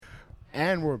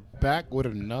And we're back with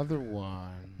another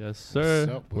one. Yes, sir.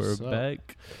 What's up? What's We're up?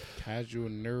 back. Casual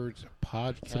Nerds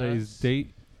Podcast. Today's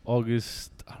date,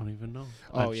 August. I don't even know.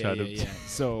 Oh, yeah.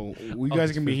 So, we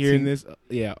guys can be 15th. hearing this.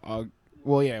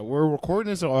 We're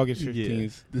recording this on August 15th. Yeah.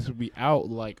 This will be out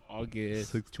like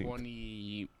August 16th.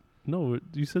 20. No,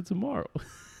 you said tomorrow.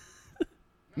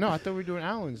 No, I thought we were doing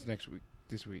Allen's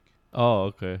this week. Oh,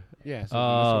 okay. Yeah. So Oh,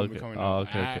 this one will be okay. coming Oh, out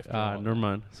okay. after Ah, all never that.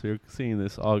 mind. So you're seeing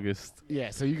this August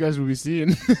Yeah, so you guys will be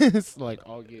seeing this like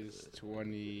August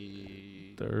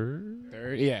 23rd.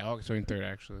 3rd. Yeah, August 23rd,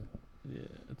 actually. Yeah,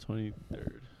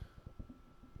 23rd.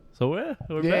 So we're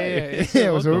back. Yeah.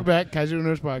 So we're Welcome. back. Casual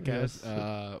Nerds Podcast.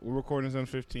 Yes. We're recording this on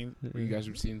 15th. You guys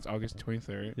have seen it's August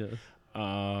 23rd. Yes.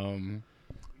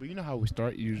 But you know how we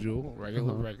start, usual,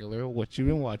 regular. Uh-huh. What you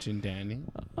been watching, Danny?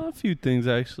 A few things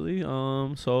actually.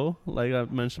 So like I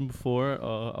mentioned before,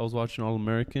 I was watching All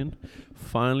American.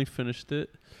 Finally finished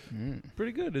it.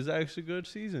 Pretty good. It's actually a good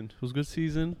season. It was a good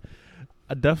season.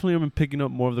 I definitely have been picking up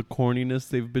more of the corniness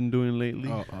they've been doing lately.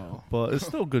 Oh. But it's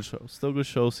still a good show. Still a good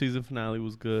show. Season finale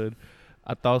was good.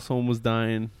 I thought someone was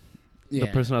dying. Yeah.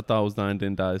 The person I thought was dying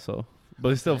didn't die, so. But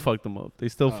they still fucked him up. They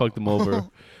still fucked him over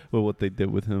with what they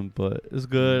did with him. But it's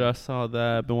good. I saw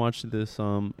that. I've been watching this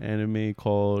anime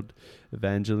called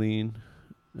Evangelion.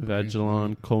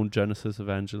 Cone Genesis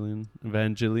Evangelion.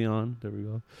 There we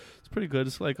go. It's pretty good.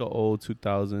 It's like an old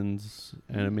 2000s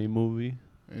anime movie.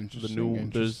 Interesting.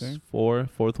 There's four.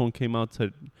 Fourth one came out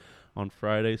on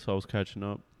Friday, so I was catching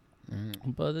up.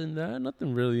 But other than that,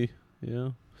 nothing really.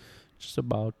 Yeah, just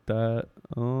about that.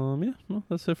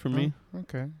 That's it for me.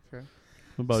 Okay.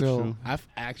 What about you? I've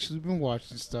actually been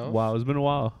watching stuff. Wow, it's been a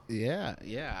while. Yeah.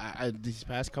 I these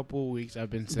past couple of weeks, I've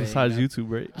been saying. Besides that- YouTube,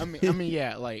 right? I mean,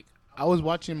 yeah. Like I was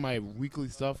watching my weekly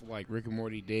stuff, like Rick and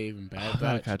Morty, Dave, and Bad I gotta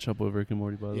Batch. catch up with Rick and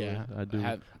Morty, by the way. I do.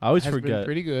 I always has forget. Been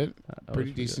pretty good. I always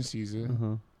Pretty forget. decent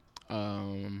season.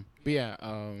 But yeah.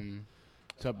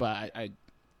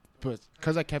 But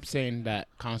because I kept saying that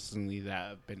constantly,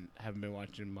 that haven't been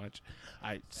watching much.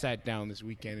 I sat down this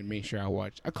weekend and made sure I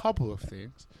watched a couple of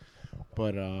things.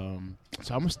 But so I'm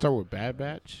gonna start with Bad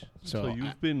Batch. So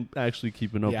you've been actually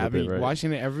keeping up I've with been it, right?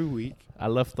 watching it every week. I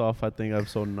left off, I think,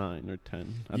 episode 9 or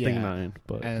 10. I think 9,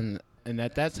 but And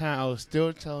at that time, I was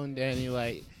still telling Danny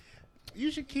like,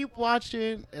 you should keep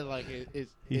watching. And like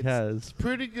it's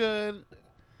pretty good.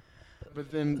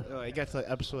 But then it got to like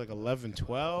episode like 11,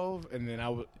 12, and then I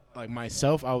was like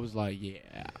myself. I was like, yeah.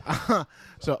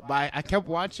 But I kept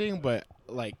watching, but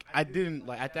like I didn't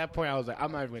like at that point. I was like,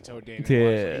 I'm not even gonna tell Danny. To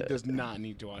watch it. He does not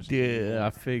need to watch. Yeah, I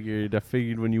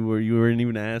figured when you weren't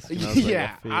even asking. I was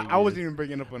yeah, like, I wasn't even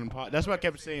bringing it up on the pod. That's why I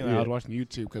kept saying I was watching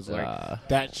YouTube because like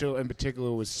that show in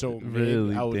particular was so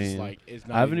really. I was just like, it's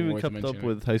not. I haven't even worth kept up mentioning.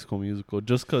 with High School Musical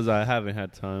just because I haven't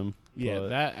had time. Yeah, but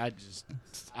that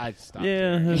I stopped.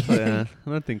 yeah, there. it's like,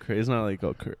 nothing crazy. It's not like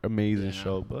a amazing Yeah.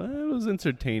 show, but it was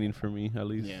entertaining for me at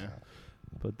least. Yeah.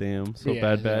 But damn, so Yeah,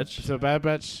 Bad Batch. So Bad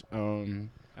Batch.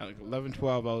 At like 11,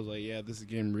 12, I was like, yeah, this is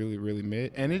getting really, really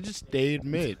mid, and it just stayed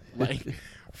mid. Like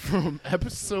from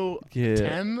episode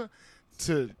 10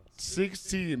 to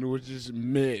 16 was just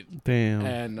mid. Damn.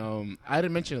 And I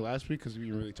didn't mention it last week because we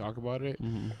didn't really talk about it.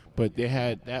 But they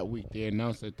had that week. They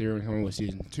announced that they were coming with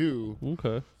season 2.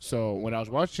 Okay. So when I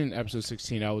was watching episode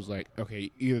 16, I was like,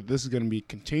 okay, either this is gonna be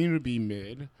continue to be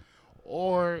mid,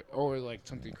 or like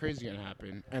something crazy gonna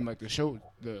happen. And like the show,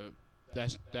 the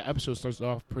episode starts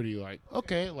off pretty like,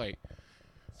 okay, like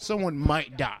someone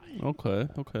might die.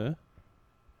 Okay.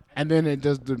 And then it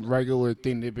does the regular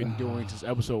thing they've been doing since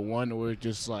episode 1, where it's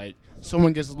just like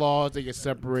someone gets lost, they get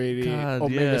separated,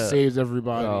 Omega saves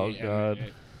everybody. Oh,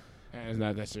 God. And it's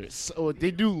not that serious. So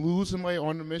they do lose somebody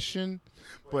on the mission,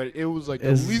 but it was like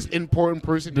the least important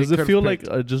person. Does it feel like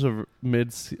just a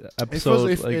mid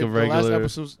episode, like a regular?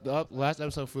 The last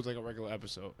episode feels like a regular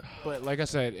episode. But like I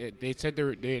said, they said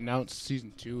they announced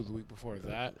season 2 the week before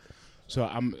that. So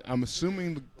I'm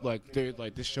assuming like they're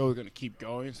like this show is gonna keep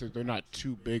going, so they're not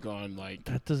too big on like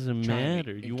that doesn't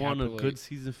matter. You want a good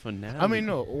season finale. I mean,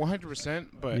 no, 100%.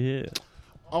 But yeah.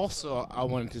 Also, I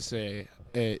wanted to say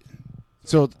it.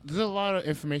 So there's a lot of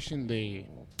information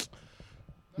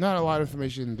not a lot of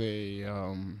information they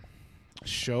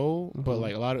show, but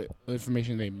like a lot of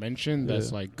information they mention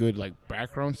that's like good like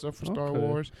background stuff for Star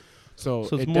Wars. So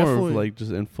it's more of like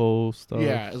just info stuff.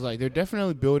 Yeah, it's like they're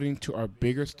definitely building to our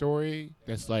bigger story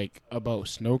that's like about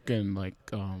Snoke and like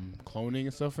cloning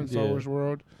and stuff in Star Wars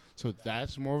world. So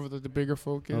that's more of the bigger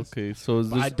focus. Okay, so is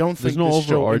this, I don't think there's no this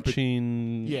show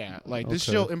overarching. This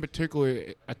show in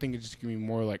particular, I think it's just gonna be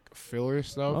more like filler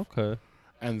stuff. Okay,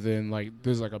 and then like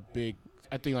there's like a big,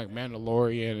 I think like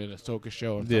Mandalorian and Ahsoka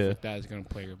show and stuff like that is gonna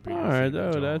play a big. All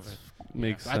right,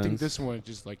 makes sense. I think this one is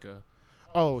just like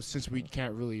since we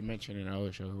can't really mention an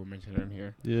other show, we'll mention it on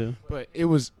here. Yeah. But it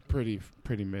was pretty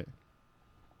mid.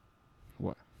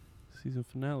 What? Season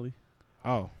finale.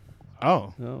 Oh.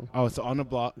 No. Oh, it's on the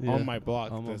block. Yeah. On my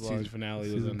block. On my the block. season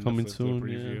finale was on coming Netflix, soon.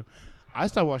 preview. Yeah. I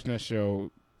started watching that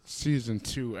show season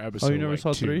 2 episode. Oh, you never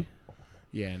saw 2. 3?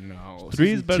 Yeah, no.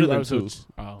 3 is better than 2.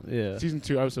 Oh, yeah. Season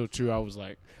 2, episode 2. I was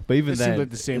like, but even then, like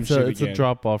the same it's a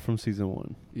drop off from season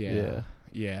 1.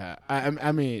 Yeah.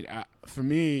 I mean, for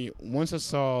me, once I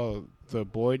saw the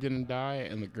boy didn't die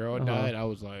and the girl died, I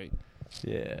was like,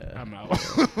 yeah, I'm out.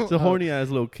 It's a horny ass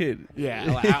little kid.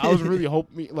 Yeah, like, I was really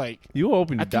hoping, like, you were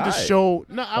hoping he died. I think the show.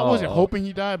 No, I wasn't hoping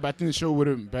he died, but I think the show would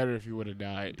have been better if he would have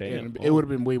died. Damn. And it would have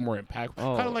been way more impactful.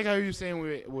 Oh. Kind of like how you were saying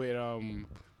with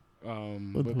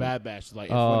Bad Batch, like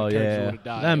if Oh, one of the characters yeah. would have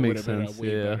died, That it makes would have sense, been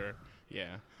way yeah. better.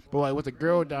 Yeah. But like with the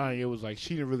girl dying, it was like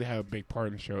she didn't really have a big part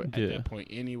in the show at that point,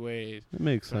 anyways. It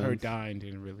makes So sense. her dying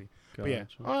didn't really. Gotcha.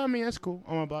 But yeah, I mean that's cool.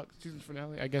 On my block season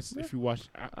finale, I guess if you watch,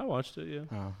 I watched it. Yeah.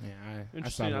 Oh yeah, I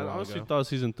Interesting. I honestly ago. thought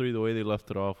season 3, the way they left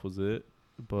it off, was it,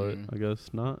 but I guess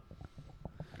not.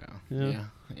 Yeah.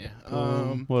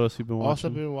 What else you been watching? Also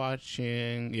been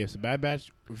watching. Yes, Bad Batch.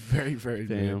 Very very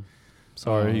Damn. good.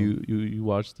 Sorry, you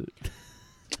watched it.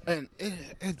 And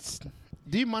it's.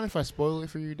 Do you mind if I spoil it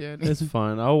for you, Dan? It's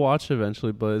fine. I'll watch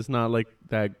eventually, but it's not like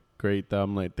that great that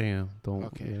I'm like, damn, don't.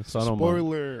 Okay. Yeah, So I don't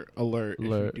spoiler alert if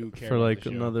you do care for about like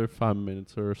the show. another 5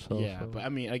 minutes or so. Yeah, so. but I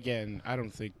mean, again, I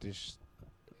don't think this.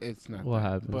 It's not. What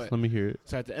that, happens? But Let me hear it.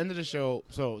 so at the end of the show,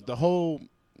 so the whole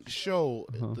show,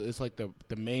 it's like the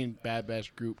main Bad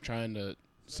Batch group trying to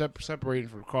separating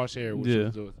from Crosshair, which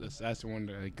is the assassin one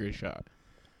that had a great shot.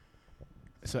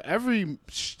 So every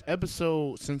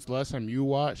episode since the last time you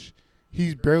watched,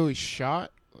 he's barely shot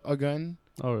a gun.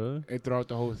 Oh really? And throughout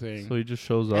the whole thing. So he just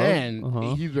shows up,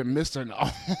 and he's been missing a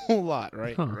whole lot,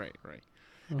 right? Right.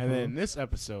 And then this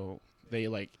episode, they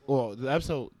the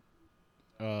episode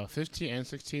 15 and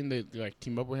 16, they like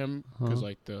team up with him because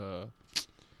like the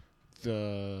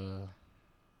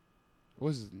what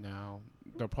is it now?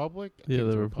 The Republic? I think the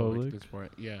it's Republic. at this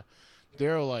point. Yeah.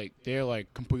 They're like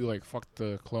completely like fuck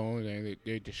the clone and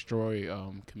they destroy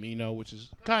Camino, which is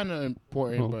kind of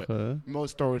important, but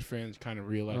most Star Wars fans kind of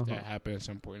realize that happened at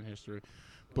some point in history.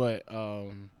 But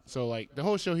so like the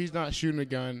whole show, he's not shooting a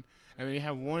gun, and then you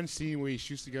have one scene where he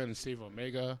shoots the gun and save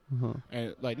Omega,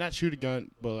 and like not shoot a gun,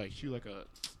 but like shoot like a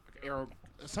arrow,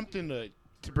 something to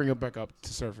bring it back up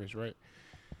to surface, right?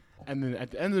 And then at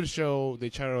the end of the show, they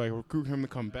try to like recruit him to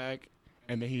come back.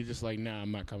 And then he's just like, nah,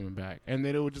 I'm not coming back. And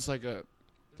then it was just like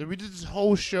we did this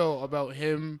whole show about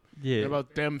him, and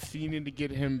about them fiending to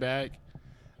get him back,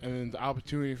 and then the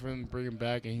opportunity for him to bring him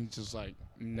back, and he's just like,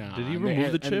 nah. Did he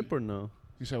remove the chip or no?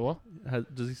 You said what?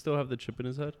 Does he still have the chip in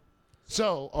his head?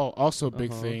 So, also a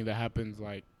big thing that happens,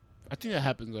 like, I think that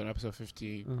happens on episode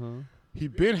 15. He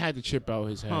had the chip out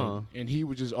his head, and he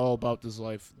was just all about this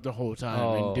life the whole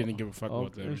time and didn't give a fuck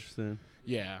about them. Interesting.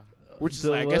 Yeah. Which is,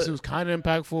 I guess it was kind of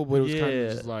impactful, but it was kind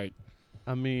of just like.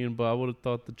 I mean, but I would have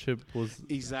thought the chip was.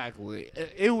 Exactly.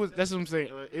 It was, that's what I'm saying.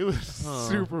 It was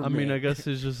super. I mean, I guess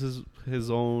it's just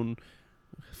his own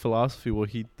philosophy, what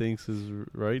he thinks is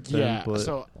right. Then, but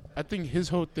so I think his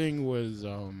whole thing was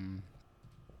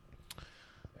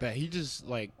that he just,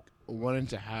 like, wanted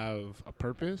to have a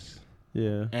purpose.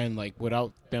 Yeah. And, like,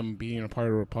 without them being a part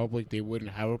of the Republic, they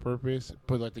wouldn't have a purpose.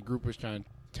 But, like, the group was trying to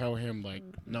tell him, like,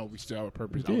 no, we still have a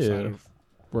purpose outside of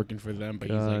working for them.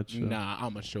 But he's like, nah,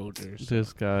 I'm a soldier. So.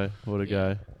 This guy, what a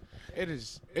guy.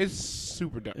 It's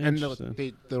super dumb. And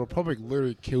the Republic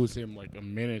literally kills him, like, a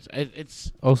minute.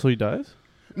 It's Oh, so he dies?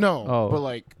 No, but,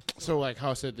 like, so, like,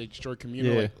 how I said they destroyed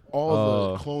Camino, like,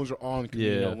 all the clones were on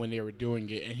Camino when they were doing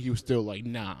it, and he was still like,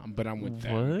 nah, but I'm with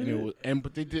them. What?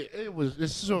 But they did,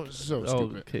 it's so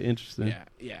stupid. Okay, interesting.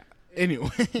 Yeah.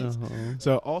 Anyways,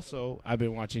 so also, I've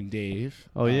been watching Dave.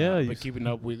 Oh, yeah. But keeping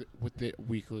up with it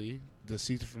weekly. The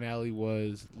season finale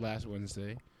was last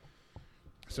Wednesday.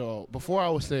 So, before I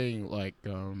was saying, like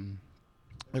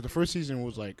the first season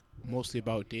was, like, mostly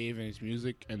about Dave and his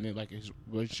music and then, like, his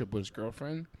relationship with his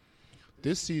girlfriend.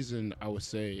 This season, I would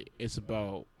say, it's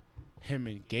about him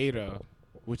and Gaeta,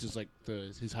 which is, like,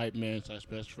 his hype man /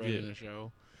 best friend in the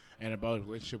show, and about his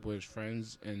relationship with his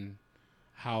friends and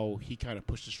how he kind of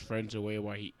pushed his friends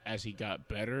away as he got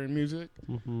better in music.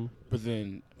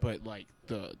 But like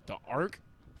the arc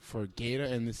for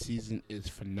Gaeta in this season is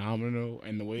phenomenal,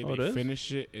 and the way they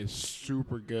finish it is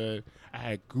super good. I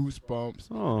had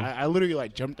goosebumps. I literally,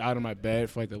 like, jumped out of my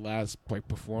bed for, like, the last, like,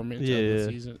 performance of the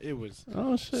season. It was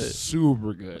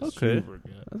super good. Okay. Super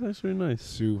good. That's actually nice.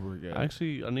 Super good.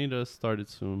 Actually, I need to start it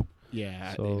soon.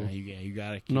 Yeah, so you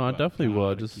gotta. No, I definitely will.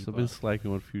 I've been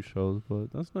slacking with a few shows,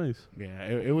 but that's nice. Yeah,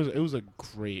 it was a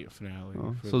great finale.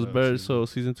 So it's better. So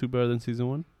season 2 better than season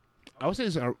 1. I would say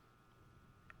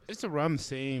it's around the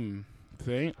same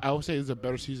thing. I would say it's a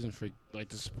better season for like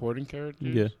the supporting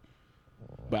characters. Yeah,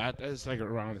 but it's like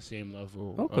around the same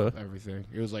level Okay. of everything.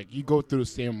 It was like you go through the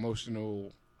same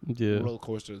emotional yeah. roller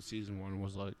coaster that season 1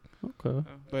 was like. Okay.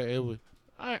 But it was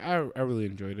I really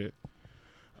enjoyed it.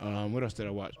 What else did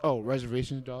I watch? Oh,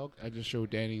 Reservation Dogs. I just showed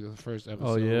Danny the first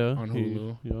episode on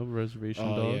Hulu. Reservation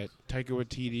Dogs. Yeah, Taika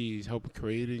Waititi is helping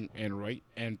creating and write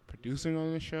and producing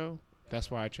on the show. That's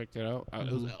why I checked it out.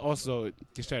 It was also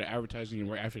they started advertising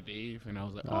right after Dave, and I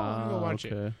was like, I'm gonna watch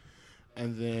it.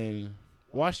 And then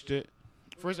watched it.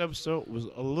 First episode was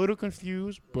a little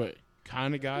confused, but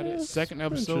kind of got it. Second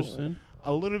episode,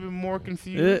 a little bit more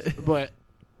confused, but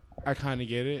I kind of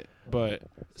get it. But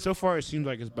so far, it seems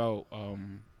like it's about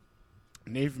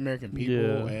Native American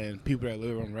people and people that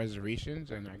live on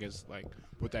reservations, and I guess like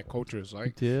what that culture is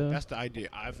like. Yeah, that's the idea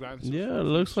I've gotten. So far it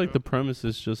looks like the premise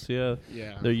is just they're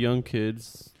young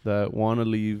kids that want to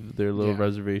leave their little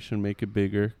reservation, make it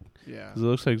bigger. Yeah, 'cause it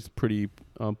looks like it's a pretty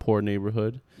poor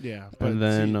neighborhood. Yeah, but and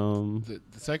then the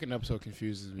second episode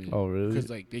confuses me. Oh, really? Because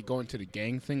like they go into the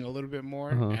gang thing a little bit more.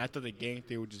 And after the gang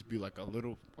thing would just be like a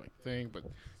little like thing, but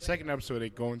second episode they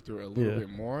going through it a little bit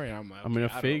more, and I'm like, I mean,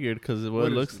 I figured because what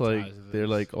it looks like they're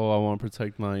like, oh, I want to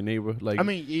protect my neighborhood. Like, I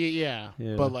mean, yeah.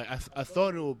 But like I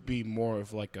thought it would be more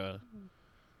of like a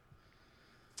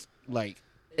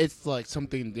it's like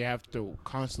something they have to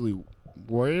constantly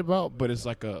worry about, but it's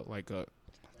like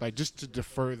just to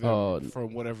defer them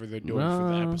from whatever they're doing for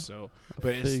the episode.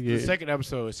 But the second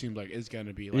episode, it seems like it's going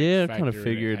to be like I kind of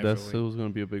figured it was going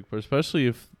to be a big part, especially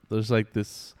if there's like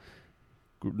this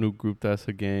new group that's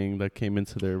a gang that came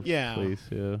into their place.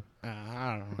 Yeah.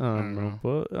 I don't know.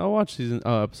 But I'll watch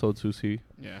episode 2, see.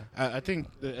 Yeah. I think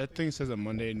it says on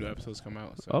Monday new episodes come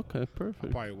out. So okay, perfect.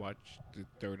 I'll probably watch the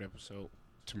third episode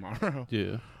tomorrow.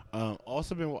 Yeah.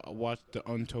 Also been watched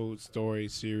the Untold Story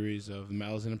series of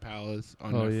Malice in the Palace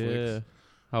on Netflix. Yeah.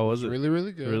 How was it? Really,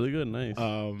 really good. Really good, nice.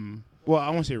 Well, I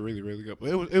won't say really, really good, but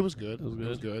it was good. It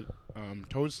was good.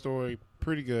 Told Story,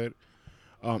 pretty good.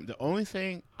 The only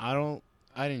thing I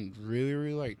didn't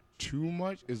really like too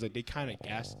much is that they kind of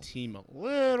gassed the team a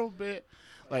little bit.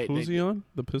 Like who's he on?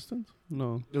 The Pistons?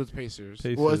 No, it was Pacers.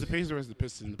 Well, it's the Pacers versus the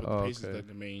Pistons, but the Pacers are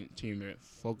the main team they're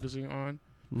focusing on.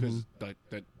 Because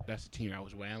that's the team I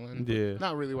was wailing. Yeah.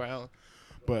 Not really wailing.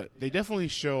 But they definitely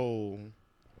show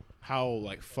how,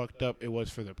 like, fucked up it was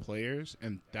for the players.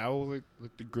 And that was,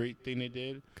 like the great thing they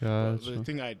did. Gotcha. The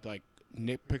thing I'd, like,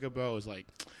 nitpick about was, like,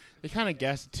 they kind of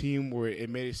gassed the team where it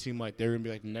made it seem like they were going to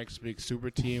be, like, the next big super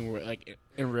team. Where, like,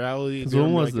 in reality...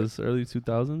 When was this? Early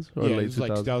 2000s? Or late 2000s?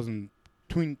 Like, 2000...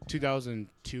 Between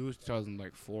 2002 and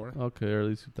 2004. Okay,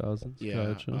 early 2000s. Yeah.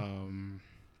 Gotcha.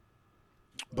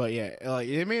 But yeah, like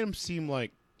it made them seem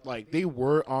like they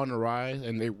were on the rise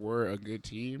and they were a good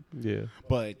team. Yeah.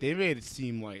 But they made it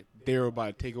seem like they were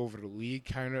about to take over the league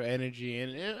kind of energy,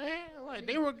 and like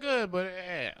they were good, but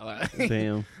like,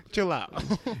 damn, chill out.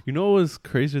 You know what was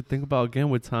crazy to think about again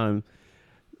with time?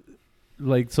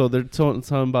 Like, so they're talking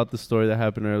about the story that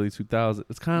happened early 2000s.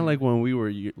 It's kind of like when we were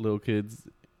little kids,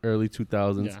 early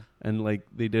 2000s, and like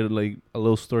they did like a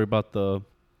little story about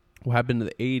what happened in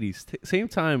the 80s. Same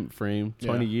time frame,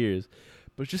 20 years.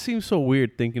 But it just seems so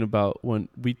weird thinking about when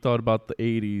we thought about the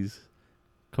 80s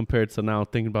compared to now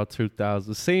thinking about 2000.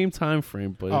 The same time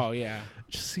frame, but it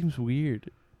just seems weird.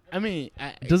 I mean...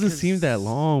 it doesn't seem that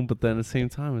long, but then at the same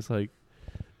time, it's like,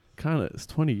 kind of, it's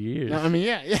 20 years. No, I mean,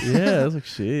 yeah. Yeah, it's like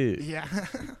shit. Yeah.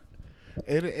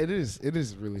 It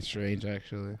is really strange,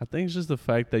 actually. I think it's just the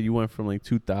fact that you went from like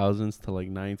 2000s to like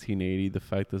 1980. The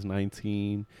fact there's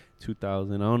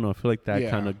 2000. I don't know. I feel like that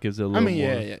kind of gives it a little more.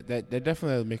 Yeah. That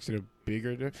definitely makes it a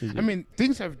bigger difference. I mean,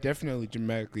 things have definitely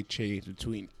dramatically changed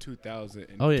between 2000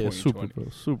 and 2020. Super, bro.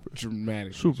 Super.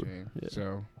 Dramatically changed. Yeah.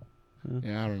 So, I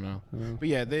don't know. But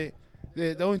yeah, the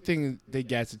only thing they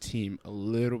got the team a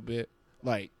little bit,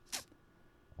 like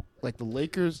the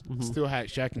Lakers still had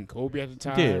Shaq and Kobe at the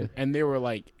time, and they were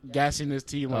like gassing this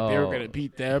team like they were gonna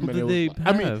beat them. Who did they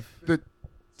have?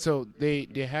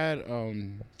 They had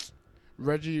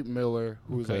Reggie Miller,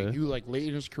 who was he was late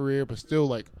in his career, but still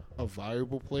like a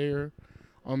viable player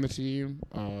on the team.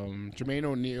 Jermaine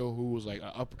O'Neal, who was like an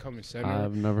upcoming center.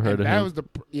 I've never heard of him. That was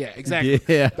exactly.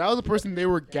 Yeah. That was the person they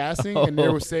were gassing, and they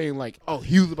were saying like, "Oh,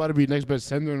 he was about to be the next best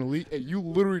center in the league," and you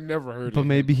literally never heard of him. But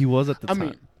maybe he was at the time. I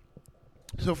mean,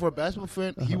 so for a basketball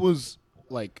fan, he was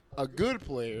like a good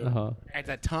player at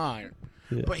that time.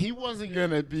 but he wasn't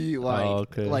gonna be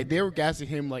like they were gassing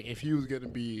him like if he was gonna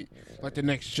be like the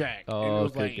next Shaq. And it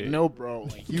was like no, bro,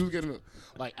 like he was gonna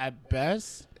like at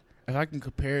best if I can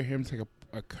compare him to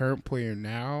a current player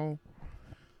now,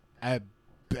 I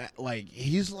bet like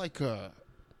he's like a.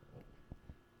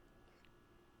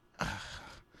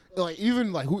 Like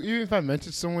even if I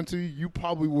mentioned someone to you, you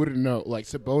probably wouldn't know. Like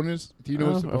Sabonis, do you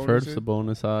know what Sabonis I've heard is?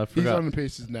 Sabonis. I forgot. He's on the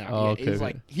Pacers now. Oh, yeah,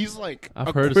 okay, he's like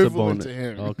I've heard of Sabonis. To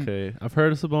him. Okay, I've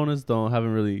heard of Sabonis.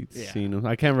 Haven't really seen him.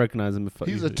 I can't recognize him.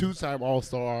 He's a 2-time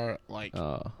All-Star. Like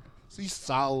he's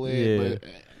solid. Yeah.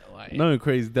 But, no,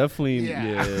 crazy. Definitely.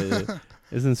 Yeah.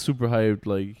 Isn't super hyped.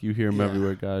 Like you hear him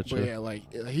everywhere. Gotcha. But yeah,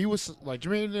 like he was like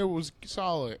Jermaine there was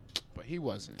solid, but he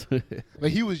wasn't.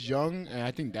 Like he was young, and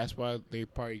I think that's why they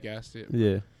probably gassed it.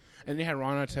 Yeah. And they had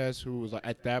Ron Artest, who was like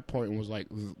at that point was like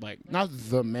not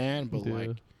the man, but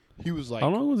like he was like. How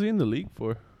long was he in the league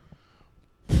for?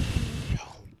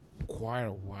 Quite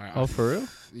a while. Oh, for real?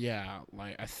 Yeah,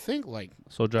 like I think like.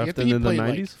 So drafted in the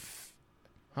 90s.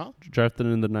 Huh? Drafted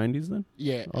in the 90s then?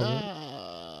 Yeah.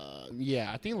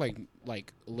 Yeah, I think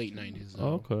like late 90s.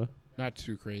 Oh, okay. Not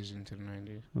too crazy into the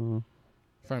 90s. Oh.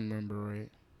 If I remember right.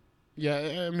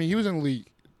 Yeah, I mean he was in the league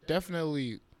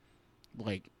definitely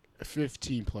like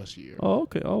 15 plus years. Oh,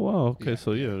 okay. Oh, wow. Okay,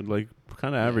 so like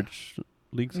kind of average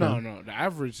league size. No, the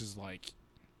average is like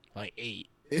 8.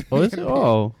 Oh, is it?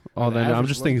 Oh, then I'm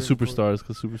just thinking superstars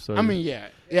because superstars. I mean,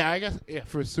 yeah. I guess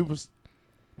for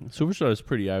superstar is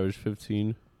pretty average,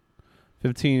 15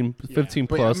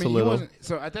 plus I mean, a little.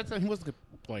 So at that time, he wasn't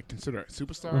like considered a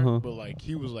superstar, but like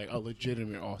he was like a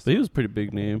legitimate all-star. But he was a pretty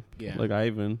big name. Yeah, like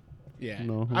Ivan. Yeah,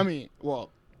 know him. I mean, well,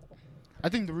 I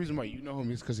think the reason why you know him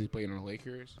is because he's playing on the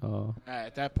Lakers. Oh,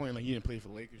 at that point, like he didn't play for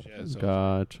the Lakers yet. So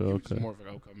gotcha. he was more of an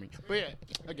upcoming. But yeah,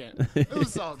 again, it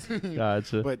was solid.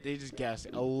 Gotcha. But they just gassed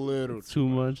it a little too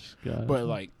much. Gotcha. But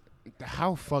like,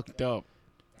 how fucked up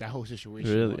that whole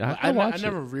situation. Really? Was. I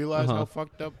never realized how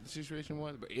fucked up the situation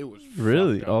was, but it was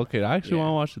really okay. I actually want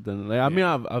to watch it then. Like, I mean,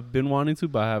 I've been wanting to,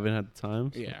 but I haven't had the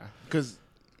time. Yeah, because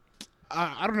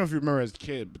I don't know if you remember as a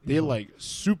kid, but they like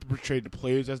super portrayed the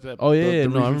players as that. Oh yeah,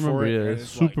 no, I remember. Yeah,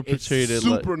 super portrayed it.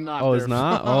 Super not. Oh, it's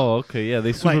not. Oh, okay, yeah,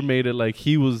 they super made it like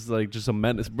he was like just a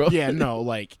menace, bro. Yeah, no,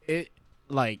 like it,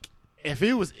 like. If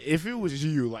it was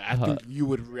you, like I think you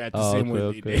would react the same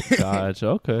way they did. Gotcha.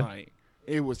 Okay. Like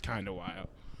it was kind of wild.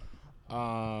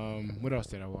 What else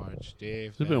did I watch,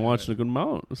 Dave? You've been watching a good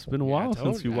amount. It's been a while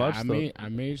since you watched stuff. I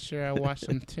made sure I watched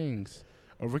some things.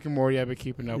 Rick and Morty I've been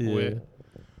keeping up with.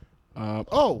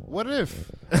 What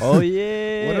If? Oh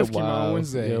yeah. What If came out on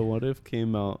Wednesday. Yeah, What If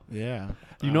came out. Yeah.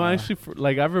 You know, actually,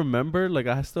 like I remember, like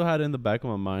I still had it in the back of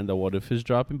my mind that What If is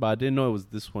dropping, but I didn't know it was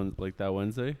this one, like that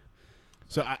Wednesday.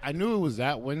 So I knew it was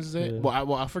that Wednesday. Yeah.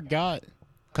 Well, I forgot.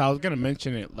 Cause I was gonna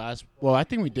mention it last. Well, I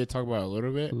think we did talk about it a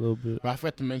little bit. But I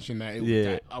forgot to mention that it was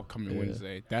that upcoming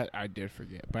Wednesday. That I did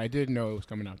forget, but I did know it was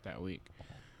coming out that week.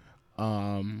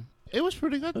 It was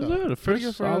pretty good though. Yeah, the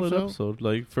first solid episode.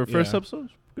 Like for first episode,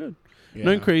 good. Yeah.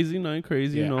 Nothing crazy. Yeah,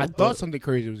 you know. I thought something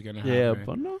crazy was gonna happen. Yeah,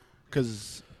 but no.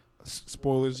 Because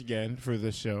spoilers again for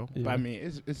this show. Yeah. But I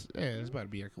mean, it's about to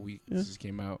be like a week since this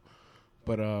came out.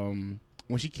 But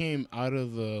when she came out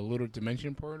of the little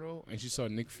dimension portal and she saw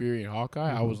Nick Fury and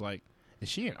Hawkeye, I was like, is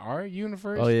she in our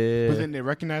universe? Oh, yeah. But then they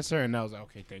recognized her, and I was like,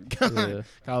 okay, thank God. Yeah.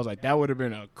 I was like, that would have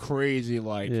been a crazy,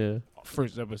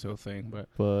 first episode thing.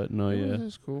 But no, it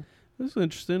was cool. It was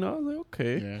interesting. I was like,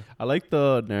 okay. Yeah. I like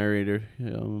the narrator.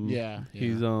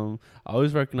 He's, I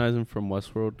always recognize him from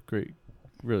Westworld. Great.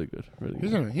 Really good. Really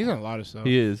good. He's in a lot of stuff.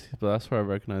 He is, but that's where I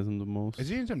recognize him the most. Is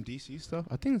he in some DC stuff?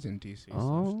 I think it's in DC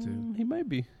stuff too. He might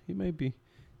be.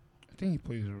 I think he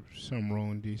plays some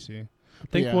role in DC. I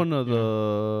think one of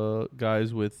the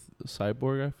guys with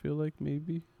Cyborg, I feel like,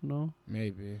 maybe. No?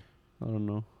 Maybe. I don't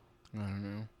know.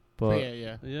 But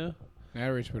yeah.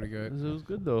 Narrate's pretty good. It was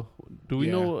good, though. Do we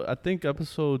know? I think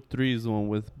episode 3 is the one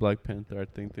with Black Panther, I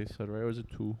think they said, right? Or was it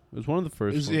 2? It was one of the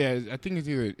first ones. Yeah, I think it's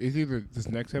either this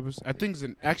next episode. I think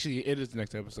it is the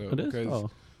next episode. It is? Because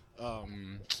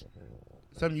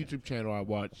some YouTube channel I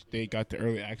watched, they got the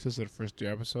early access to the first 3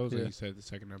 episodes, and he said the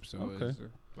second episode is the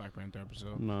Black Panther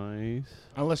episode. Nice.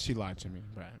 Unless she lied to me,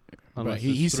 but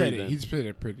he said it. He said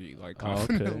it pretty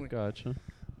confidently. Okay, gotcha.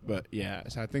 But yeah,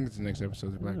 so I think it's the next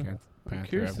episode of Black Panther. I'm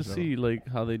curious to see like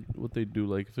what they do,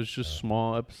 like if it's just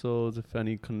small episodes, if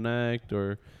any connect,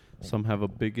 or some have a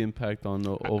big impact on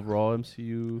the overall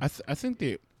MCU. I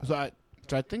think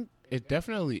I think it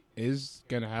definitely is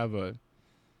gonna have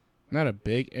not a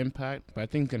big impact, but I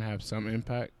think it's gonna have some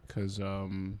impact because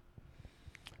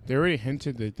they already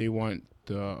hinted that they want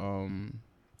the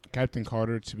Captain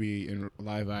Carter to be in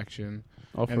live action.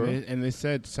 Oh, and they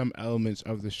said some elements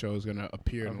of the show is gonna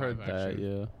appear in live action. I've heard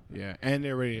that, yeah. And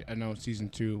they already announced season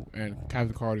 2, and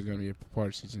Captain Carter is gonna be a part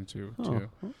of season 2 too.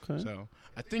 Okay. So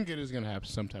I think it is gonna have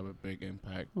some type of big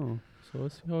impact. Oh, so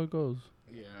let's see how it goes.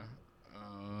 Yeah.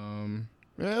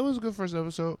 Yeah, it was a good first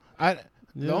episode.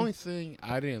 The only thing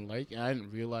I didn't like, I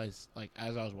didn't realize like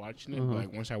as I was watching it,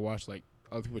 like once I watched like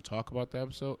other people talk about the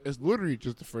episode, it's literally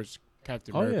just the first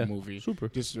Captain America movie. Super.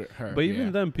 Just her. But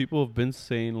even then, people have been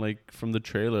saying, like, from the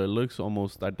trailer, it looks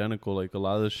almost identical. Like, a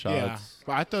lot of the shots. Yeah.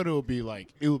 But I thought it would be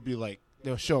like,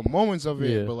 they'll show moments of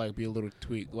it, but, like, be a little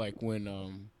tweak. Like,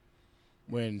 when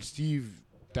Steve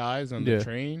dies on the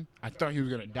train, I thought he was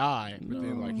going to die, but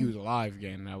then, like, he was alive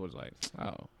again. And I was like,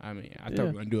 oh, I mean, I thought we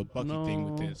were going to do a Bucky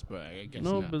thing with this, but I guess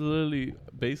not. No, but literally,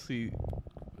 basically,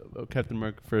 Captain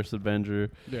America, First Avenger.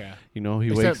 Yeah. You know, he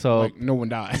wakes up. Like, no one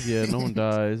dies. Yeah, no one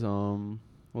dies.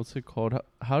 What's it called?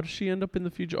 How does she end up in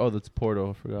the future? Oh, that's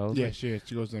Portal. I forgot. She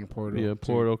goes in the portal. Yeah,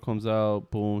 Portal comes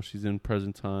out. Boom, she's in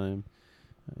present time.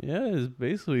 Yeah, it's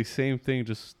basically same thing,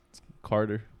 just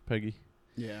Carter, Peggy.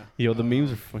 Yeah. Yo, the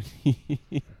memes are funny.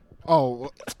 Oh,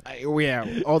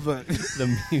 yeah. All the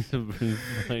memes are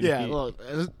funny. Yeah, look,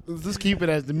 let's just keep it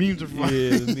as the memes are funny.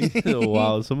 Yeah, the memes are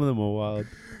wild. Some of them are wild.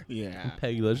 Yeah.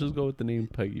 Peggy. Let's just go with the name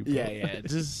Peggy. Bro. Yeah.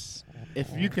 Just if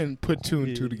you can put 2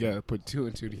 and 2 together, put 2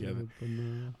 and 2 together.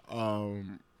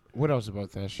 What else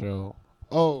about that show?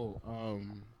 Oh,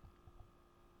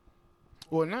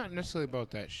 well, not necessarily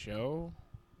about that show.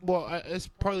 Well, it's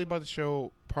partly about the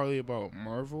show, partly about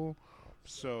Marvel.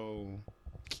 So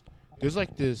there's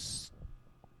like this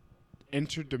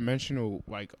interdimensional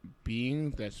like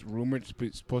being that's rumored to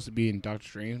be supposed to be in Doctor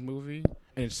Strange movie,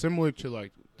 and it's similar to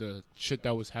like the shit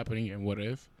that was happening in What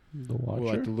If. The Watcher?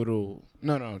 Like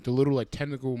the little like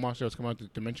tentacle monster that's come out the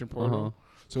dimension portal.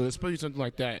 So there's supposed to be something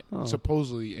like that,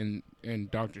 supposedly in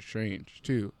Doctor Strange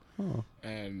too.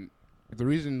 And the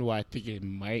reason why I think it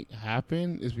might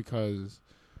happen is because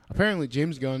apparently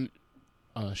James Gunn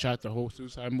shot the whole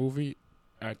Suicide movie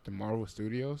at the Marvel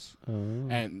Studios,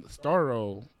 and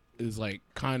Starro is like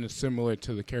kind of similar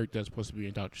to the character that's supposed to be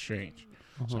in Doctor Strange.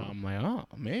 So I'm like,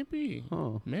 maybe.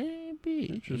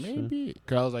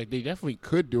 Because I was like, they definitely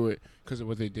could do it because of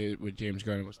what they did with James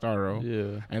Gunn and with Starro.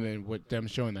 Yeah. And then with them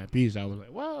showing that piece, I was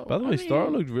like, well. By the way,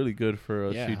 Starro looked really good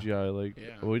for CGI. Like,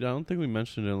 I don't think we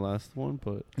mentioned it in the last one,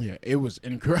 but. Yeah, it was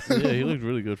incredible. Yeah, he looked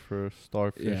really good for a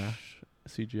starfish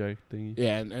CGI thingy.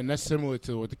 Yeah, and that's similar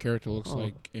to what the character looks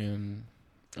like in.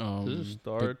 Is it a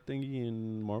star thingy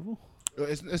in Marvel?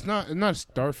 It's not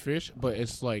starfish, but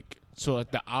it's like. So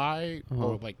like the eye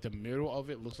or like the middle of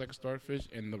it looks like a starfish,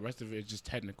 and the rest of it is just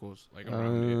tentacles like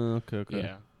around it. Okay.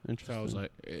 Yeah. Interesting. So I was like,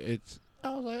 it's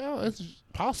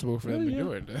possible for them to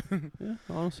do it. Yeah,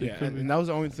 honestly. Yeah, and that was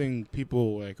the only thing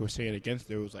people like were saying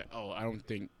against it. It was like, I don't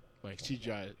think like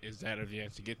CGI is that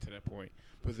advanced to get to that point.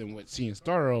 But then with seeing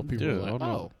Starro, people were like,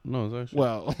 no, it's actually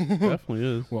well,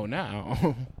 definitely is. Well,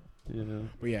 now. Yeah.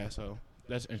 But yeah, so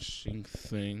that's an interesting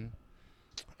thing.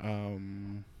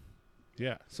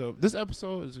 Yeah, so this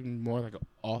episode is more like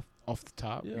off the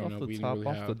top. Yeah, off the top,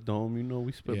 off the dome. You know,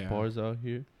 we spit bars out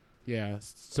here. Yeah,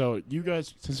 so you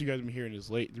guys, since you guys have been hearing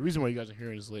this late, the reason why you guys are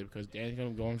hearing this late because Dan's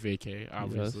gonna go on vacay.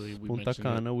 Obviously, we Punta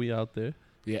Cana, we out there.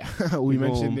 Yeah, we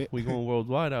mentioned it. We going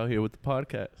worldwide out here with the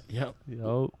podcast. Yep.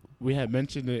 We had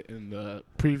mentioned it in the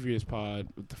previous pod,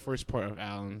 with the first part of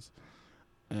Alan's,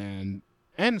 and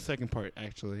the second part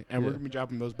actually, and we're gonna be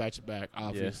dropping those back to back,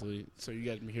 obviously. Yeah. So you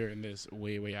guys be hearing this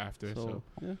way after. So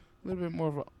a little bit more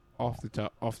of a off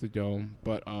the dome,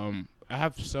 but I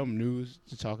have some news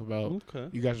to talk about. Okay.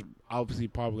 You guys are obviously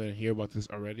probably gonna hear about this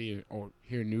already or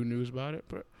hear new news about it,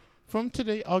 but from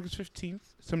today, August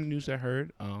 15th, some news I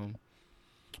heard.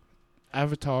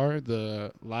 Avatar,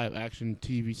 the live action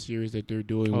TV series that they're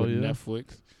doing with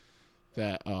Netflix.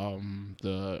 That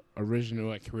the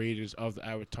original creators of the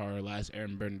Avatar Last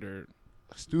Airbender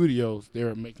studios, they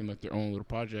were making like their own little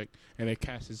project, and they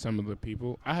casted some of the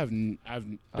people. I don't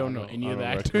know any of the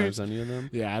actors. Recognize any of them?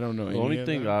 Yeah, I don't know. The only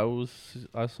thing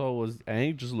I saw was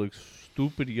Aang just looks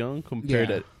stupid young compared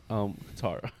to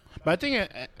Katara. But I think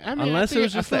unless it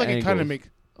was just like it kind of makes.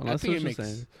 Unless it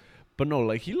makes. But no,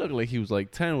 like he looked like he was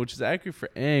like 10, which is accurate for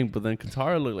Aang. But then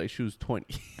Katara looked like she was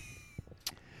 20.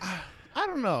 I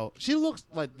don't know. She looks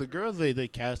like the girl they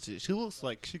casted. She looks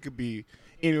like she could be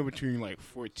anywhere between like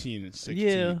 14 and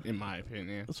 16, in my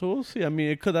opinion. So we'll see. I mean,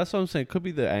 it could. That's what I'm saying. It could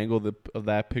be the angle of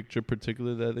that picture,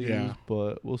 particularly that they used.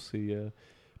 But we'll see. Yeah.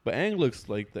 But Aang looks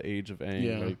like the age of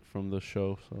Aang, like from the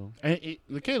show. So and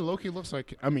the kid Loki looks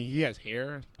like. I mean, he has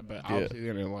hair, but obviously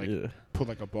they're gonna put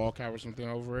like a ball cap or something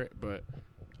over it. But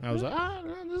And I was like,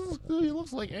 this is good. He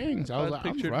looks like Aang. So I was like,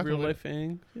 I'm rocking real life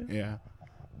Aang. Yeah.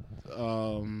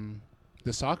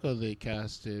 The Sokka they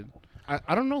casted.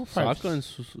 I don't know if Sokka and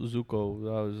Zuko.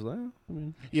 I was like, I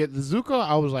mean, yeah, the Zuko.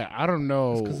 I was like, I don't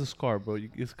know. It's because of Scar, bro.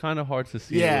 It's kind of hard to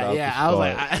see. Yeah, yeah. I was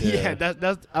like,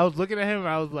 that's. I was looking at him. And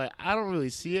I was like, I don't really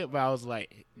see it, but I was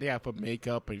like, they got to put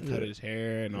makeup and cut his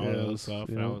hair and all that stuff.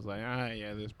 Yeah. And I was like,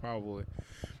 yeah, this probably.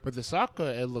 But the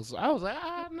Sokka, it looks. I was like,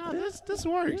 no, this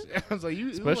works. I was like,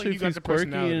 especially like if he's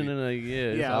quirky and then like,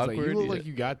 yeah, I was awkward. like, you look like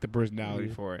you got the personality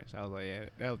for it. So I was like, yeah,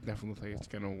 that definitely looks like it's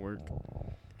gonna work.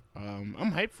 I'm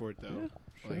hyped for it though.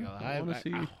 Yeah. Like, I want to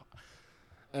see.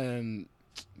 And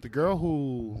the girl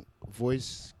who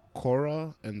voiced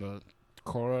Korra in the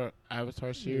Korra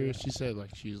Avatar series, she said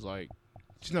like she's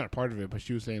not a part of it, but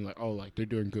she was saying like, oh, like they're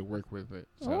doing good work with it.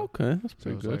 So, okay, that's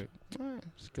pretty good. Like,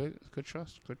 it's good. It's good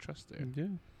trust there. Yeah.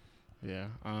 Yeah.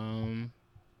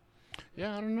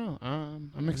 I don't know.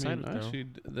 I'm excited. Actually,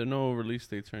 there are no release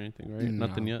dates or anything, right? No.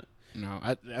 Nothing yet. No,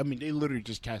 I mean they literally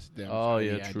just casted them. Oh so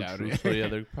yeah, true. So yeah,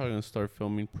 they're probably gonna start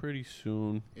filming pretty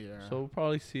soon. Yeah. So we'll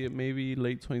probably see it maybe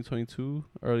late 2022,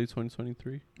 early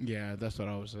 2023. Yeah, that's what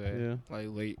I was saying. Yeah.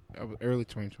 Like early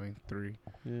 2023.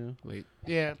 Yeah. Late.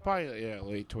 Yeah, probably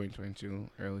late 2022,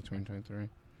 early 2023.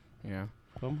 Yeah.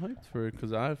 I'm hyped for it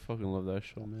because I fucking love that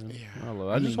show, man. Yeah. I love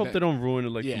it. I just hope they don't ruin it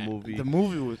like the movie. The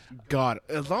movie was God.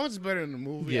 As long as it's better than the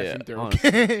movie, I think they're honestly.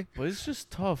 okay. But it's just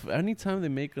tough. Anytime they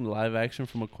make a live action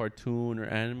from a cartoon or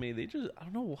anime, I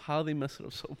don't know how they mess it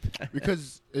up so bad.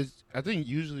 Because I think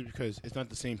usually because it's not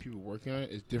the same people working on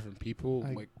it, it's different people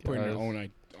putting their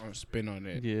own spin on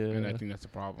it. Yeah. And I think that's a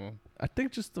problem. I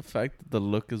think just the fact that the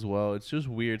look as well, it's just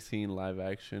weird seeing live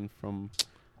action from...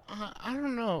 I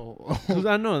don't know. Because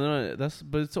I know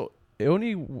it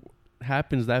only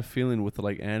happens that feeling with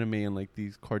like anime and like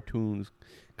these cartoons.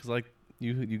 Because like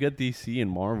you get DC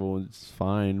and Marvel, and it's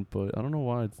fine, but I don't know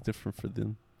why it's different for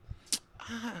them.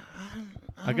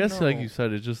 I guess like you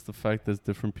said, it's just the fact that it's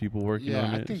different people working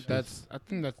on it. I think that's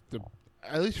the,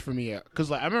 at least for me, because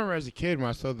like I remember as a kid when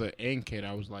I saw the Aang kid,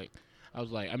 I was like,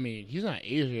 I mean, he's not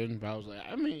Asian, but I was like,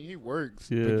 I mean, he works.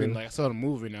 Yeah. But then like I saw the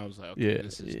movie and I was like, okay,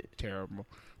 this is terrible.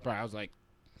 But I was like,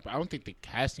 I don't think the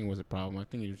casting was a problem. I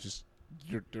think it was just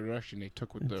the direction they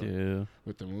took with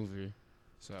the movie.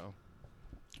 So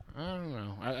I don't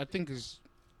know. I think as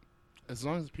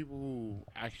long as people who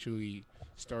actually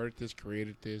started this,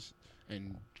 created this,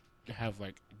 and have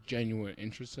like genuine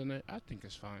interest in it, I think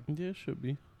it's fine. Yeah, should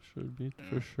be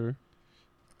for sure.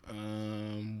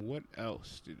 What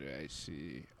else did I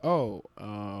see? Oh,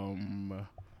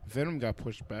 Venom got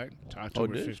pushed back to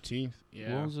October 15th.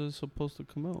 Yeah. When was it supposed to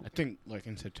come out? I think like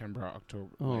in September or October.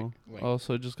 Oh,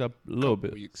 so it just got a little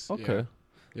bit. Weeks. Okay.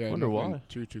 Yeah. Wonder why.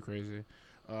 Too crazy.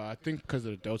 I think because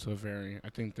of the Delta variant. I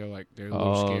think they're a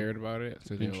little scared about it,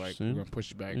 so they're like, we're gonna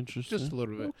push it back just a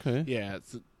little bit. Okay. Yeah.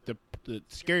 The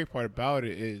scary part about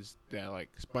it is that like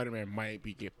Spider-Man might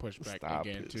get pushed back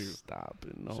again too. Stop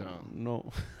it!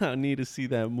 No. I need to see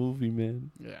that movie,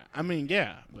 man. Yeah, I mean,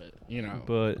 yeah, but you know.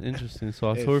 But interesting. So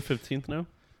October 15th now.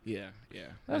 Yeah.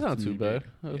 That's not too bad.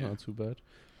 Not too bad.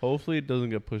 Hopefully it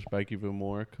doesn't get pushed back even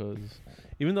more, because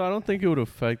even though I don't think it would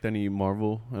affect any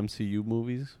Marvel MCU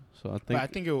movies, so I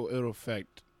think it'll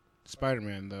affect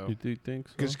Spider-Man though. You do think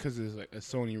so? Because it's like a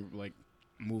Sony like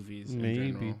movies.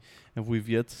 Maybe. And we've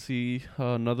yet to see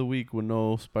another week with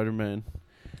no Spider-Man.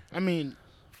 I mean,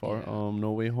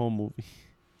 No Way Home movie.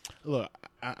 Look,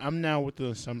 I'm now with the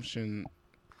assumption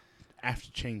after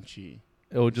Shang-Chi.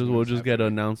 We'll just get an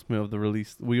announcement of the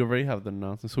release. We already have the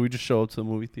announcement, so we just show up to the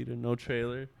movie theater. No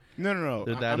trailer. No.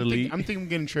 I'm thinking we're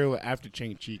getting a trailer after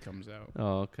Shang-Chi comes out.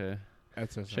 Oh, okay.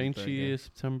 That's Shang-Chi is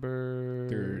September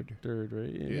 3rd,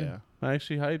 right? Yeah. I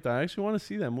actually hyped. I actually want to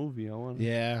see that movie.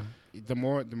 Yeah. The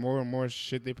more and more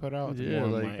shit they put out, the more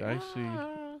like I'm actually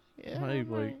hype.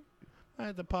 Like I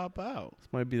had to pop out. This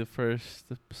might be the first,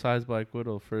 besides Black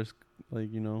Widow, first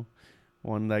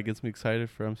one that gets me excited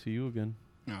for MCU again.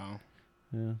 No.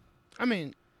 Yeah. I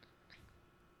mean,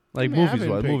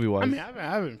 movie wise. I mean,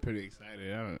 I've been pretty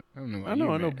excited. I don't know. I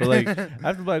know. But like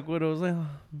after Black Widow, I was like,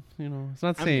 it's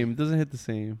not the same. It doesn't hit the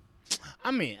same.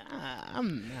 I mean,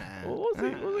 we'll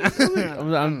see.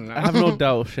 I have no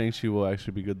doubt Shang-Chi will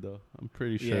actually be good, though. I'm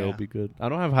pretty sure it'll be good. I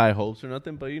don't have high hopes or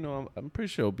nothing, but I'm pretty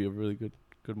sure it'll be a really good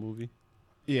movie.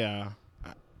 Yeah.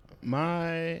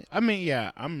 I'm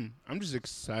just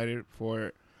excited for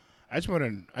it. I just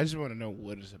want to know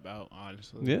what it's about,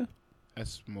 honestly. Yeah.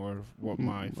 That's more of what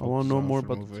my focus I want to know more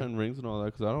about the the 10 Rings and all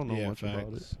that, because I don't know much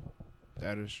about it.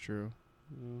 That is true.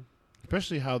 Yeah.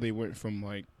 Especially how they went from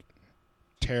like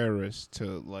terrorists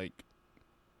to like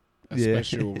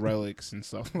special relics and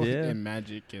stuff, and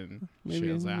magic and shit.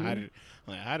 I was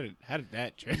like, how did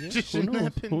that transition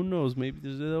happen? Who knows? Maybe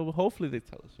hopefully they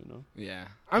tell us. Yeah,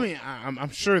 I mean, I'm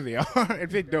sure they are.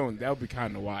 If they don't, that would be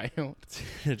kind of wild.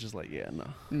 They're just like,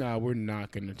 no, we're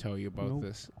not going to tell you about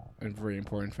this. A very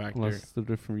important factor. Unless it's a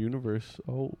different universe.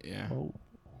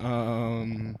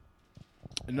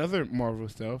 Another Marvel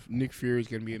stuff. Nick Fury is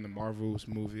going to be in the Marvels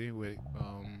movie with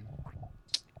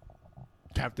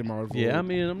Captain Marvel. Yeah, I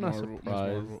mean, I'm not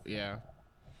surprised. Yeah.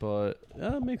 But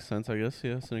it makes sense, I guess.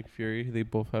 Yeah, Nick Fury. They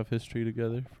both have history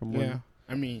together from when. Yeah.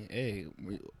 I mean, hey.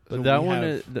 But that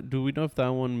one, do we know if that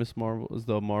one, Miss Marvel, is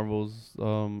the Marvel's,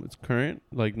 it's current?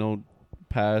 Like, no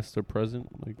past or present?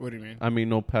 Like, what do you mean? I mean,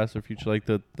 no past or future, like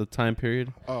the time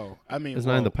period? Oh, I mean, it's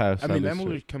not in the past. I mean, that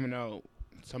movie's coming out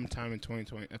sometime in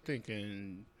 2020. I think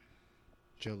in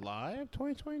July of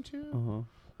 2022. Uh-huh.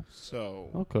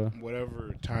 So,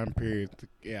 whatever time period.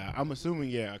 I'm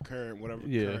assuming, current, whatever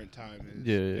current time is.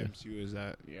 The MCU is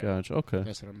that. Yeah. Gotcha, okay.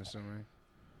 That's what I'm assuming.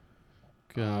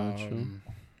 Gotcha.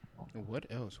 What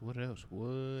else?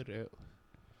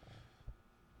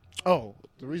 Oh,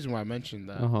 the reason why I mentioned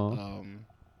that,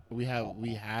 we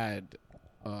had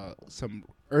some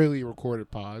early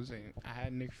recorded pods, and I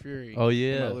had Nick Fury. Oh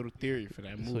yeah, my little theory for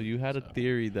that movie. So you had a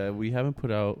theory that we haven't put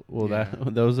out. Well,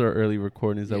 those are early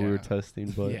recordings that we were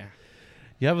testing, but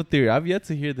you have a theory. I've yet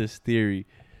to hear this theory.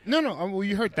 No. Well,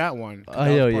 you heard that one. That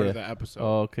was part of the episode.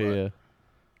 Oh, okay,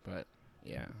 But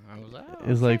yeah, I was like,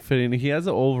 it's like fitting. He has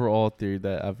an overall theory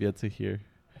that I've yet to hear.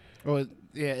 Well,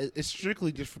 it's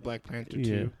strictly just for Black Panther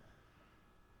too.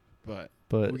 But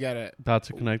we gotta dots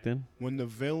are connecting. When the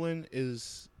villain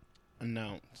is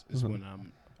announced, is when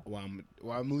I'm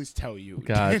at least tell you.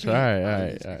 Gotcha. all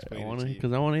right. I want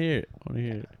to hear it.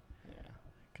 Yeah.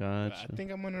 Gotcha. But I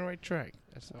think I'm on the right track.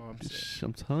 That's all I'm saying.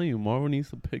 I'm telling you, Marvel needs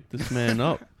to pick this man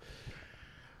up.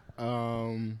 What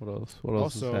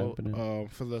else is happening?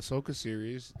 For the Ahsoka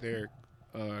series, they're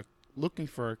looking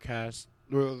for a cast.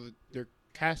 Well, they're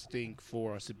casting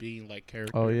for Sabine like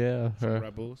character. Oh yeah, from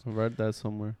Rebels. I read that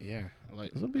somewhere. Yeah,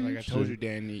 like I told you,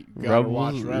 Danny, you gotta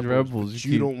watch Rebels.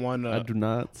 You don't want to. I do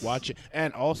not watch it.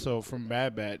 And also from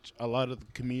Bad Batch, a lot of the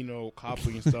Camino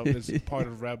copying stuff is part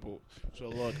of Rebels. So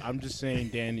look, I'm just saying,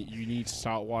 Danny, you need to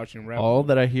start watching Rebels. All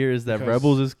that I hear is that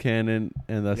Rebels is canon,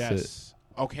 and that's it.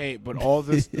 Okay, but all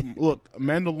this look,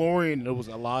 Mandalorian. There was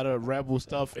a lot of Rebel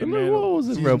stuff in there. What was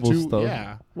it? Rebel stuff?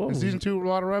 Yeah, in season 2, a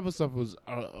lot of Rebel stuff was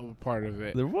a part of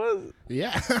it. There was.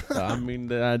 Yeah, I mean,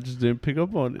 I just didn't pick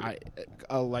up on it.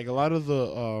 Like a lot of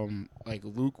the like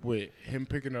Luke with him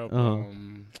picking up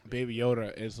Baby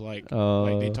Yoda is like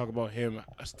they talk about him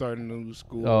starting a new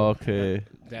school. Oh, okay.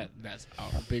 That's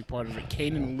a big part of it.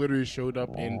 Kanan literally showed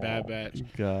up in Bad Batch.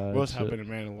 Gotcha. What else happened in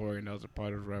Mandalorian? That was a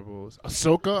part of Rebels.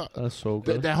 Ahsoka.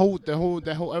 That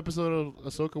whole episode of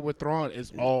Ahsoka with Thrawn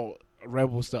is all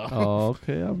Rebel stuff. Oh,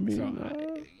 okay. I mean,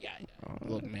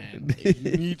 look, man,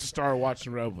 you need to start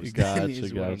watching Rebels. Gotcha.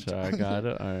 I got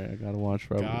it. All right, I gotta watch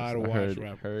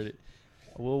Rebels. Heard it.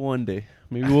 Well, one day,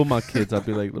 maybe with my kids, I'll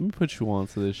be like, "Let me put you on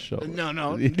to this show."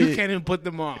 No, you can't even put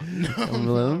them on.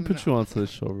 Let me put you on to this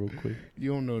show real quick.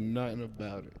 You don't know nothing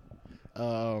about it.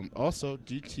 Also,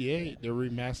 GTA, they're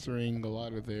remastering a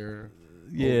lot of their.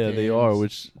 Yeah, they are,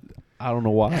 which I don't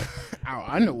know why.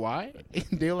 I know why.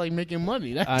 They're like making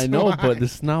money. I know, but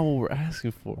this is not what we're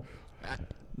asking for.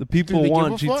 The people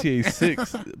want GTA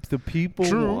 6. The people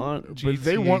want GTA 6. But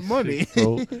they want money.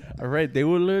 Bro. All right, they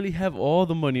would literally have all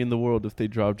the money in the world if they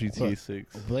dropped GTA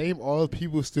 6. Blame all the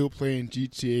people still playing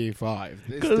GTA 5.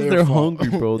 Because they're hungry,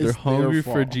 bro. They're hungry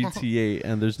for GTA,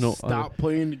 and there's no Stop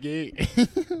playing the game.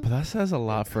 But that says a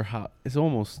lot for how it's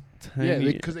almost 10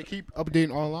 years. Because they keep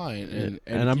updating online,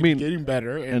 and I mean, getting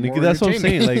better. And that's what I'm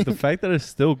saying. Like the fact that it's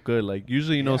still good. Like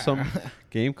usually, some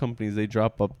game companies, they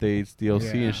drop updates,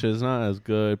 DLC and shit. It's not as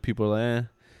good. People are like,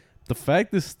 The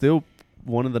fact it's still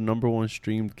one of the number one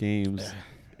streamed games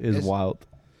is wild.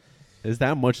 Is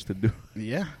that much to do?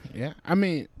 Yeah. I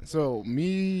mean, so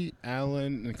me,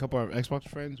 Alan, and a couple of our Xbox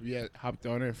friends, we had hopped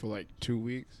on it for like 2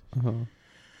 weeks.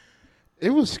 It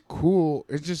was cool.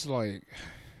 It's just like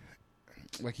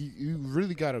you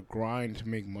really got to grind to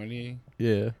make money.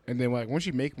 Yeah. And then like once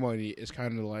you make money, it's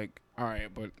kind of like, all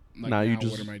right, but like now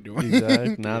what am I doing?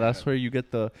 Exactly. Now that's where you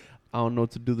get the, I don't know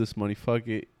what to do this money. Fuck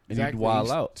it. And you wild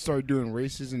out. Start doing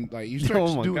races and like you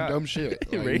start doing dumb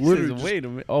shit. Like, races. Wait a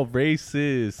minute. Oh,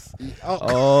 races. Yes.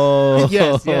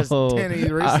 10 races.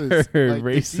 I heard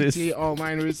racist. GTA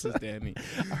Online racist, Danny.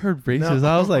 I heard racist. No.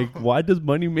 I was like, why does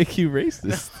money make you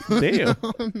racist? Damn.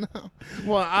 No.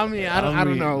 Well, I mean, I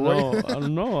don't know. No, I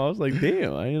don't know. I was like,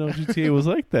 damn. I didn't know GTA was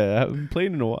like that. I haven't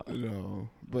played in a while. No,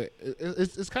 but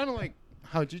it's kind of like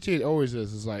how GTA always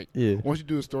is. It's like once you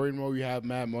do a story mode, you have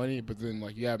mad money, but then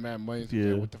like you have mad money. So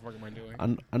like, what the fuck am I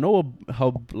doing? I know what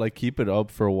helped like keep it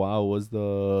up for a while was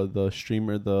the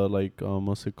streamer, the like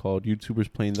what's it called?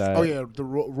 YouTubers playing that. Oh yeah, the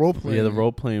role playing. Yeah, the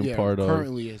role playing part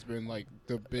currently has been like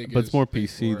the biggest. But it's more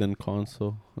PC than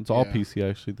console. It's all PC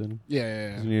actually. Then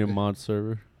yeah. You need a mod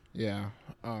server. Yeah,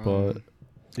 but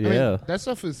I mean, that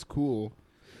stuff is cool.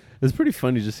 It's pretty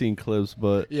funny just seeing clips,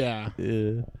 but yeah.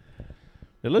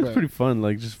 It looks pretty fun,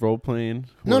 like just role playing.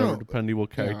 No, depending what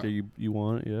character you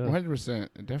want. Yeah, 100%.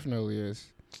 It definitely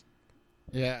is.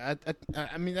 Yeah,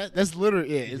 I mean that's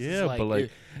literally it. It's like, but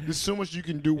like there's so much you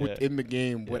can do within the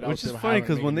game. Which is funny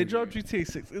because when they drop GTA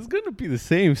 6, it's gonna be the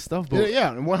same stuff. But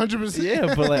 100%.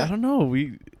 Yeah, but like I don't know,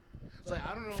 like,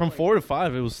 I don't know, from 4 to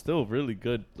 5, it was still really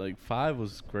good. Like 5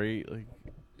 was great. Like.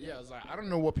 Yeah, it's like I don't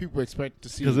know what people expect to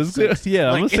see. Because it's like,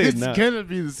 I'm gonna say it's gonna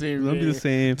be the same. It's gonna be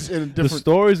the same. The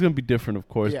story's gonna be different, of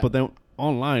course, but then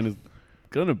online is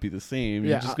gonna be the same.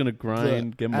 You're just gonna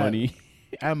grind, get money.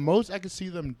 At most, I could see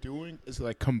them doing is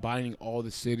like combining all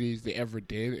the cities they ever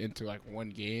did into like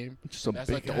one game. That's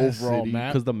like the overall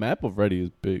map. Because the map already is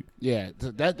big. Yeah,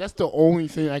 that's the only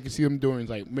thing I can see them doing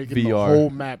is like making VR. The whole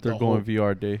map. They're going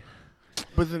VR day.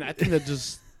 But then I think that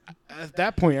just at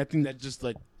that point, I think that's just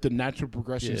like the natural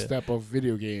progression step of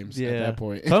video games at that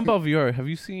point. Talking about VR, have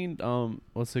you seen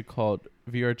what's it called?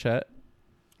 VR Chat?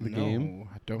 The game?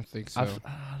 I don't think so. I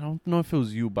don't know if it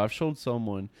was you, but I've showed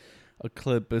someone a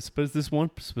clip. It's this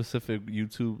one specific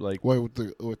YouTube like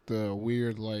with the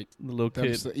weird like the little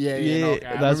kid. Okay,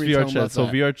 that's VR Chat. So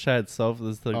VR Chat itself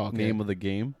is the name of the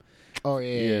game. Oh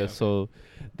yeah. So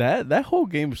that whole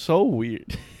game is so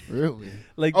weird. Really?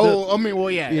 Like I mean,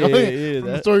 well, yeah. From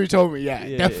the story you told me,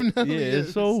 definitely. Yeah,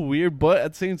 it's so weird, but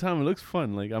at the same time, it looks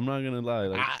fun. Like I'm not gonna lie,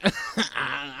 like,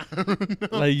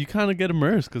 like you kind of get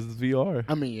immersed because it's VR.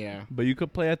 I mean, yeah. But you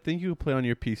could play. I think you could play on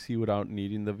your PC without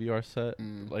needing the VR set.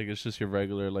 Like it's just your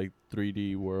regular like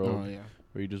 3D world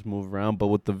where you just move around. But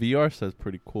with the VR set, it's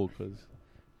pretty cool because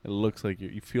it looks like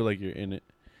you feel like you're in it.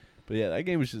 But yeah, that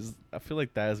game is just. I feel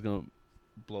like that is gonna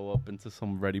blow up into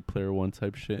some Ready Player One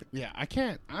type shit. Yeah, I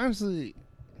can't honestly.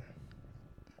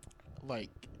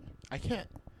 Like, I can't.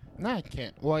 No, I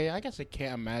can't. Well, yeah, I guess I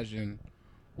can't imagine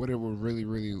what it would really,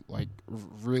 really like,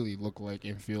 really look like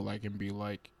and feel like and be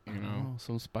like. You know,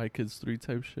 some Spy Kids 3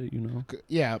 type shit. You know.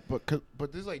 Yeah, but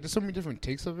there's so many different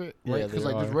takes of it, right? Because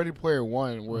like there's Ready Player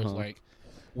One where it's like.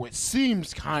 What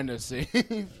seems kind of safe.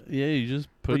 Yeah, you just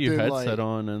put your headset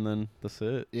on and then that's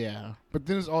it. Yeah, but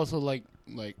then it's also like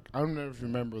I don't know if you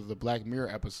remember the Black Mirror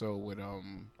episode with that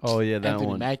Anthony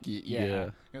one. Mackie.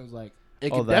 Yeah, it was like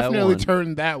it could definitely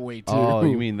turn that way too. Oh,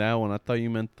 you mean that one? I thought you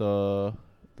meant the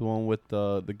one with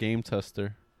the game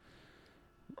tester,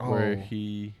 where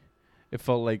it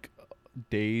felt like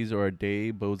days or a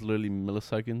day, but it was literally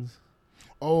milliseconds.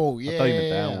 Oh yeah, I thought you meant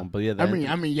that one, but yeah.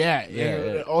 I mean,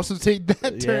 yeah. Also take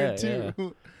that turn too. Yeah.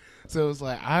 So it's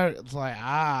like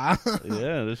yeah,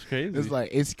 that's crazy. It's like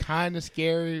it's kind of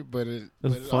scary, but it's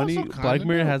funny. Black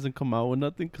Mirror hasn't come out with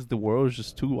nothing because the world is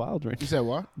just too wild right now. You said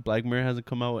what? Black Mirror hasn't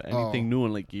come out with anything new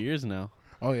in like years now.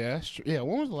 Oh yeah, that's true. Yeah,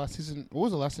 when was the last season? What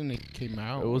was the last thing that came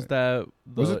out? It was the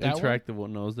interactive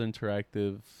one? No, it was the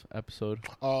interactive episode.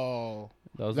 Oh.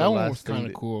 That one was kind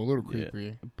of cool, a little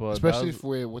creepy, but especially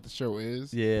for what the show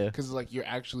is. Yeah, because like you're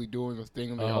actually doing the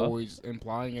thing they're always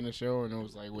implying in the show, and it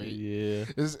was like, wait,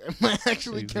 am I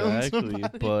actually killing somebody?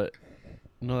 But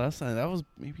no, that was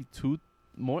maybe 2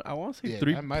 more. I want to say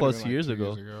 3+ years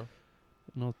ago.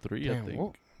 No, 3. Damn, I think.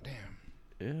 Whoa, damn.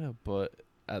 Yeah, but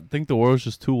I think the world's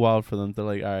just too wild for them. They're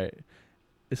like, all right.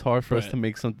 It's hard for us to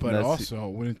make something. But also,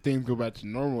 when things go back to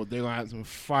normal, they're gonna have some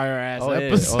fire ass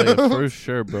episodes. Oh yeah, for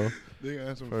sure, bro. They're gonna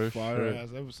have some fire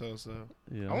ass episodes. So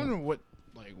I wonder what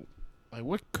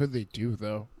what could they do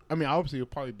though? I mean, obviously it'll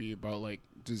probably be about like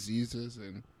diseases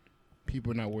and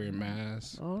people not wearing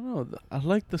masks. I don't know. I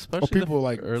like especially people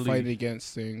like fighting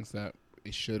against things that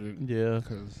they shouldn't. Yeah,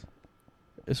 because.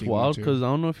 It's wild because I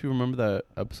don't know if you remember that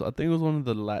episode. I think it was one of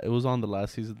it was on the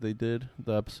last season they did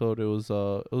the episode. It was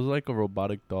like a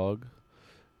robotic dog.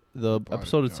 The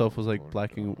episode itself was like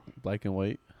black and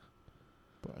white.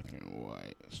 Black and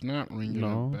white. It's not ringing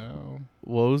a bell.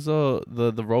 What was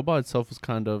the robot itself was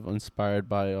kind of inspired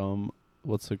by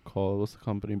what's it called? What's the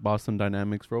company? Boston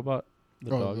Dynamics robot.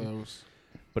 The dog.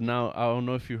 But now I don't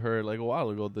know if you heard like a while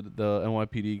ago the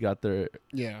NYPD got their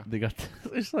they got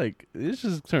it's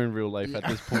just turned real life at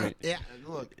this point.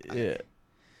 Look. Yeah.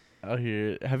 Out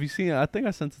here. Have you seen I think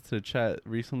I sent it to the chat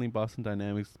recently. Boston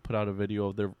Dynamics put out a video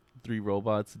of their 3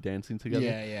 robots dancing together.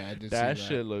 Yeah, I did see that.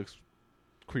 Shit looks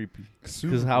creepy.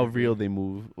 Because how real they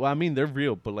move. Well, I mean they're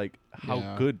real, but like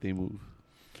how good they move.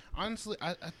 Honestly,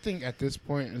 I think at this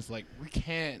point it's like we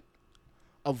can't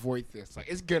avoid this. Like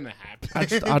it's gonna happen.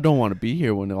 I don't want to be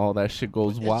here when all that shit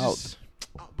goes wild.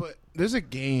 But there's a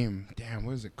game. Damn,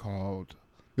 what is it called?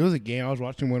 There was a game I was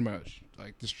watching one of my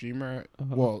the streamer.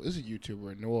 Well, it's a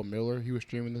YouTuber, Noah Miller. He was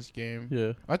streaming this game.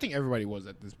 Yeah, I think everybody was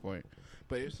at this point.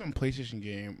 But it's some PlayStation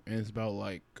game, and it's about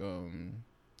like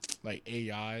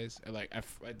AIs, and like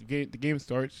the game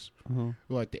starts with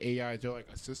like the AIs, they're like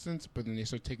assistants, but then they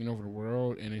start taking over the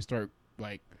world, and they start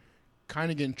like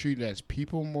kind of getting treated as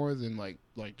people more than like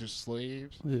just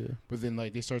slaves. Yeah. But then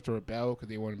like they start to rebel because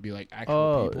they want to be like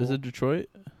actual people. Is it Detroit?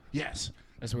 Yes,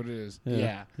 that's what it is.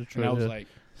 Yeah. Detroit, and I was like,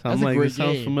 sounds like it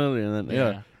sounds familiar, and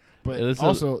then But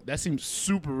also, that seems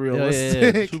super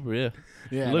realistic. Yeah, super, yeah.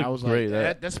 Yeah, and I was great.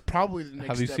 Like, that's probably the next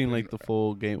Have you seen like the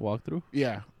full game walkthrough?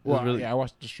 Yeah. Well, really, I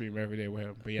watched the stream every day with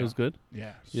him. But yeah, it was good.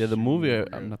 Yeah. Yeah, the movie,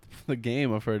 not the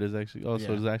game. I've heard is actually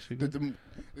it's actually good.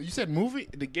 You said movie.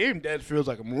 The game dead feels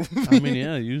like a movie. I mean,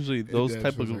 yeah. Usually those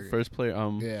type of first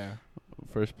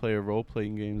player role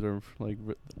playing games are like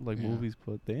movies.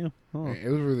 But damn, it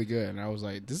was really good, and I was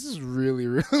like, this is really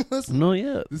realistic. No,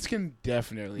 yeah, this can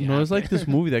definitely. No, it's like this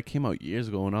movie that came out years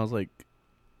ago, and I was like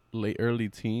early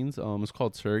teens. It's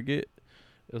called Surrogate.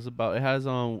 It has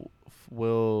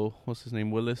Will, what's his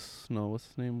name? Willis? No, what's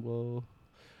his name? Will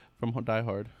from Die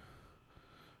Hard.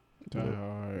 Die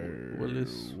Hard.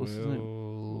 Willis. What's his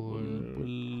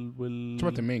name? Will. It's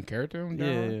about the main character from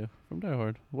Die Hard? Yeah, from Die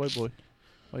Hard. White boy.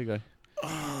 White guy.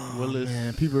 Willis.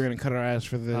 Man, people are gonna cut our ass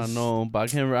for this. I know, but I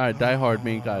can't remember. Die Hard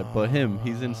main guy, but him.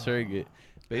 He's in Surrogate.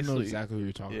 Basically, I know exactly what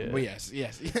you're talking about. But yes.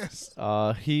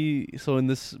 So in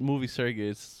this movie Surrogate,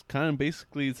 it's kind of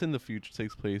basically it's in the future,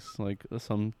 takes place like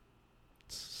some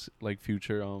like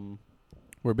future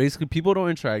where basically people don't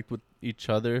interact with each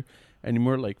other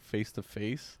anymore like face to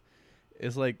face.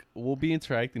 It's like we'll be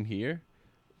interacting here,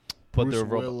 but Bruce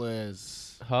Willis.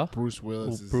 Bruce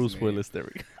Willis. Bruce Willis. There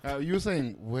we go. You were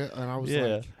saying Will, and I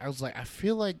was like, I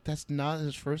feel like that's not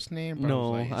his first name. But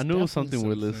no, I knew it was something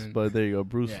Willis, but there you go,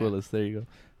 Bruce Willis. There you go.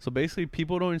 So basically,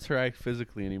 people don't interact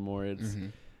physically anymore. It's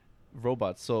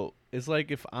robots. So it's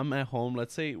like if I'm at home,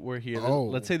 let's say we're here.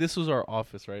 Let's say this was our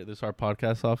office, right? This is our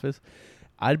podcast office.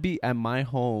 I'd be at my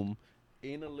home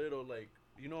in a little like.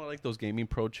 You know, like those gaming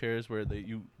pro chairs where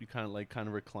you kind of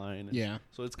recline. Yeah.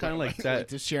 So it's kind of like that. Like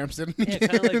this chair I'm sitting in. Yeah,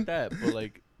 kind of like that.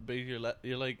 But you're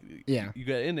like you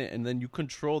get in it and then you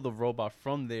control the robot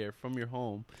from there, from your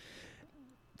home,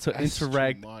 to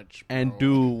interact and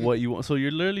do what you want. So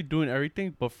you're literally doing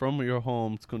everything, but from your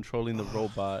home, it's controlling the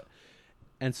robot.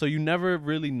 And so you never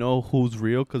really know who's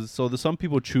real some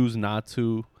people choose not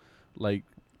to like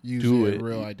use do their it.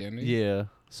 Real identity. Yeah.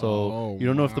 So you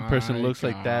don't know if the person looks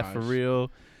like that for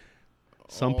real.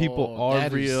 Some people are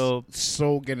real.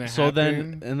 So gonna happen. So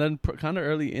then kind of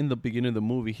early in the beginning of the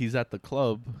movie, he's at the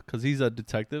club because he's a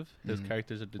detective. His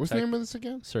character's a detective. What's the name of this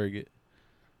again? Surrogate.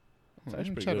 It's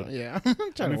actually pretty good. Yeah,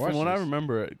 I'm trying to watch from what this. I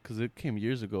remember, because it came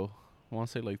years ago. I want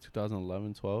to say like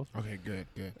 2011, 12. Okay, good.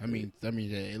 I mean,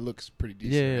 it looks pretty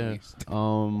decent. Yeah. At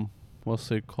least.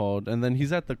 What's it called? And then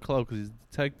he's at the club because he's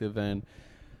a detective and.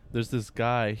 There's this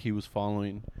guy he was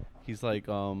following. He's like,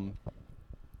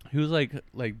 he was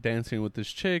like dancing with this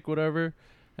chick, whatever.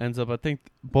 Ends up, I think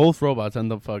both robots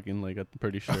end up fucking, like I'm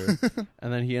pretty sure.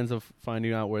 And then he ends up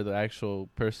finding out where the actual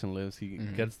person lives. He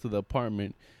gets to the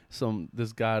apartment.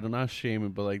 This guy, I'm not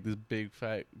shaming, but like this big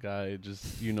fat guy,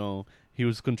 just he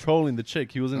was controlling the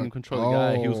chick. He wasn't controlling the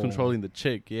guy. He was controlling the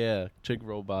chick. Yeah, chick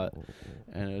robot.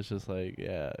 And it's just like,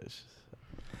 it's just.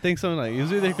 I think something like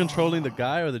he's either controlling the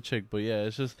guy or the chick, but yeah,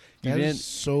 it's just that is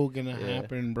so gonna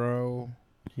happen, bro.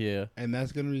 Yeah, and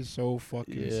that's gonna be so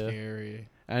fucking scary.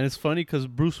 And it's funny because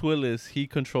Bruce Willis, he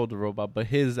controlled the robot, but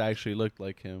his actually looked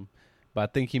like him. But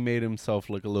I think he made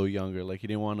himself look a little younger. Like he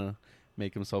didn't want to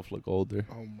make himself look older.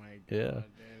 Oh my god,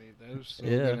 Danny, that is so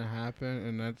gonna happen,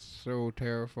 and that's so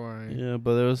terrifying. Yeah,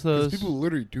 but there was those people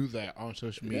literally do that on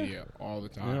social media all the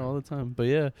time. Yeah, all the time. But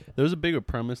yeah, there was a bigger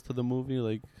premise to the movie.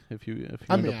 Like if you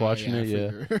end up watching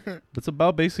it, it's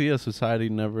about basically society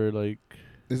never like.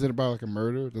 Is it about like a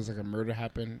murder? Does like a murder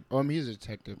happen? Oh, I mean, he's a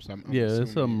detective, so I'm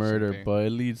it's a murder, but it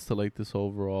leads to like this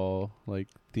overall like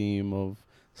theme of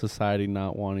society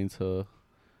not wanting to,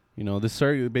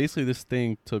 basically this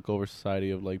thing took over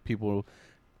society of like people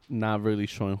not really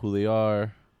showing who they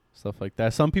are, stuff like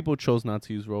that. Some people chose not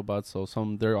to use robots, so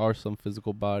there are some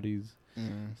physical bodies,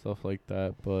 stuff like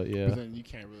that. But yeah, but then you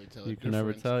can't really tell. You can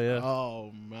never tell. Yeah.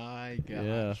 Oh my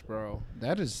gosh, bro,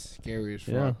 that is scary as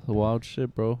fuck. Yeah, the wild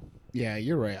shit, bro. Yeah,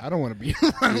 you're right. I don't want to be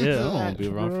around. Yeah, I don't want to be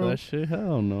around for that shit.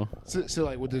 Hell no. So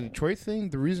like with the Detroit thing,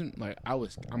 the reason like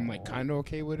I'm like kind of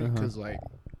okay with it because like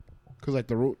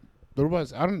the the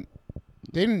robots.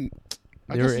 They didn't.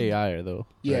 They were AI though.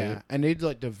 Yeah, right? and they'd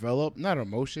like develop not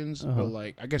emotions, but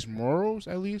like I guess morals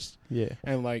at least. Yeah,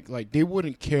 and like they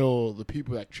wouldn't kill the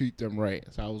people that treat them right.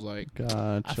 So I was like,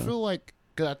 gotcha. I feel like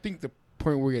because I think the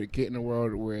point we're gonna get in a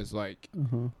world where it's like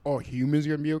all humans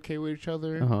are gonna be okay with each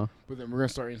other, but then we're gonna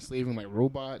start enslaving like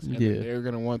robots, and then they're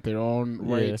gonna want their own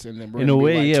rights, and then we're in a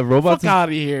way, robots out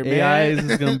of here, man. AI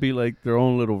is gonna be like their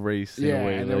own little race. In a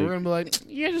way. And then we're gonna be like,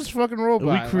 yeah, just fucking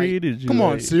robot. We created you. Come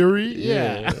on, Siri.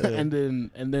 Yeah. and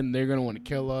then they're gonna want to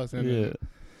kill us. And then,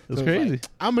 it's crazy. Like,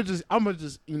 I'm gonna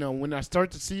just when I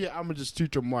start to see it, I'm gonna just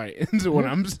treat them right. That's what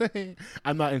I'm saying.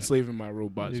 I'm not enslaving my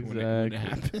robots when it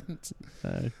happens.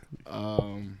 Exactly.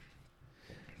 Damn.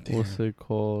 What's it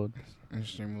called?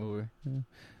 Interesting movie. Yeah.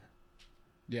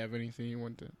 Do you have anything you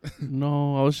want to?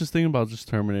 No, I was just thinking about just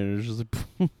Terminator. Just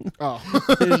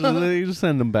like, they just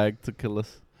send them back to kill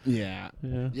us. Yeah.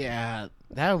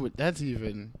 That's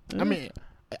even. Yeah. I mean,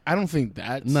 I don't think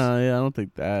that's. Nah, I don't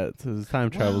think that. Time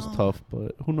travel's tough,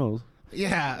 but who knows?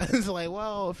 Yeah, it's like,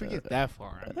 well, if we get that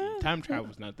far, I mean, time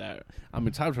travel's not that. I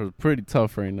mean, time travel's pretty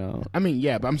tough right now. I mean,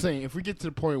 yeah, but I'm saying if we get to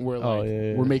the point where like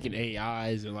we're making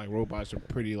AIs and like robots are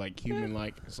pretty like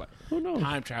human-like, it's like who knows?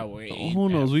 Time travel ain't who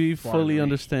knows? We fully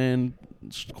understand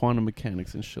quantum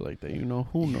mechanics and shit like that.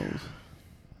 Who knows?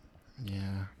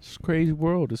 Yeah. It's a crazy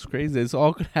world. It's crazy. It's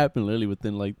all could happen literally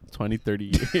within like 20, 30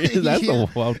 years. That's the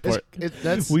wild part.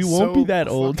 We won't be that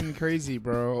old. Fucking crazy,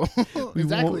 bro.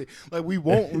 Exactly. Like we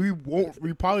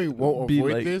probably won't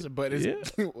avoid like, this, but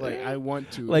it's like I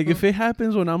want to. Like if it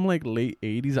happens when I'm like late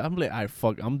 80s, I'm like,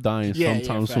 I'm dying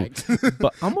sometime soon.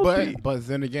 But but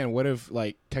then again, what if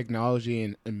like technology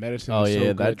and medicine is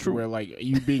so good true. Where like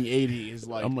you being 80 is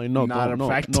like I'm like not a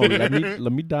factor. No,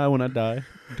 let me die when I die.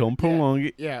 Don't prolong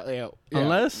it. Yeah.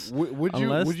 Unless would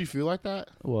you feel like that?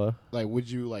 What? Like would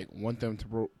you like want them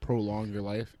to prolong your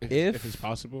life if it's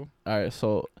possible? All right,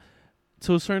 so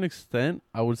to a certain extent,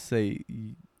 I would say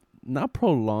not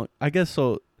prolong. I guess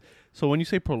so. So when you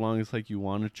say prolong, it's like you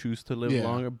want to choose to live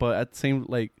longer, but at the same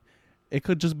like it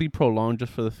could just be prolonged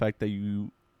just for the fact that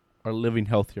you are living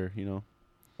healthier.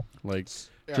 Like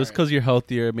just because you're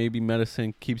healthier, maybe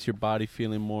medicine keeps your body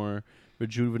feeling more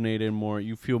rejuvenated,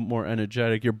 you feel more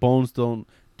energetic, your bones don't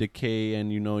decay,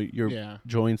 and your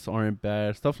joints aren't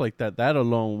bad, stuff like that. That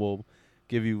alone will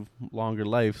give you longer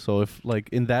life. So if like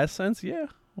in that sense,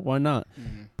 why not?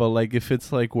 But like if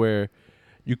it's like where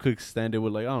you could extend it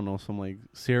with like I don't know, some like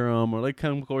serum or like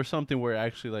chemical or something where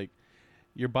actually like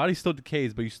your body still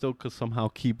decays but you still could somehow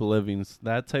keep living,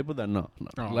 that type of that no.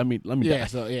 Let me die.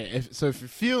 So if you're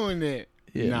feeling it,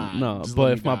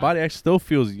 but if my body actually still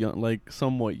feels young, like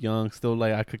somewhat young, still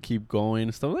like I could keep going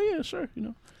and stuff, like sure,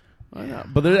 why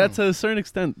not? But that's to a certain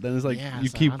extent. Then it's like you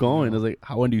keep going. It's like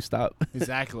when do you stop?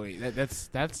 Exactly. That's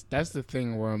the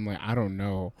thing where I'm like I don't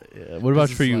know. Yeah. What about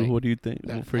for you? Like, what do you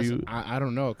think for you? I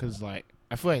don't know because like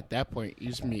I feel like at that point you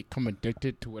just become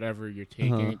addicted to whatever you're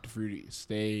taking for you to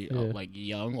stay like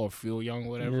young or feel young,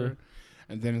 whatever. Yeah.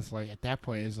 And then it's like at that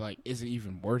point, it's like, is it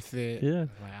even worth it? Yeah,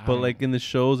 but like in the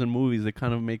shows and movies, they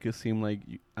kind of make it seem like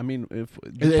if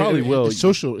you probably will. It's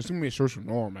social. It's gonna be a social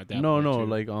norm at that point. No.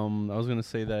 Like I was gonna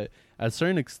say that at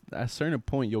a certain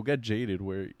point, you'll get jaded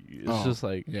where it's just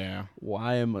like,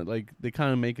 why am I like? They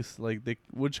kind of make it like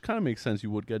which kind of makes sense.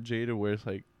 You would get jaded where it's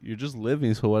like you're just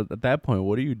living. So at that point,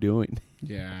 what are you doing?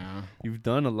 Yeah, you've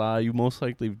done a lot. You most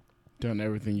likely done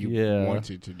everything you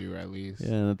wanted to do at least.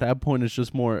 Yeah, and at that point it's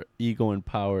just more ego and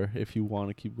power if you want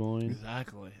to keep going.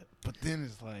 Exactly. But then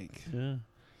it's like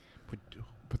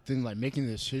but then like making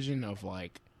the decision of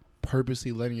like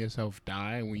purposely letting yourself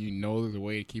die when you know there's a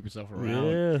way to keep yourself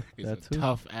around is a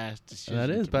tough ass decision. That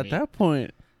is, but at that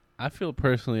point I feel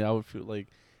personally I would feel like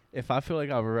if I feel like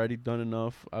I've already done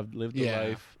enough, I've lived a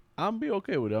life, I'm be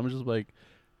okay with it. I'm just like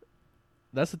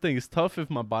that's the thing. It's tough if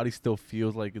my body still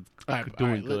feels like it's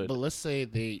doing good. But let's say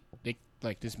they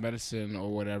like this medicine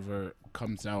or whatever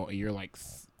comes out and you're like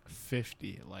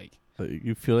 50. Like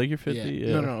you feel like you're 50?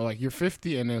 Yeah. No. Like you're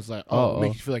 50 and it's like, it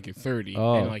makes you feel like you're 30.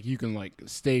 And like you can like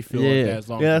stay feeling like that as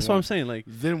long as that's what I'm saying. Like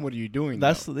then what are you doing?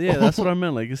 That's that's what I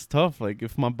meant. Like it's tough. Like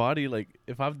if my body, like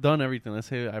if I've done everything, let's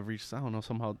say I've reached, I don't know,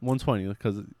 somehow 120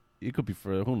 because it could be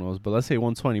further, who knows? But let's say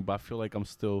 120, but I feel like I'm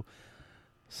still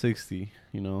 60,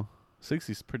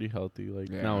 60 is pretty healthy, like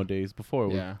nowadays. Before,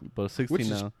 but 60 which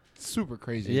now, is super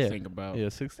crazy to think about. Yeah,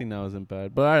 60 now isn't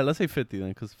bad. But all right, let's say 50 then,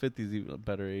 because 50 is even a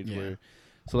better age.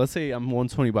 So let's say I'm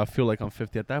 120, but I feel like I'm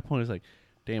 50. At that point, it's like,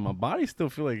 damn, my body still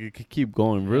feel like it could keep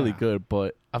going really good,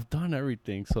 but I've done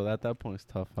everything, so at that point it's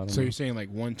tough. I don't know. You're saying like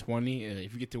 120, and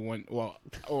if you get to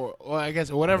or I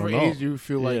guess whatever age you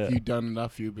feel like you've done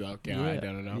enough, you'll be like, okay, I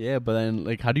done enough. Yeah, but then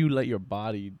like, how do you let your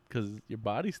body? Because your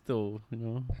body's still,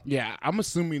 Yeah, I'm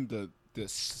assuming the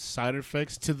side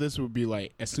effects to this would be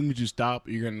like, as soon as you stop,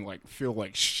 you're gonna like feel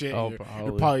like shit. Oh,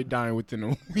 you're probably dying within a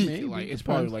week. Maybe, like it's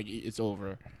probably like it's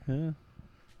over. Yeah,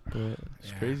 but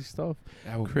it's crazy stuff.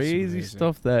 Crazy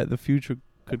stuff that the future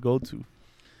could go to.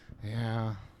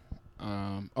 Yeah.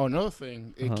 Another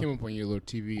thing, it came up on your little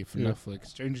TV for Netflix.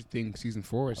 Stranger Things season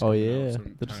 4 is coming out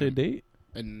sometime. Did it say a date?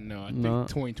 No, I think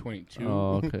 2022.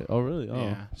 Oh, okay. Oh, really? Oh.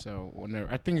 Yeah. So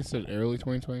whenever, I think it said early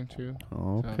 2022.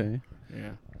 Oh, okay. So,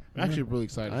 yeah. I'm actually really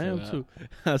excited. I am too.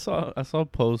 I saw a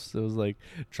post that was like,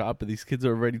 "Drop it. These kids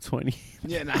are already 20."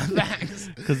 Yeah, thanks.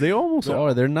 Because they almost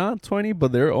are. They're not 20,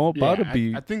 but they're all about to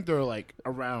be. I think they're like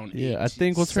around. 18, I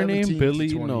think what's her name?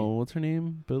 Billy? No, what's her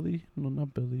name? Billy? No,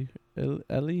 not Billy.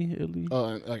 Ellie?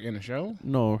 Like in the show?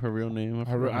 No, her real name. I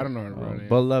don't know her real name.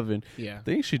 But 11. Yeah. I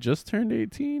think she just turned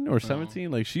 18 or 17.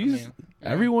 Like she's.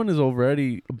 Everyone is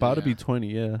already about to be 20.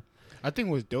 Yeah. I think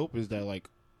what's dope is that like.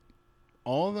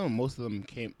 All of them, most of them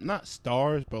came not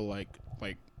stars, but like,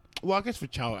 well, I guess for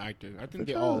child actors, I think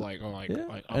they all like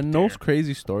and those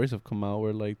crazy stories have come out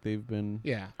where like they've been.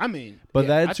 Yeah, I mean, but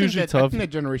that's usually tough. I think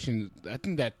that generation, I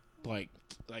think that like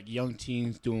young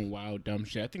teens doing wild dumb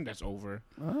shit. I think that's over.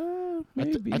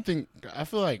 Maybe. I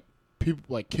feel like people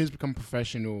like kids become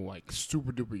professional like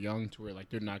super duper young to where like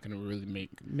they're not gonna really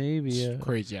make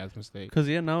crazy ass mistakes. Because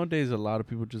nowadays a lot of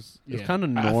people just it's kind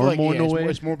of normal in a way.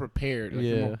 It's more prepared. Like,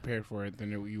 you're more prepared for it than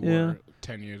you were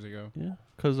 10 years ago. Yeah.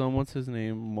 Because what's his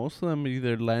name? Most of them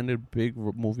either landed big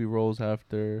movie roles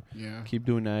after. Yeah. Keep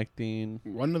doing acting.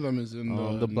 One of them is in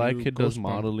the black kid does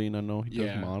modeling. I know he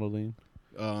does modeling.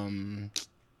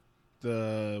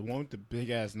 The one with the big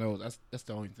ass nose. That's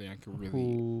the only thing I could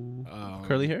really.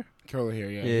 Curly hair. Curly hair.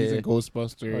 Yeah. He's in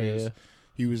Ghostbusters. Oh, yeah.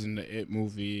 He was in the It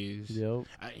movies. Yep.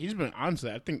 He's been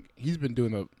honestly. I think he's been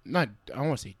doing I don't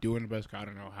want to say doing the best. I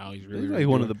don't know how he's really. He's like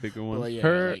one of the bigger ones.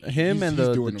 Him, and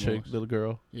the chick, little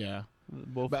girl. Yeah.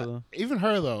 Both of them. Even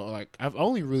her though, like I've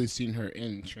only really seen her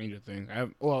in Stranger Things.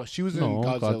 She was in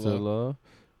Godzilla.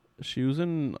 She was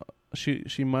in.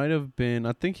 She might have been.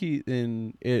 I think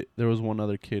in It. There was one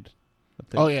other kid.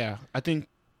 Oh yeah, I think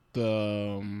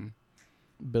the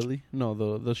Billy. No,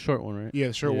 the short one, right? Yeah,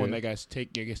 the short one that gets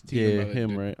taken. Yeah,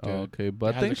 him, right? Okay,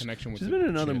 but I think she's been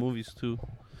in other movies too.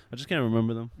 I just can't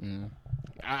remember them. Mm.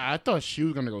 I thought she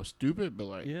was gonna go stupid, but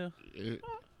like Godzilla,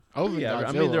 I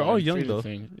mean they're all young though.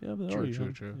 Yeah, they're all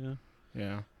young. True.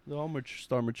 Yeah, they all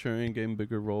start maturing, getting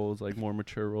bigger roles, like more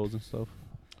mature roles and stuff.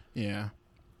 Yeah,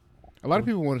 a lot of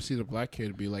people want to see the black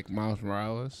kid be like Miles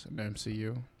Morales in the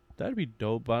MCU. That'd be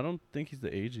dope, but I don't think he's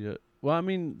the age yet. Well, I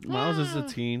mean, Miles is a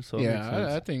teen, so yeah, it makes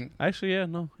sense. I think. Actually, yeah,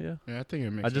 I think it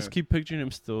makes. I just keep picturing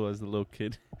him still as the little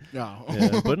kid. No,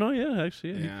 but no,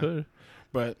 actually, he could.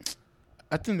 But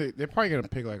I think they're probably gonna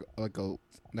pick like an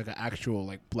actual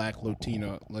like black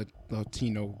Latino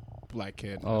black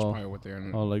kid. That's probably what they're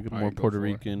gonna. Oh, like more Puerto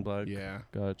Rican black. Yeah,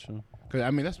 gotcha. Because I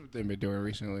mean, that's what they've been doing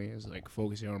recently is like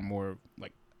focusing on more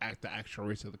like the actual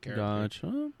race of the character.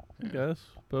 Gotcha. I guess,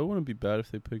 but it wouldn't be bad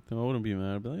if they picked them. I wouldn't be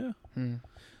mad. I'd be like,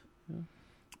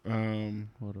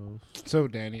 what else? So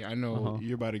Danny, I know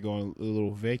you're about to go on a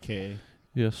little vacay.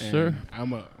 Yes, sir.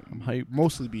 I'm hyped.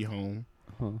 Mostly be home.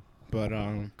 But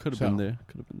could have been there.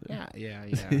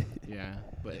 Yeah.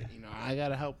 But I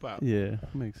gotta help out. Yeah,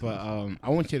 makes sense. But I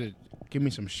want you to give me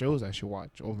some shows I should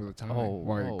watch over the time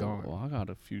while you're gone. Well, I got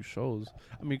a few shows.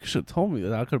 I mean, you should have told me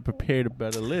that. I could have prepared a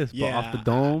better list. But off the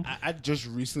dome, I just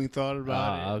recently thought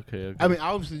about it. Okay. I mean,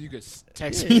 obviously you could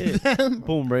text me them.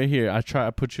 Boom, right here. I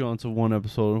put you onto one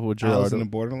episode with Gerardo. I was in the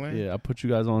Borderland. Yeah, I put you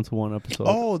guys onto one episode.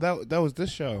 Oh, that was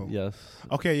this show. Yes.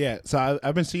 Okay, yeah. So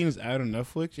I've been seeing this ad on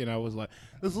Netflix, and I was like,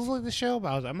 this looks like the show,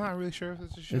 but I'm not really sure if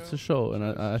it's a show. It's a show, and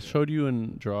I showed you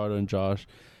and Gerardo and Josh.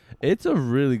 It's a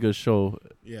really good show.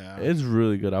 Yeah. It's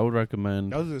really good. I would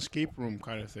recommend. That was an escape room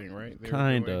kind of thing, right?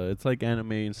 Kinda. It's like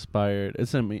anime inspired.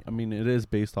 It is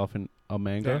based off a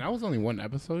manga. Damn, that was only one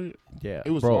episode? Yeah.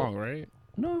 It was long, right?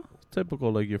 No.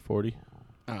 Typical, like you're 40.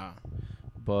 Ah.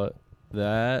 But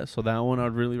that one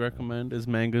I'd really recommend is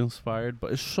manga inspired,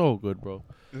 but it's so good, bro.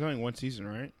 There's only one season,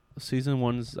 right? Season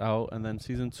 1's out, and then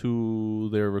season 2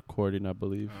 they're recording, I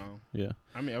believe. Oh. Yeah.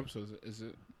 How many episodes is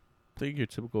it? I think your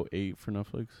typical 8 for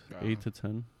Netflix. 8 to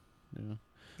 10. Yeah.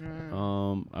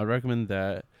 I recommend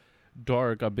that.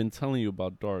 Dark, I've been telling you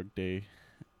about Dark Day.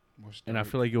 And I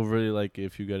feel like you'll really like it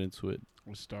if you get into it.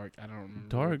 What's Dark? I don't remember.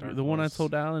 Dark, the one I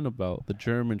told Alan about, the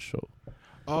German show.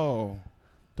 Oh.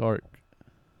 Dark.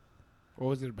 What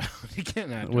was it about? You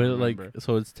can't remember.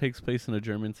 So it takes place in a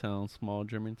German town, small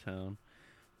German town.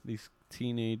 These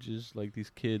teenagers, like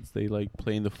these kids, they like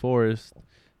play in the forest,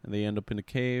 and they end up in a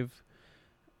cave.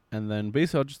 And then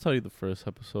basically, I'll just tell you the first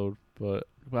episode. But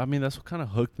I mean, that's what kind of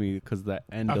hooked me because the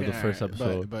end of the first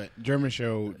episode. But German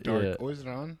show, Dark. Yeah. What is it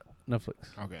on?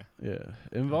 Netflix. Okay. Yeah,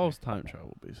 it involves time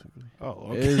travel basically. Oh,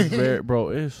 okay. It is very, bro.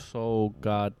 It is so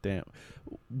goddamn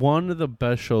one of the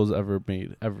best shows ever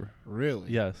made ever.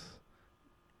 Really? Yes.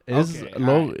 Okay.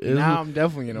 Now I'm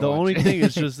definitely gonna. The watch only it. thing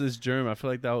is just this German. I feel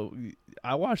like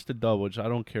I watched the dub, which I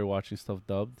don't care watching stuff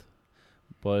dubbed.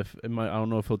 But I don't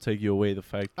know if it'll take you away the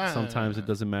fact that sometimes it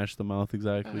doesn't match the mouth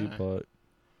exactly. But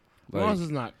as long as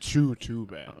it's not too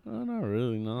bad. Not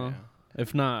really. No. Yeah.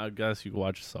 If not, I guess you can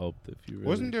watch sub if you really.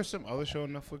 Wasn't there some other show on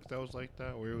Netflix that was like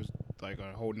that, where it was like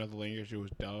a whole nother language? It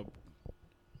was dubbed.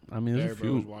 I mean, there's a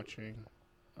few. Was watching.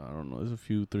 I don't know. There's a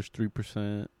few. There's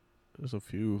 3%. There's a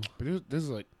few. But this is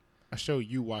like a show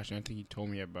you watched. And I think you told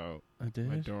me about. I did.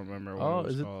 I don't remember what it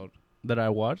was called. That I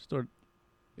watched or.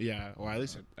 Yeah, well, at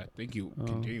least I think you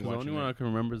continue watching. The only one I can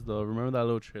remember is remember that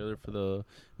little trailer for the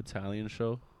Italian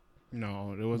show?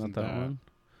 No, it wasn't that one.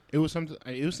 It was something.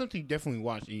 It was something you definitely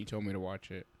watched, and you told me to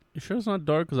watch it. You sure it's not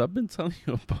Dark? Because I've been telling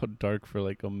you about Dark for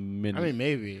like a minute. I mean,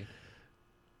 maybe.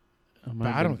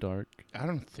 I don't Dark. I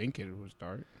don't think it was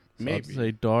Dark. So maybe. I'd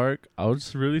say Dark. I would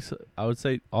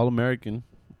say All American.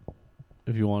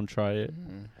 If you want to try it,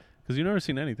 because you've never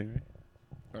seen anything,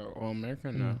 right? All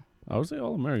American, no. I would say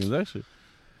All American. Actually.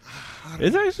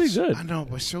 It's actually good. I know,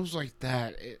 but shows like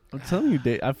that. I'm telling you,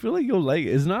 Dave. I feel like you'll like it.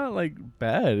 It's not like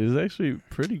bad. It's actually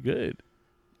pretty good.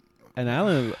 And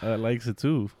Alan likes it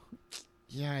too.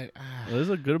 Yeah, there's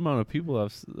a good amount of people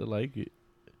that like it.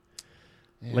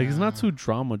 Yeah. Like it's not too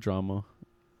drama.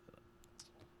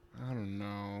 I don't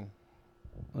know.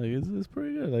 Like it's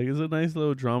pretty good. Like it's a nice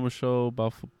little drama show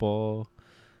about football.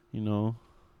 You know.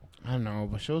 I don't know,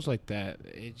 but shows like that,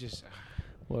 it just.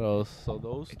 What else? So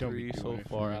those three so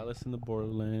far: Alice in the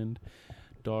Borderland,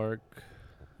 Dark,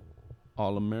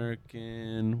 All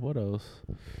American. What else?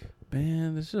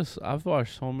 Man, it's just I've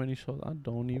watched so many shows I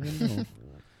don't even know.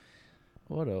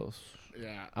 What else?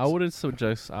 Yeah, I wouldn't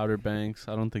suggest Outer Banks.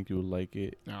 I don't think you would like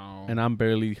it. No, and I'm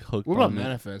barely hooked. What about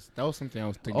Manifest? That was something I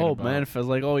was thinking about. Manifest.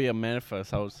 Like,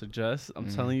 Manifest. I would suggest.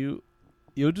 I'm telling you.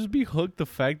 You'll just be hooked the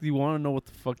fact that you want to know what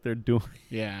the fuck they're doing.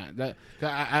 Yeah,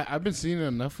 I've been seeing it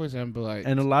on Netflix and be like,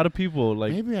 and a lot of people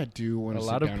like maybe I do want to. A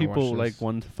lot of people like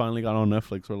when finally got on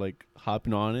Netflix were like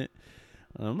hopping on it.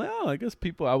 And I'm like, I guess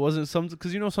people. I wasn't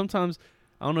because sometimes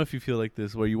I don't know if you feel like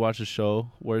this where you watch a show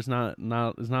where it's not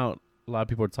a lot of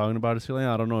people are talking about it. So like,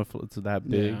 I don't know if it's that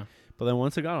big. Yeah. But then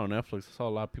once it got on Netflix, I saw a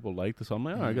lot of people like this. So I'm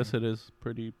like, I guess it is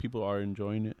pretty. People are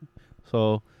enjoying it.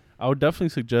 So I would definitely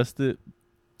suggest it.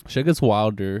 Shit gets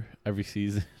wilder every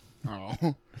season.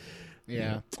 Oh.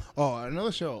 Yeah. Oh,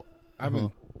 another show I've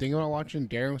been thinking about watching.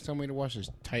 Darren was telling me to watch is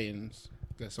Titans.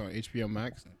 That's on HBO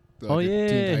Max.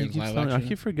 I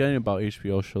keep forgetting about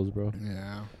HBO shows, bro.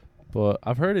 Yeah. But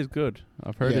I've heard it's good.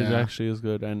 I've heard it actually is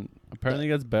good. And apparently it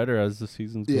gets better as the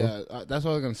seasons go. Yeah, that's what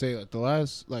I was going to say. Like, the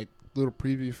last little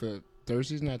preview for third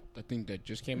season, I think that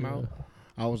just came out.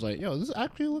 I was like, yo, this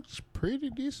actually looks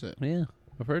pretty decent. Yeah.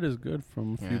 I've heard it's good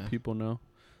from a few people now.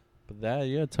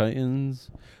 But Titans,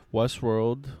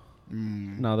 Westworld.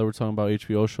 Now that we're talking about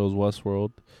HBO shows,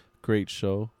 Westworld, great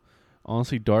show.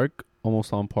 Honestly, Dark,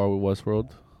 almost on par with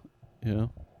Westworld. Yeah.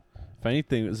 If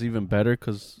anything, it's even better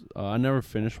because I never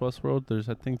finished Westworld. There's,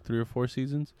 I think, 3 or 4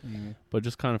 seasons, but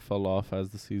just kind of fell off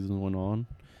as the season went on.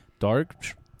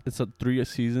 Dark, it's a 3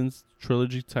 seasons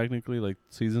trilogy, technically, like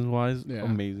seasons-wise. Yeah.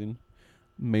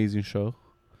 Amazing show.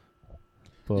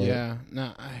 But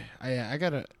I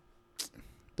gotta...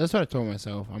 That's what I told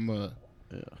myself.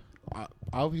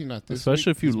 I'll be not this.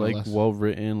 Especially if you like well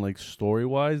written, like story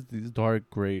wise, these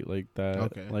Dark great like that.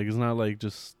 Okay. Like it's not like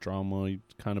just drama. You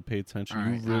kind of pay attention.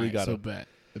 You really gotta. Bet.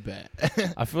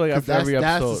 I feel like after every episode,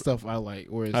 that's the stuff I like.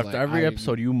 Whereas after every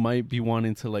episode, you might be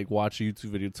wanting to like watch a YouTube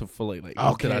video to feel like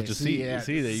okay, did I just see? Yeah,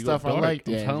 see that you stuff go Dark. I like.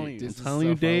 I'm telling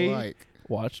you, Dave.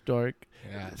 Watch Dark.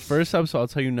 Yes. First episode, I'll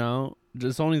tell you now.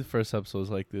 Just only the first episode is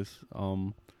like this.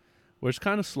 Where it's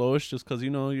kind of slowish just because,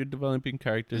 you're developing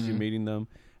characters, you're meeting them.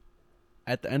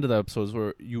 At the end of the episodes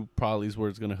where you probably is where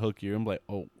it's going to hook you. I'm like,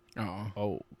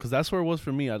 because that's where it was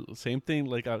for me. Same thing,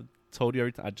 like I told you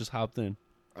every time, I just hopped in.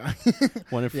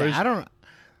 When it first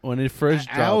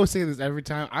dropped. I always say this every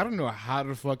time. I don't know how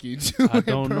the fuck you do it, I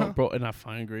don't know, bro. And I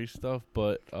find great stuff.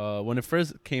 But when it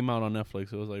first came out on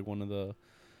Netflix, it was like one of the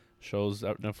shows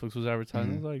that Netflix was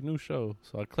advertising. It was like new show,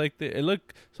 so I clicked it. It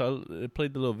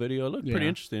played the little video. It looked pretty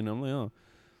interesting. I'm like,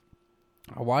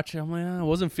 I watch it. I'm like, I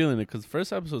wasn't feeling it because the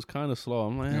first episode was kind of slow.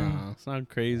 I'm like, it's not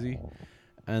crazy.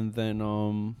 And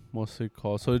then, what's it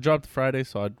called? So it dropped Friday,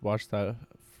 so I watched that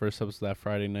first episode that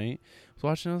Friday night. I was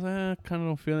watching, I was like, kind of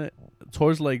don't feel it.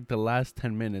 Towards like the last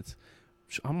 10 minutes,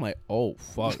 I'm like, oh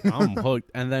fuck, I'm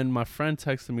hooked. And then my friend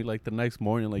texted me like the next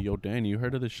morning, like, yo, Danny, you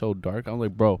heard of this show Dark? I'm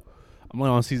like, bro, I'm like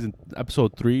on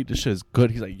episode 3. This shit is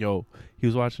good. He's like, yo, he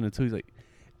was watching it too. He's like,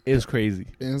 it's crazy.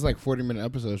 And it's like 40-minute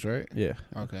episodes, right? Yeah.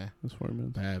 Okay. It's 40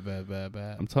 minutes.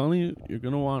 Bad. I'm telling you, you're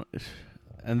gonna want.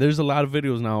 And there's a lot of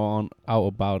videos now out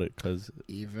about it because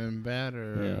even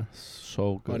better. Yeah,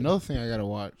 so good. Another thing I gotta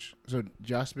watch. So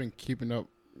Josh been keeping up.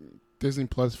 Disney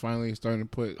Plus finally starting to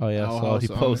put. Oh yeah, so he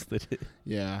posted it.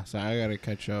 Yeah, so I gotta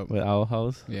catch up with Owl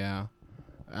House. Yeah,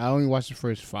 I only watched the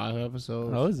first 5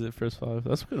 episodes. How is it? First 5?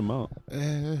 That's a good amount.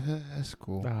 That's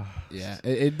cool. Yeah,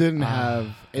 it didn't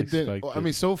have. It didn't. I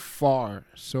mean, so far,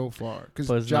 because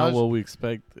but it's not what we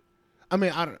expected. I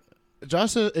mean, I don't.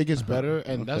 Josh said it gets better,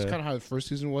 and that's kind of how the first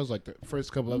season was. Like the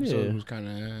first couple episodes was kind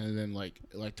of, and then like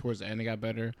towards the end it got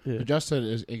better. Yeah. But Josh said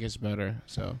it gets better.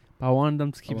 So I wanted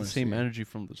them to keep the same energy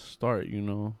from the start, you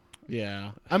know.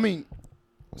 Yeah, I mean,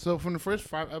 so from the first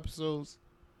 5 episodes,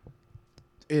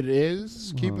 it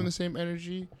is keeping the same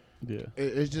energy. Yeah,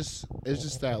 it's just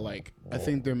that like I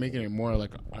think they're making it more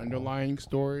like an underlying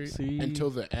story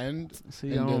until the end.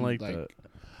 See, I don't like that.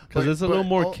 Because it's a little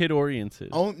more kid-oriented.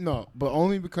 Oh, no, but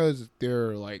only because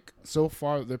they're, like, so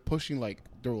far, they're pushing, like,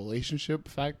 the relationship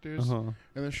factors in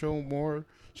the show more.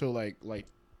 So, like, I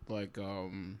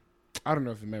don't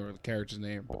know if you remember the character's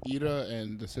name, but Ida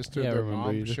and the sister, their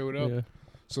mom showed up. Yeah.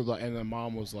 So, and the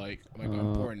mom was, like an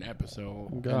important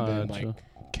episode. Gotcha. And then, like,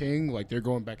 King, like, they're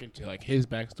going back into, like, his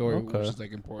backstory, which is,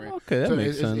 like, important. Okay, that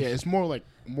makes sense. It's more, like,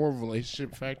 more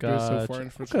relationship factors so far in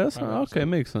the first okay,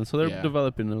 makes sense. So they're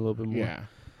developing it a little bit more. Yeah.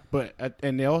 But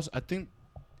and they also, I think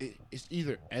it's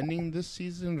either ending this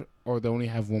season or they only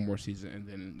have one more season and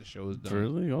then the show is done.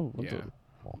 Really? Oh,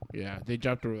 yeah. They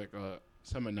dropped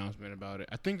some announcement about it.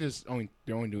 I think they're only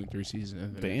doing 3 seasons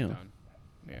and then it's done.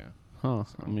 Yeah. Huh.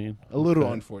 So, I mean, a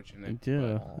little unfortunate.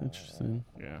 Yeah. Interesting.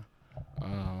 Yeah.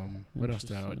 What else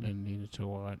did I needed to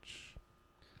watch?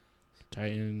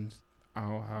 Titans,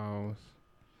 Owl House.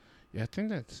 Yeah, I think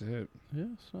that's it. Yeah,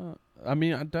 so I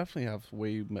mean, I definitely have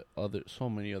so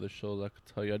many other shows I could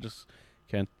tell you. I just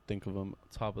can't think of them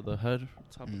top of the head,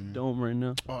 top of the dome right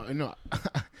now. Oh, no,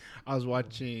 I was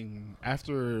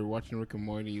after watching Rick and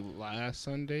Morty last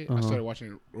Sunday. I started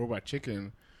watching Robot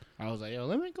Chicken. I was like, yo,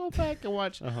 let me go back and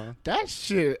watch that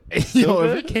shit. Yo,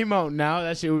 if it came out now,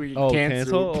 that shit would be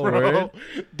canceled, bro.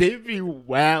 They'd be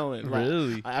wilding.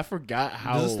 Really? I forgot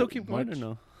how. Does it still keep going or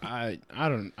no? I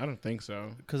don't think so.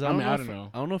 Because I don't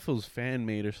know. I don't know if it was fan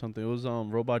made or something. It was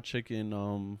Robot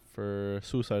Chicken for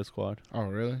Suicide Squad. Oh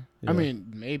really? Yeah. I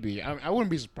mean, maybe. I wouldn't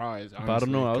be surprised. Honestly, but I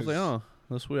don't know. I was like, oh,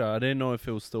 that's weird. I didn't know if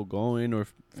it was still going or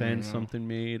if fan something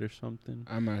made or something.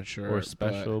 I'm not sure. Or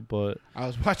special, but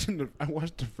I watched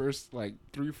the first like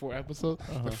 3-4 episodes.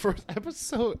 The first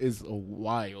episode is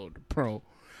wild, bro.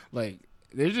 Like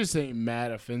they're just saying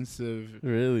mad offensive,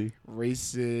 really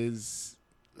racist,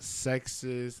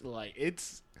 sexist, like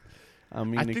it's. I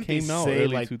mean, it came out early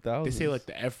like, 2000s. They say like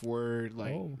the F word,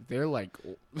 like they're like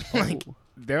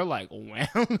they're like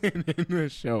wilding in the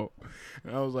show.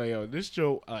 And I was like, yo, this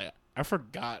show, I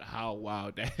forgot how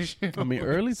wild that shit. I mean,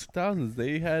 early 2000s,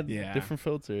 they had different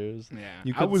filters.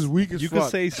 Yeah, I was weak as fuck. You could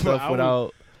say stuff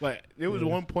without. Like there was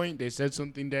one point they said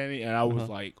something, Danny, and I was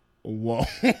like, whoa.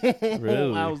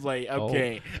 Really? I was like,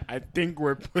 okay, I think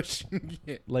we're pushing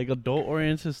it. Like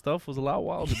adult-oriented stuff was a lot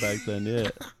wilder back then, yeah.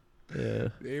 Yeah.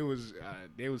 They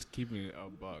was keeping it a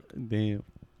buck. Damn.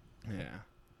 Yeah.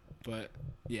 But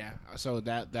yeah, so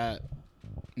that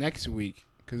next week,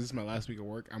 because this is my last week of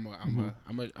work, I'm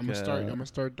gonna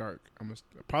start dark.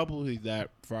 Probably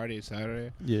that Friday,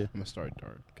 Saturday. Yeah. I'm gonna start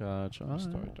dark. Gotcha.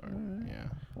 Start dark. Right.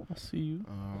 Yeah. I see you.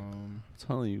 I'm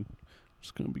telling you,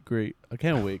 it's gonna be great. I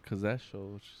can't wait because that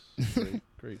show is just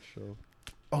great show.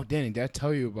 Oh, Danny, did I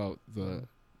tell you about the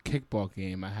kickball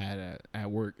game I had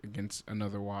at work against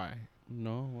another Y?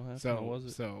 No, what happened? How was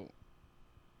it? So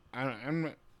I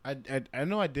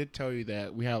know I did tell you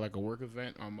that we had like a work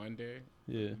event on Monday.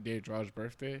 Yeah. Day of Draw's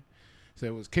birthday. So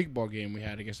it was kickball game we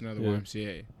had against another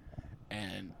YMCA.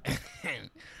 And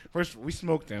first we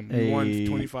smoked them. We won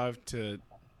 25-10.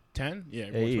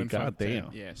 Yeah, we won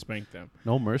 25-10. Yeah, spanked them.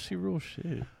 No mercy rule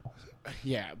shit.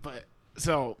 Yeah, but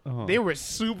so they were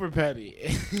super petty.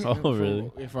 Oh,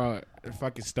 really? If I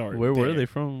could start. Where were they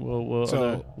from? What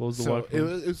was the wife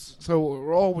from? So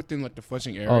we're all within like the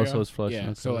Flushing area. Oh, so it's Flushing.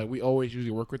 Yeah. Okay. So like we always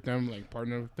usually work with them, like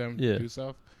partner with them, do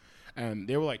stuff. And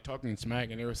they were like talking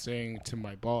smack, and they were saying to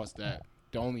my boss that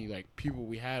the only like people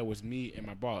we had was me and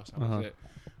my boss. That was it.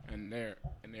 And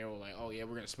they were like, oh yeah,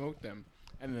 we're gonna smoke them.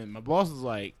 And then my boss was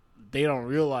like, they don't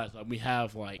realize that we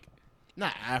have like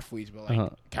not athletes, but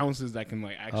like counselors that can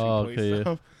like actually play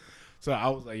stuff. Yeah. So I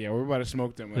was like, yeah, we're about to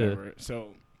smoke them, whatever. Yeah.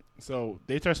 So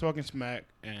they start smoking smack,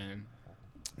 and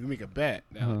we make a bet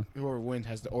that whoever wins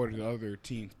has to order the other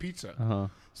team's pizza.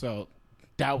 So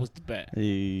that was the bet.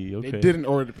 Hey, okay. They didn't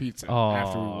order the pizza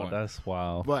after we won. That's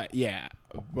wild. But yeah,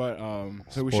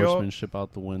 so we show up. Sportsmanship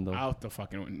out the window. Out the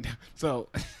fucking window. So,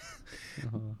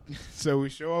 so we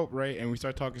show up, right, and we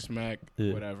start talking smack,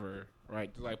 whatever,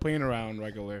 right, like playing around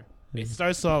regular. It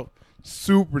starts off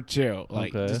super chill,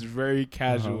 like just very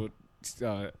casual,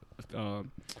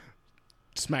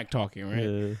 smack talking,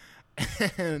 right? Yeah.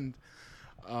 And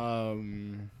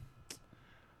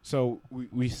so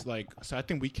we like, so I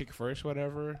think we kick first,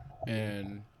 whatever,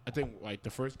 and I think like the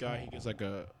first guy, he gets like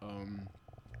a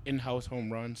in-house home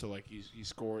run, so like he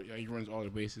scored, he runs all the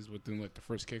bases within like the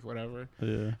first kick, whatever. Yeah.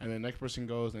 And then the next person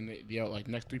goes, and they out, like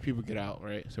next 3 people get out,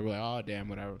 right? So we're like, oh damn,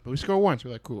 whatever. But we score once,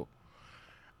 we're like, cool.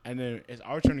 And then it's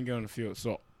our turn to get on the field.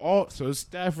 So it's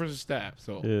staff versus staff.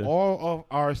 So all of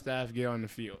our staff get on the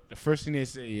field. The first thing they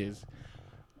say is,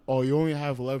 oh, you only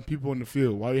have 11 people in the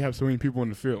field. Why do you have so many people in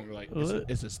the field? And we're like,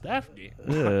 it's a staff game.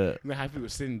 Yeah. And then have people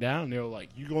sitting down. They were like,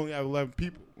 you only have 11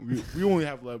 people. We only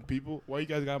have 11 people. Why you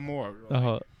guys got more?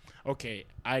 Like, okay,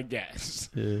 I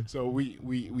guess. Yeah. So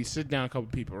we sit down a couple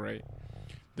people, right?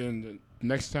 Then the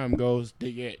next time goes,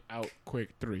 they get out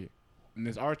quick 3. And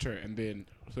it's our turn. And then,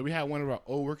 so we had one of our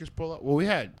old workers pull up. Well, we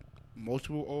had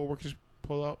multiple old workers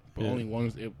pull up, but only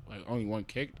one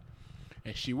kicked.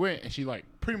 And she went, and she like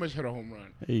pretty much hit a home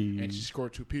run. Hey. And she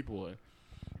scored 2 people in.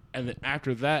 And then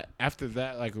after that,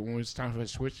 like when it was time for a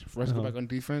switch, for us to go back on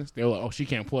defense, they were like, oh, she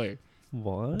can't play.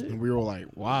 What? And we were like,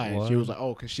 why? What? She was like,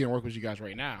 oh, because she didn't work with you guys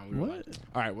right now. We were like,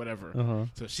 all right, whatever.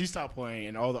 So she stopped playing,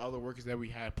 and all the other workers that we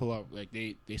had pull up, like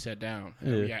they sat down.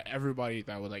 And we had everybody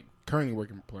that was like currently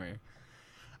working playing.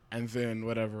 And then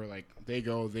whatever, like they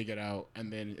get out, and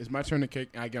then it's my turn to kick,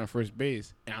 and I get on first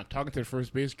base, and I'm talking to the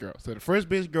first base girl. So the first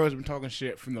base girl has been talking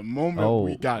shit from the moment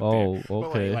we got there.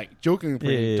 Okay. But like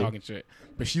jokingly talking shit,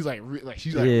 but she's like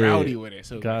rowdy with it.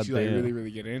 So like, she like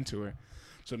really get into it.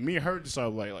 So me and her just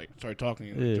started talking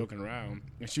and joking around,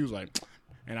 and she was like.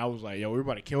 And I was like, yo, we're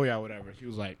about to kill y'all, whatever. She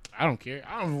was like, I don't care.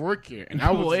 I don't work here. And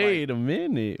I was wait a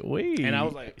minute. And I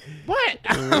was like, what?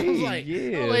 I was like,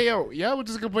 yo, y'all was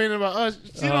just complaining about us.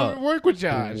 She don't work with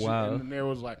y'all. Wow. And they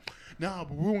was like, nah,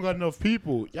 but we don't got enough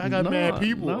people. Y'all got mad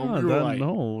people. And we were like,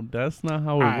 no, that's not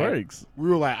how it works. We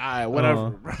were like, all right, whatever,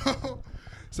 bro.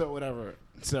 So whatever.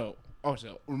 So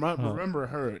remember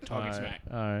her talking smack.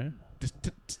 All right.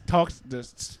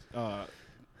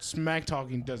 Smack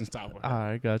talking doesn't stop with her. All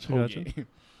right, gotcha.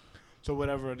 So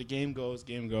whatever, the game goes.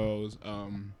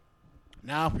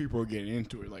 Now people are getting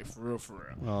into it, like for real.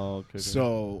 Oh, okay.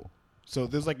 So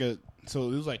there's like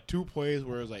 2 plays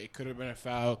where it's like it could have been a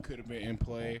foul, could have been in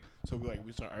play. So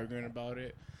we start arguing about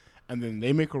it, and then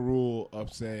they make a rule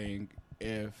of saying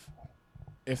if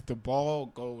the ball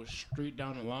goes straight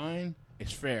down the line,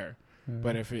 it's fair.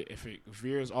 But if it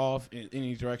veers off in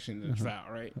any direction, then it's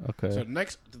foul, right? Okay. So the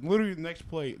next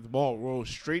play, the ball rolls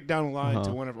straight down the line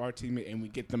to one of our teammates, and we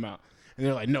get them out. And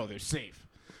they're like, no, they're safe.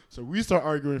 So we start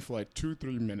arguing for like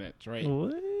 2-3 minutes, right?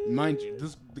 What? Mind you,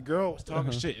 the girl was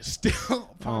talking shit, is still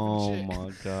popping shit. Oh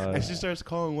my god! And she starts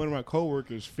calling one of my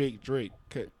coworkers fake Drake.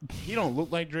 Cause he don't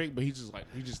look like Drake, but he's just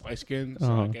light skinned.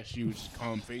 So I guess she would just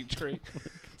call him fake Drake.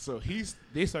 So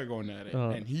they start going at it,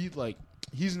 and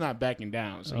he's not backing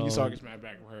down. So he's talking smack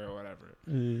back with her or whatever.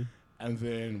 And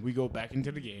then we go back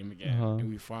into the game again, and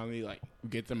we finally we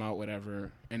get them out,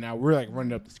 whatever. And now we're like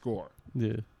running up the score.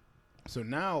 Yeah. So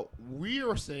now we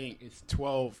are saying it's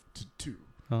 12-2.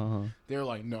 They're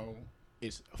like, no,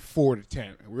 it's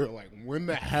 4-10. And we're like, when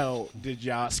the hell did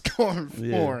y'all score 4?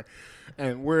 Yeah.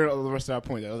 And where are the rest of our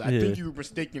points? I think you were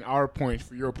mistaking our points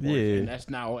for your points, and that's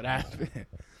not what happened.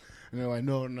 And they're like,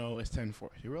 no, it's 10-4. So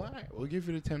we're like, all right, we'll give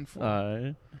you the 10-4. All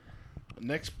right.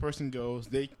 Next person goes.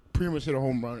 They pretty much hit a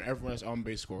home run. Everyone has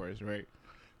on-base scores, right?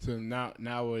 So now it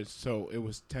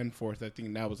was 10-4. I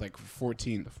think that was like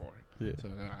 14-4. Yeah. So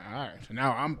all right. So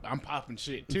now I'm popping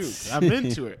shit too. 'Cause I'm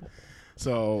into it.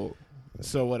 So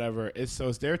whatever. It's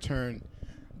their turn.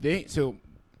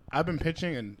 I've been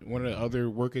pitching, and one of the other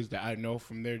workers that I know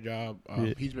from their job,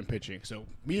 he's been pitching. So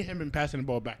me and him been passing the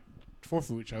ball back and forth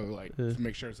to each other, to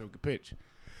make sure so we could pitch.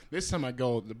 This time I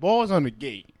go, the ball's on the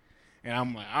gate, and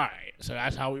I'm like, all right. So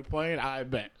that's how we playing. I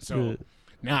bet. So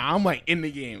Now I'm like in the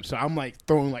game, so I'm like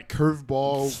throwing like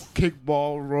curveball,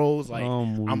 kickball rolls. Like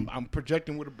I'm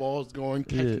projecting where the ball is going,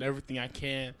 catching everything I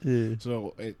can. Yeah.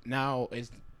 So now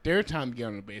it's their time to get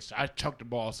on the base. So I chuck the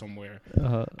ball somewhere,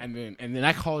 and then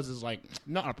that causes like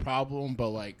not a problem, but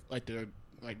like the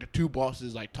two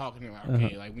bosses like talking like,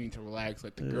 okay, like we need to relax.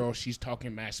 Like the girl, she's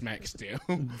talking mad smack still,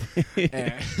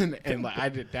 and like I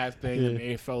did that thing, and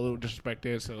they felt a little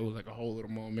disrespected. So it was like a whole little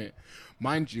moment,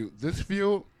 mind you. This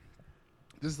field.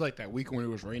 This is like that week when it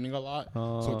was raining a lot,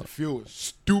 so the field was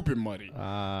stupid muddy.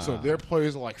 So their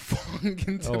players are like falling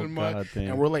into the mud,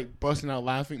 and we're like busting out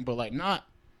laughing, but like not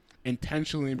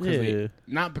intentionally because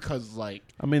not because like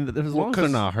I mean as long as they're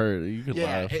not hurt, you can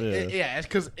laugh. It's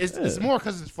because it's more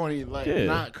because it's funny, like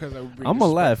not because I'm gonna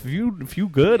laugh if you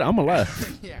good, I'm gonna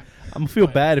laugh. I'm gonna feel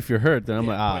bad if you're hurt. Then I'm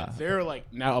like they're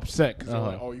like now upset because they're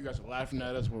like, oh, you guys are laughing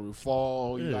at us when we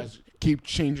fall. You guys keep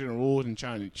changing the rules and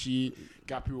trying to cheat.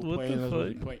 Got people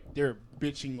playing. They're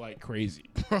bitching like crazy,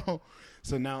 bro.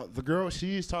 So now the girl,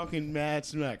 she's talking mad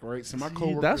smack, right? So my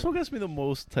coworker, that's what gets me the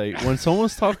most tight when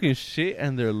someone's talking shit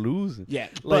and they're losing. Yeah,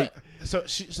 like so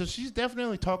she's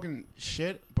definitely talking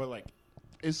shit, but like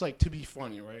it's like to be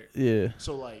funny, right? Yeah.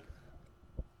 So like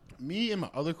me and my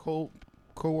other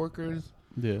coworkers,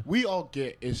 we all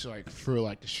get it's like for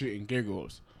like the shit and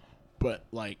giggles, but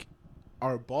like.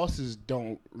 Our bosses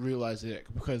don't realize it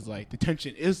because, like, the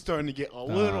tension is starting to get a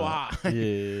little high.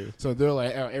 Yeah. So they're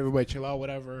like, oh, everybody chill out,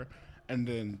 whatever. And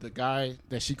then the guy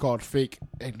that she called fake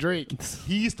and Drake,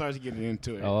 he starts getting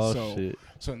into it. Oh, shit.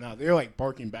 So now they're, like,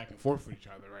 barking back and forth with each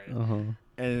other, right?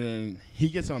 And then he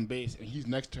gets on base, and he's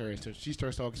next to her. So she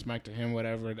starts talking smack to him,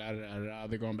 whatever.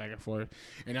 They're going back and forth.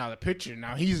 And now the pitcher,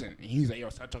 now he's in. He's like, yo,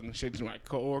 stop talking shit to my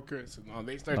coworkers. So now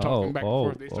they start talking back and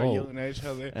forth. They start yelling at each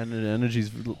other. And the energy's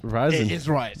rising. It's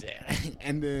rising.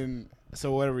 And then,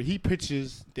 so whatever, he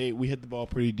pitches. We hit the ball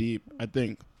pretty deep. I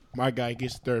think my guy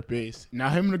gets third base. Now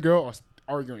him and the girl are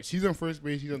arguing. She's on first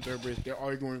base. He's on third base. They're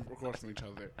arguing across from each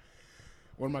other.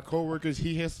 One of my coworkers,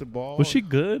 he hits the ball. Was she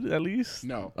good at least?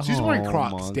 No. She's wearing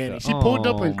Crocs, Danny. She pulled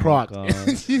up in Crocs.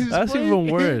 That's even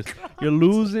worse. You're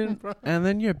losing, and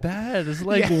then you're bad. It's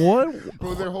like, what?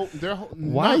 Bro,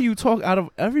 why are you talking out of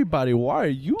everybody? Why are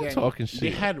you talking shit? They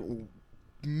had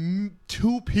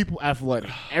two people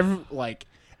athletic.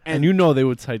 And you know they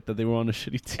were tight that they were on a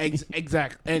shitty team.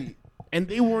 Exactly. And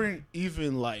they weren't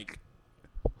even like,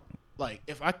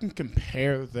 if I can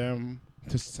compare them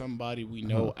to somebody we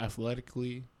know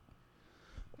athletically,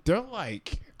 they're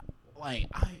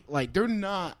they're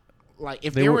not like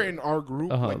if they were in our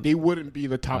group, like they wouldn't be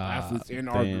the top athletes in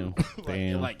our group.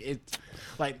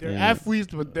 They're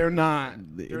athletes, but they're not.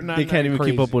 They can't even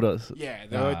keep up with us. Yeah,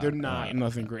 they're not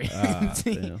nothing great.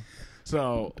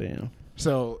 So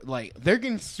like they're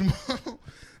getting small.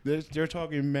 They're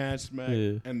talking mad smack,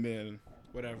 and then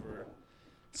whatever.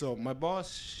 So my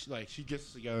boss, she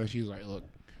gets together and she's like, look.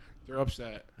 They're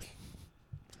upset.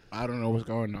 I don't know what's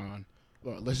going on.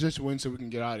 Look, let's just win so we can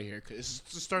get out of here. Cause it's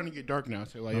just starting to get dark now.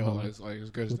 So it's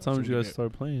good. What time did you guys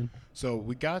start playing? So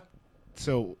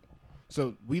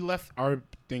we left our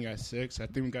thing at 6. I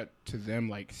think we got to them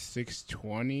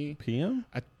 6:20 p.m.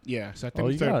 So I think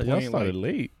we started playing. Y'all started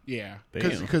late. Yeah,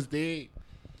 because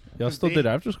y'all still did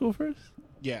after school first.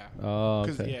 Yeah. Oh,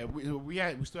 okay. Because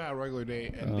we still had a regular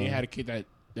day, and they had a kid that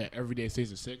every day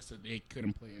stays at 6, so they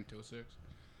couldn't play until 6.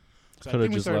 So I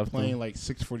think we started playing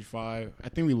 6:45. I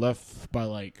think we left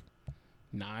by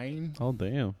 9. Oh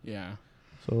damn. Yeah.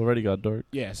 So it already got dark.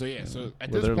 Yeah. So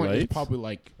at this point it's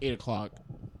probably 8 o'clock.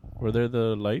 Were there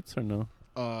the lights or no?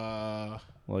 At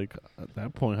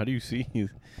that point, how do you see?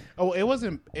 Oh, it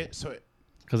wasn't.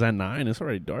 Because at 9 it's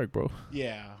already dark, bro.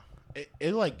 Yeah.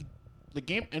 The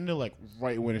game ended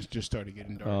right when it just started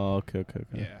getting dark. Oh, okay.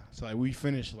 Yeah. So we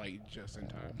finished just in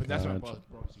time. But that's what boss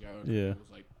brought us together. Yeah. It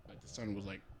was the sun was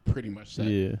pretty much set.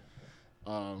 Yeah.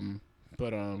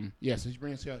 So she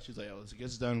brings us out. She's like, "Oh, let's get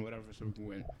this done, whatever, so we can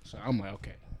win." So I'm like,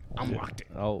 "Okay, I'm locked in."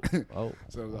 Oh.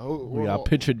 So the whole we got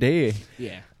pitcher day.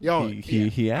 Yeah.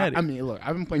 He had it. I mean, look,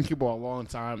 I've been playing kickball a long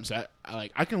time, so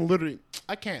I can't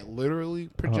literally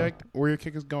project where your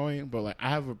kick is going, but I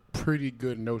have a pretty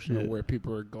good notion of where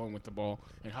people are going with the ball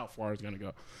and how far it's gonna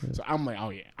go. Yeah. So I'm like, oh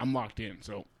yeah, I'm locked in.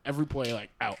 So every play,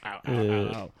 out,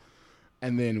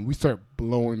 and then we start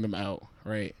blowing them out,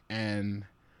 right? And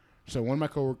so one of my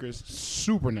coworkers,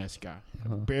 super nice guy,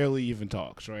 barely even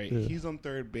talks, right? Yeah. He's on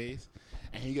third base,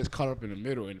 and he gets caught up in the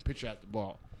middle, and the pitcher has the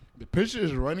ball. The pitcher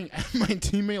is running at my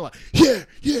teammate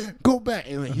yeah, go back.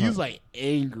 And he's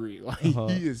angry. He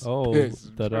is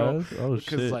pissed, bro.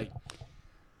 Because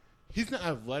he's not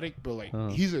athletic, but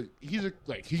he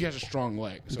has a strong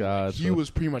leg. So he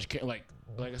was pretty much like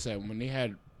I said, when they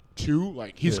had 2.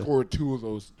 Like he scored 2 of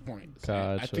those points.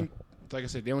 Gotcha. I think, like I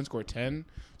said, they only scored 10.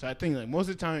 So I think like most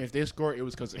of the time, if they score, it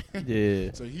was because of him.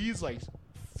 Yeah. So he's like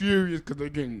furious because they're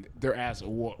getting their ass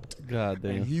whooped. God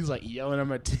damn. And he's like yelling at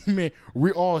my teammate.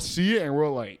 We all see it and we're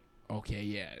like, okay,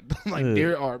 yeah. Like they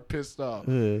are pissed off.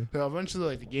 So eventually,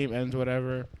 like the game ends,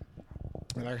 whatever.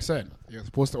 And like I said, you're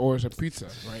supposed to order some pizza,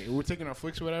 right? We're taking our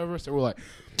flicks or whatever. So we're like,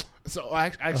 so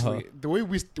actually, the way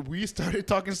we started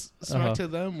talking smack to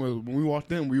them was when we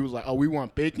walked in, we was like, oh, we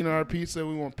want bacon on our pizza,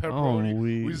 we want pepperoni.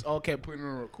 We just all kept putting in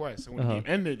a request. So when the game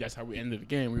ended, that's how we ended the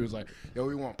game. We was like, yo,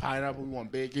 we want pineapple, we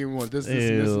want bacon, we want this.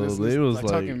 It was like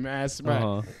talking mad smack.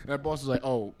 And that boss was like,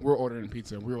 oh, we're ordering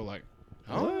pizza. And we were like,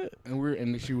 huh? What?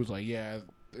 And she was like, yeah,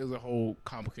 there's a whole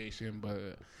complication, but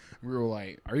we were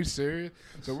like, are you serious?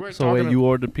 So wait, you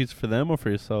ordered pizza for them or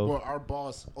for yourself? Well, our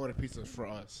boss ordered pizza for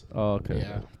us. Oh, okay.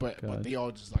 Yeah, but they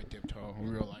all just like dipped home. And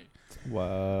we were like,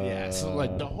 wow. Yeah, so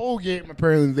like the whole game,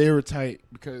 apparently they were tight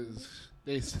because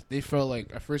they felt like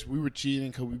at first we were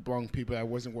cheating because we brought people that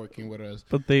wasn't working with us.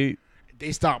 But they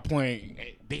stopped playing.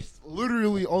 They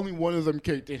literally only one of them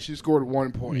kicked and she scored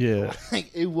 1 point. Yeah,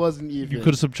 like it wasn't even. You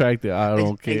could have subtracted. I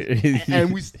don't care.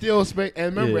 And we still spanked.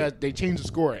 And remember, they changed the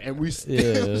score, and we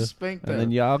still spanked them. And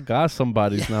then y'all got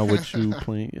somebody's now with you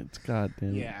playing. It's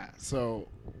goddamn. Yeah. So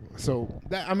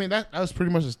that that was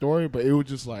pretty much the story, but it was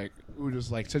just like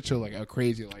such a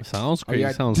crazy like. Sounds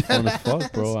crazy. Sounds fun as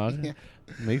fuck, bro.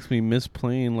 Makes me miss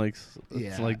playing like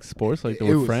sports like that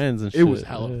with friends and shit. It was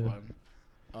hella fun.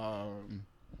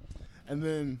 And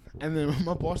then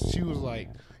my boss, she was like,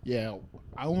 yeah,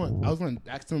 I was going to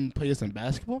ask them to play some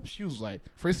basketball. She was like,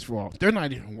 first of all, they're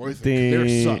not even worth it.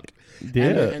 They're suck.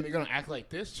 Yeah. And they're going to act like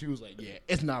this. She was like, yeah,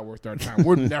 it's not worth our time.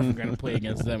 We're never going to play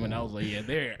against them. And I was like, yeah,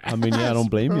 they're. I mean, I don't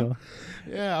blame you.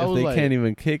 Yeah, if they can't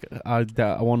even kick, I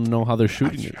want to know how they're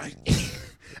shooting it.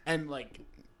 And like,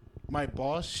 my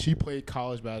boss, she played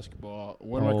college basketball.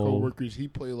 One of my coworkers, he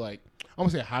played like, I'm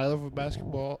gonna say high level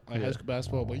basketball, like high school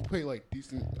basketball, but he played like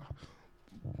decent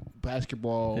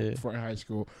basketball for high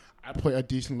school. I play a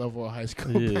decent level of high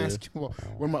school basketball.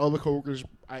 One of my other coworkers,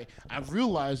 I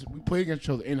realized we played against each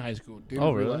other in high school.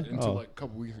 Didn't realize until like a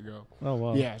couple weeks ago. Oh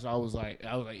wow! Yeah, so I was like,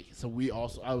 so we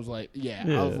also. I was like,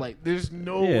 I was like, there's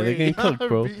no way they getting cooked,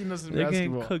 bro. Beating us in they're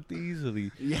basketball. Getting cooked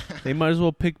easily. Yeah, they might as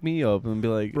well pick me up and be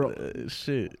like, bro,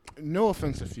 shit. No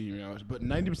offense to females, but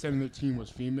 90% of the team was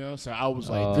female, so I was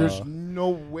like, "There's no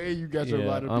way you guys are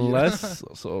allowed to be."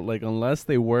 Unless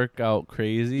they work out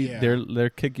crazy, their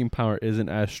kicking power isn't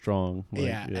as strong.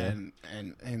 And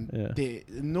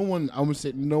no one. I would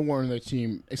say no one on their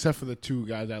team except for the 2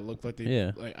 guys that looked like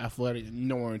they like athletic.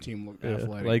 No one on the team looked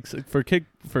athletic. Like for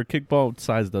kickball,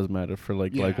 size doesn't matter. For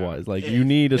likewise, you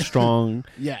need a strong,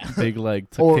 big leg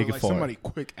to kick it far. Somebody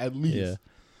quick at least.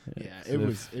 Yeah, it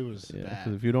was bad.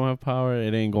 Because if you don't have power,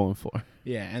 it ain't going far.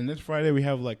 Yeah, and this Friday we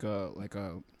have like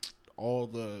all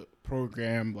the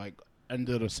program like end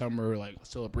of the summer like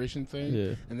celebration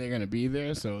thing, and they're gonna be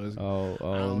there. So it's, I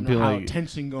don't know how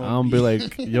tension going. I'm be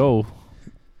like, yo,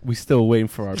 we still waiting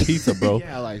for our pizza, bro.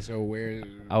 Yeah, like so where?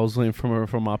 I was waiting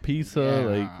for my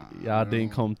pizza. Y'all didn't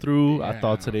come through. Yeah. I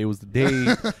thought today was the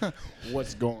day.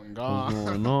 What's going on? What's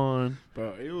going on?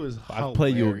 Bro, it was. I'll play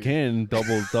you again,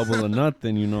 double or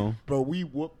nothing. You know. Bro, we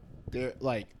whooped their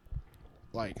like.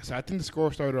 So I think the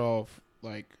score started off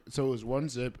so it was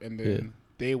 1-0, and then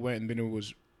they went, and then it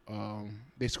was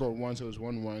they scored 1, so it was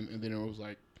 1-1, and then it was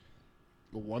like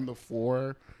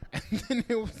 1-4. And then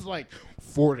it was like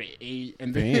 4-8,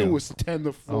 and then it was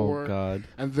 10-4. Oh God!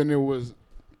 And then it was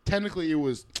technically it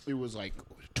was like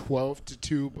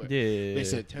 12-2, but they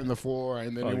said 10-4,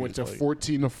 and then it went to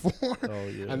 14-4. Oh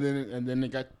yeah! And then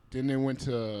they went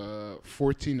to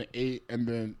 14-8, and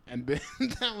then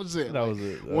that was it. That was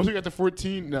it. Once we got to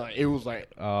 14, it was like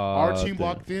our team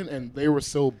locked in, and they were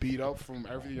so beat up from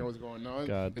everything that was going on.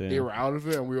 God damn. They were out of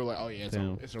it, and we were like, oh yeah, it's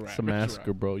a wrap. It's a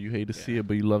massacre, bro. You hate to see it,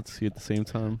 but you love to see it at the same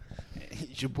time.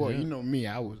 Your boy, you know me.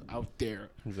 I was out there.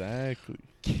 Exactly.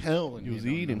 Killing. You was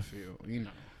eating. Field,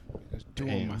 just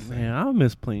doing my thing. Man, I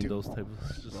miss playing those type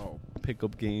of just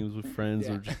pickup games with friends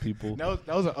or just people. That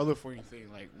was the other funny thing.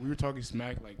 Like we were talking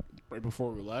smack right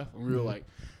before we left, and we were like,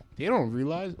 they don't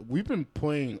realize we've been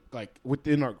playing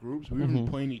within our groups. We've been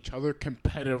playing each other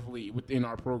competitively within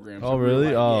our programs. Oh,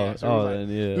 really?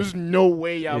 There's no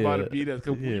way y'all about to beat us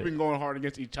because we've been going hard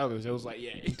against each other. So it was like,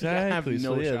 exactly.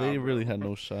 No shot, they really had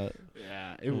no shot.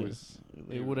 Yeah, it was.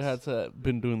 They would have had to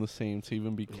been doing the same to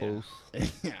even be close.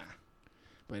 Yeah,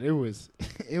 but it was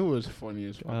funny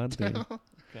as fuck. God.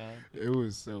 It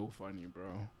was so funny, bro.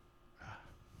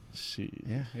 Shit.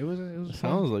 Yeah, it was. It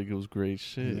sounds like it was great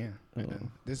shit. Yeah.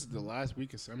 This is the last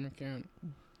week of summer camp.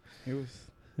 It was.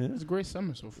 Yeah. It's a great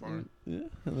summer so far. Yeah,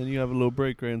 and then you have a little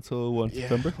break right until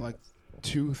September? Like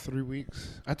 2-3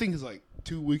 weeks. I think it's like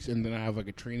 2 weeks, and then I have like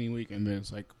a training week, and then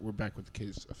it's like we're back with the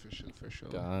kids officially.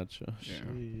 Gotcha. Yeah.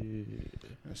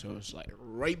 And so it's like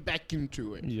right back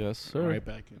into it. Yes, sir. Right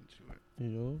back into it.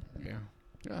 Yo. Yeah.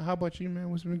 How about you, man?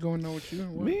 What's been going on with you?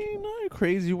 Me, not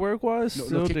crazy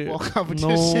work-wise. No kickball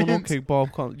competition. No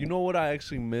kickball. You know what I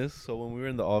actually miss? So when we were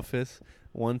in the office,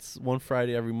 one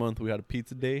Friday every month, we had a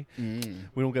pizza day.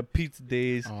 We don't get pizza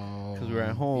days because we're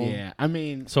at home. Yeah, I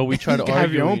mean, so we try to argue.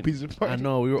 Have your own pizza party. I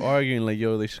know, we were arguing like,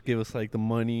 yo, they should give us like the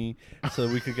money so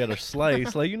we could get a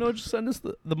slice. Like, just send us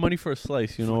the money for a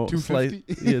slice. $2.50?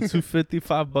 Yeah, $2.50,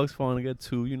 $5 if I want to get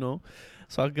two.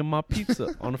 So I get my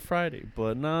pizza on a Friday.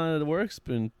 But nah, the work's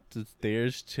been just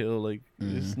theirs, chill. Like,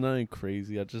 it's nothing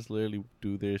crazy. I just literally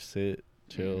do their sit,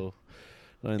 chill.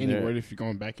 Any word if you're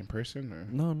going back in person? Or?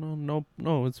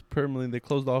 No. It's permanently. They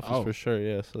closed the office for sure,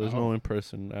 yeah. So there's no in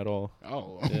person at all.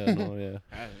 Oh. Yeah, no, yeah.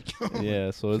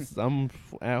 Yeah, so I'm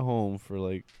at home for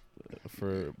like,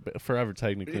 for forever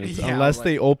technically. Unless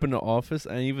they open the office,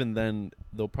 and even then,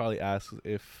 they'll probably ask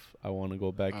if I want to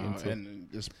go back into. And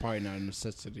it's probably not a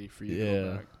necessity for you to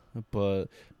go back. But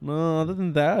no, other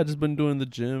than that, I've just been doing the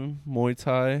gym, Muay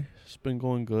Thai. It's been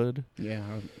going good. Yeah.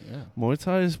 Muay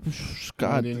Thai is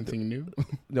got anything new?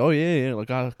 Oh yeah.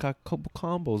 Like I got a couple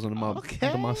combos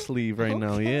under my sleeve right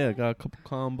now. Yeah, I got a couple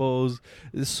combos.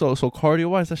 It's so cardio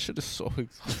wise, that shit is so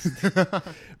exhausting,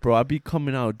 bro. I be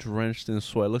coming out drenched in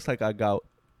sweat. It looks like I got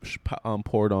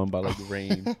poured on by like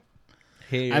rain.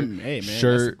 Hair, hey man,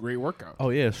 shirt. That's a great workout. Oh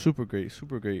yeah, super great.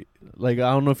 Like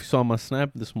I don't know if you saw my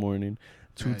snap this morning.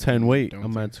 210 weight.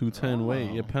 I'm at 210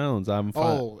 weight. Yeah, pounds. I'm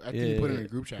fine. Oh, I think you put it in a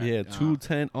group chat. Yeah,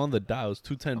 210 on the dot. It was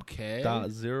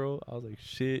 210.0. I was like,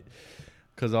 shit.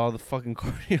 Because all the fucking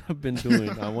cardio I've been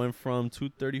doing. I went from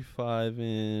 235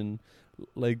 in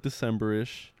like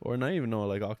December-ish. Or not even, no,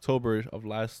 like October of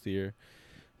last year.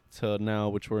 Till now,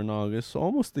 which we're in August. So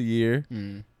almost a year.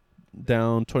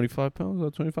 Down 25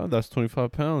 pounds. 25? That's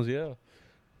 25 pounds, yeah.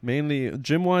 Mainly,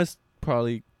 gym-wise,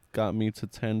 probably got me to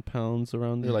 10 pounds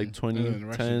around there, like 20, and then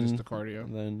the 10, just the cardio.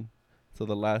 And then to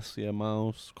the last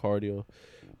miles cardio.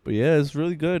 But yeah, it's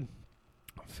really good.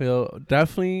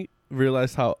 Definitely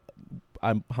realized how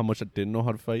much I didn't know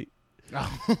how to fight.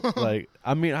 Like,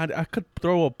 I mean, I could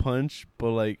throw a punch,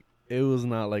 but like it was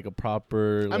not like a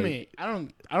proper. Like, I mean,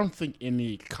 I don't think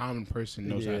any common person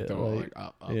knows how to throw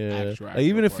actual like,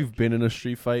 even if you've been in a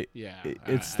street fight,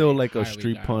 it's still like a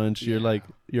street punch. You're like,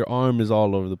 your arm is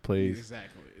all over the place.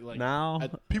 Exactly. Like, now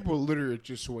people literally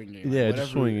just swinging. Yeah,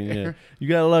 just swinging. Yeah, you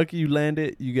got lucky, you land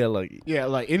it, you get lucky. Yeah,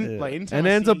 anytime and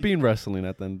it ends up being wrestling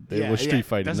at the end. It was street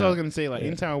fighting. That's what I was gonna say. Like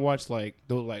anytime I watch like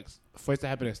those like fights that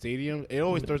happen in stadiums, it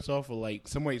always starts off with like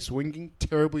somebody swinging,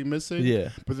 terribly missing. Yeah,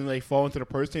 but then they fall into the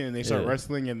person and they start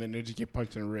wrestling, and then they just get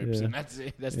punched in the ribs, and that's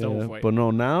it. That's the whole fight. But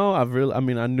no, now I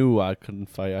I knew I couldn't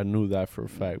fight. I knew that for a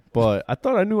fact. But I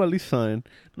thought I knew at least something.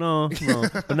 No.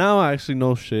 But now I actually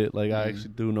know shit. Like I actually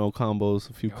do know combos,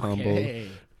 a few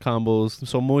combos.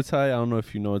 So Muay Thai, I don't know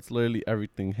if you know, it's literally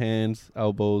everything: hands,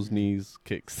 elbows, knees,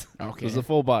 kicks. Okay, it's a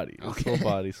full body. It's full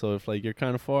body. So if like you're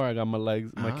kind of far, I got my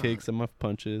legs, my kicks, and my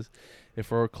punches.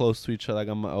 If we're close to each other, I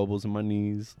got my elbows and my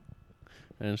knees.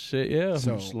 And shit, yeah.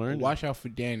 So I'm just learning. Watch out for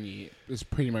Danny. It's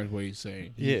pretty much what he's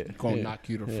saying. He's gonna knock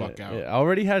you the fuck out. Yeah. I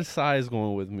already had size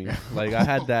going with me. Like I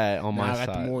had that on my side.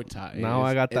 Now I got the Muay Thai. Now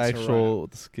I got the actual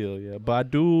skill. Yeah, but I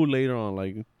do later on,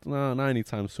 like not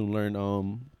anytime soon,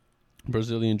 learn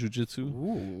Brazilian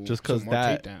Jiu-Jitsu. Just because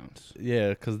that. Takedowns. Yeah,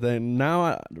 because then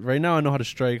right now I know how to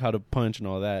strike, how to punch, and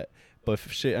all that. But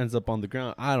if shit ends up on the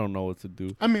ground, I don't know what to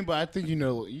do. I mean, but I think at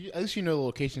least you know the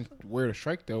location where to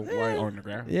strike though, right on the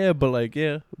ground. Yeah, but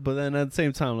but then at the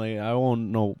same time, like I won't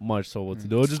know much, so what to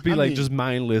do? It'll just be just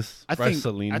mindless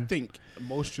wrestling. I think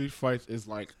most street fights is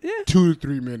like 2 to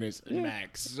 3 minutes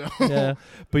max. So. Yeah,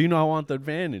 but I want the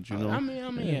advantage. I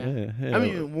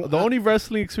mean, the only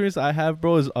wrestling experience I have,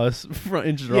 bro, is us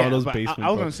in Gerardo's basement.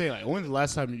 I was gonna say, like, when's the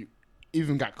last time you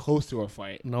even got close to a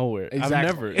fight? Nowhere. Exactly. I've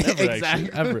never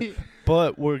exactly. Actually, ever.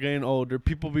 But we're getting older.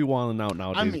 People be wilding out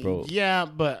nowadays, bro. Yeah,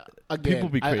 but again, people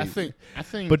be crazy. I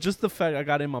think. But just the fact I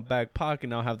got it in my back pocket,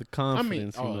 now I have the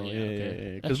confidence.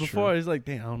 Because before it's like,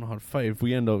 damn, I don't know how to fight. If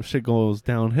we end up shit goes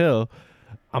downhill,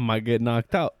 I might get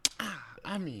knocked out.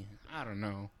 I mean, I don't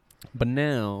know. But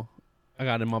now I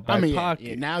got it in my back pocket.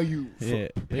 Yeah, now you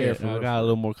prepare for it. I got a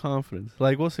little more confidence.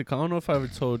 Like, what's it called? I don't know if I ever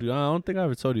told you. I don't think I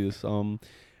ever told you this.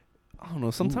 I don't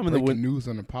know. Sometime in the winter, news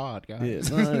on the pod, guys.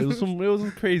 Yeah, it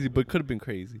wasn't crazy, but it could have been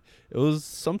crazy. It was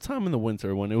sometime in the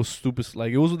winter when it was stupid.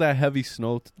 Like it was with that heavy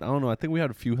snow. I don't know. I think we had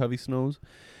a few heavy snows,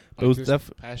 It was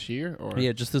past year, or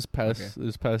just this past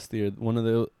year.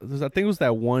 I think it was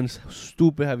that one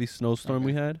stupid heavy snowstorm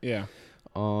we had. Yeah.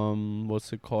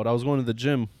 What's it called? I was going to the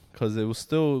gym because it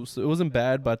wasn't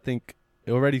bad, but I think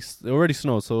it already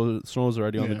snowed, so the snow was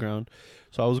already on the ground.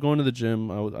 So I was going to the gym.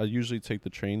 I usually take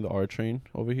the R train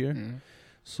over here. Mm-hmm.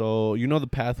 So you know the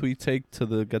path we take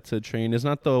to get to the train is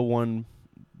not the one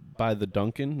by the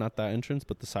Dunkin', not that entrance,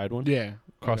 but the side one. Yeah.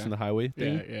 Crossing the highway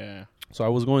thing. Yeah. So I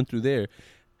was going through there,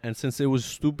 and since it was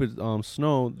stupid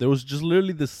snow, there was just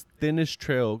literally this thinnest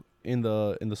trail in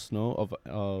the snow of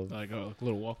like a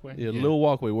little walkway. Yeah, a little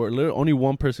walkway where only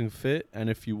one person could fit, and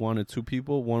if you wanted two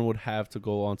people, one would have to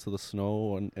go onto the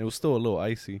snow, and it was still a little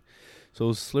icy, so it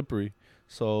was slippery.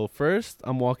 So first,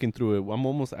 I'm walking through it. I'm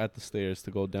almost at the stairs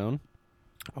to go down.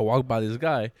 I walk by this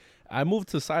guy. I moved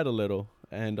to the side a little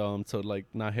and to like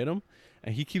not hit him,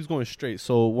 and he keeps going straight.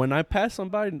 So when I pass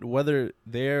somebody, whether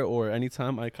there or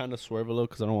anytime, I kind of swerve a little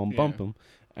because I don't want to bump him.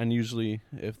 And usually,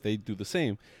 if they do the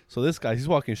same, so this guy, he's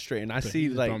walking straight, and I see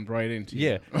like bumped right into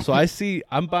you. So I see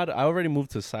I already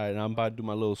moved to the side, and I'm about to do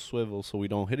my little swivel so we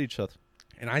don't hit each other.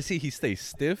 And I see he stays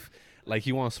stiff, like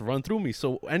he wants to run through me.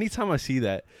 So anytime I see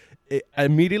that,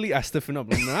 immediately I stiffen up.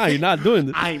 Like, nah, you're not doing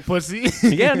this. I ain't pussy.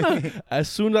 Yeah, no. As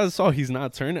soon as I saw he's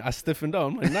not turning, I stiffened up.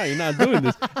 I'm like, nah, you're not doing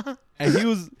this.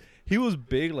 And he was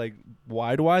big, like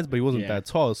wide-wise, but he wasn't that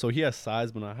tall. So he has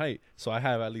size but not height. So I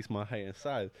have at least my height and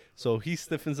size. So he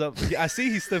stiffens up. I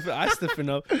see he stiffen. I stiffen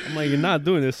up. I'm like, you're not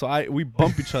doing this. So we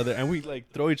bump each other and we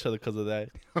like throw each other because of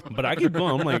that. But I keep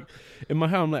going. I'm like, in my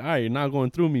head, I'm like, all right, you're not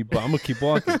going through me, but I'm gonna keep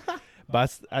walking.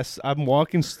 But I'm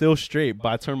walking still straight,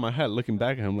 but I turn my head looking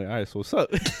back at him like, all right, so what's up?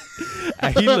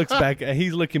 And he looks back, and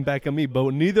he's looking back at me,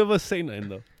 but neither of us say nothing,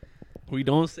 though. We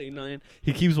don't say nothing.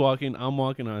 He keeps walking. I'm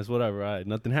walking on. It's whatever. All right,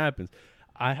 nothing happens.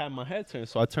 I had my head turned,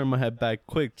 so I turned my head back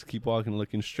quick to keep walking,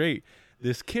 looking straight.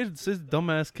 This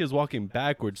dumbass kid's walking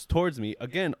backwards towards me,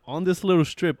 again, on this little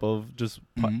strip of just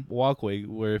walkway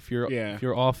where if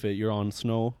you're off it, you're on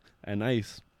snow and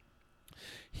ice.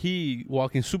 He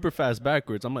walking super fast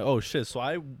backwards. I'm like, oh shit. So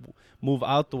I move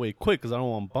out the way quick because I don't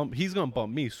want to bump. He's going to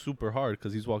bump me super hard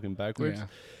because he's walking backwards. Yeah.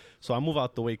 So I move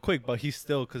out the way quick, but he's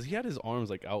still, because he had his arms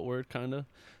like outward kind of.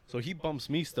 So he bumps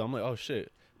me still. I'm like, oh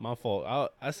shit, my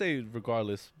fault. I say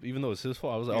regardless, even though it's his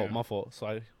fault, I was like, oh, my fault. So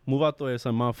I move out the way. It's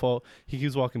like my fault. He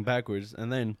keeps walking backwards.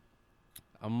 And then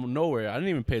I'm nowhere. I didn't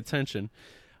even pay attention.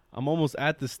 I'm almost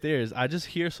at the stairs. I just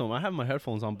hear someone. I have my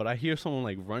headphones on, but I hear someone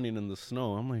like running in the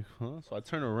snow. I'm like, huh? So I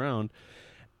turn around,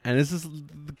 and it's this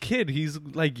the kid. He's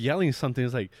like yelling something.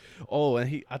 It's like, oh,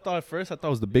 and I thought it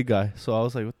was the big guy. So I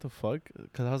was like, what the fuck?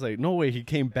 Because I was like, no way. He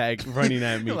came back running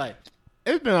at me. Like,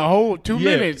 it's been a whole 2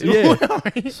 minutes.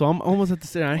 Yeah. So I'm almost at the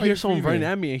stairs. I hear someone running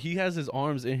at me, and he has his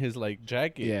arms in his like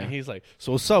jacket. Yeah. And he's like,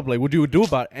 so what's up? Like, what do you do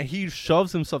about it? And he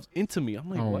shoves himself into me. I'm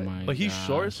like, what? But he's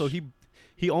short, so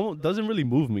he almost doesn't really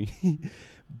move me.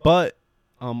 But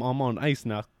I'm on ice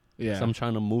now. Yeah. So I'm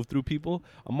trying to move through people.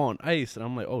 I'm on ice, and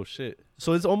I'm like, oh, shit.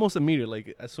 So it's almost immediate.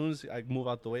 Like, as soon as I move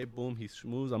out the way, boom, he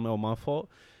moves. I'm like, oh, my fault.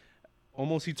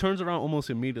 He turns around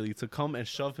almost immediately to come and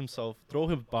shove himself, throw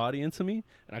his body into me,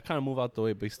 and I kind of move out the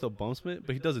way, but he still bumps me.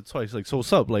 But he does it twice. He's like, so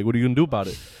what's up? Like, what are you going to do about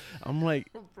it? I'm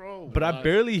like, bro. But I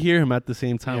barely hear him at the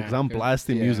same time because I'm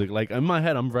blasting music. Like, in my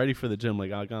head, I'm ready for the gym.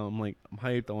 Like, I'm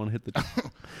hyped. I want to hit the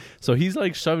gym. So he's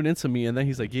like shoving into me, and then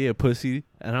he's like, yeah, pussy.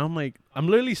 And I'm like, I'm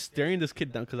literally staring this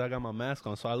kid down because I got my mask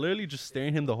on. So I literally just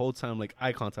staring him the whole time, like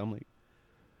eye contact. I'm like,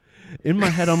 in my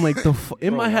head, I'm like,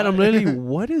 I'm literally,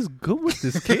 what is good with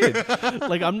this kid?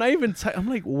 Like, I'm not even, I'm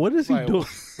like, what is he doing?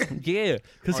 Yeah.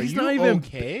 Because he's not even,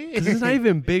 because he's not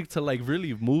even big to, like,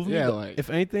 really move me. Yeah, like, if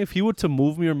anything, if he were to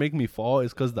move me or make me fall,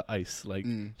 it's because the ice, like,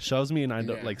 shoves me and I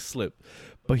don't, like, slip.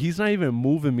 But he's not even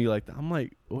moving me like that. I'm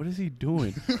like, what is he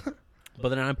doing? But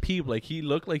then I peeped, like, he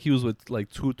looked like he was with, like,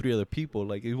 2-3 other people.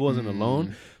 Like, he wasn't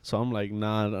alone. So I'm like,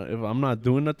 nah, if I'm not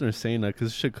doing nothing or saying that,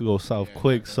 because shit could go south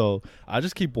quick. So I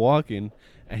just keep walking.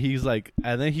 And he's like,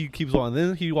 and then he keeps walking.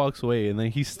 Then he walks away. And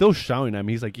then he's still shouting at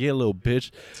me. He's like, yeah, little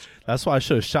bitch. That's why I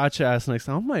should have shot your ass next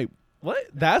time. I'm like, what?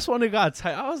 That's when it got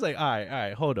tight. I was like, all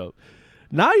right, hold up.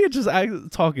 Now you're just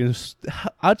talking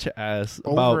out your ass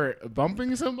over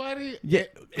bumping somebody. Yeah.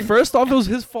 First off, it was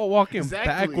his fault walking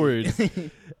backwards,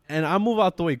 and I move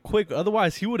out the way quick.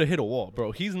 Otherwise, he would have hit a wall,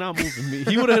 bro. He's not moving me.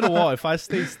 He would have hit a wall if I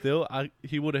stayed still.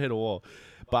 He would have hit a wall,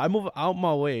 but I move out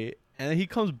my way, and he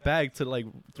comes back to like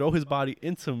throw his body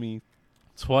into me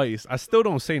twice. I still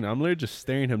don't say nothing. I'm literally just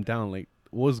staring him down, like,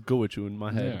 what's good with you in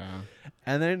my head? Yeah.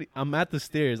 And then I'm at the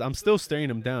stairs. I'm still staring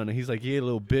him down. And he's like, yeah,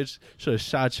 little bitch. Should have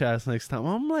shot your ass next time.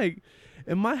 I'm like,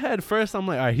 in my head, first, I'm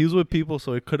like, all right, he was with people,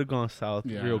 so it could have gone south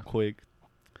real quick.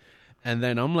 And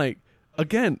then I'm like,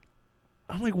 again,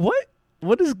 I'm like, what?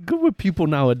 What is good with people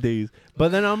nowadays?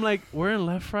 But then I'm like, we're in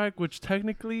Left Rack, which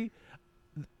technically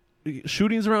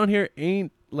shootings around here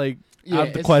ain't like out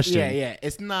of the question. Yeah.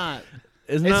 It's not.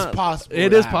 It's not possible.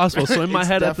 It is possible. So in my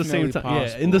head, at the same time,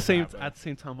 at the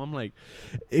same time, I'm like,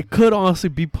 it could honestly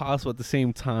be possible at the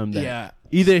same time that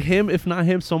either him, if not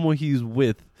him, someone he's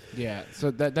with. Yeah.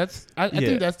 So that's I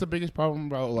think that's the biggest problem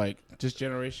about like this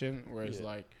generation, where it's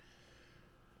like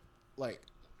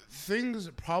things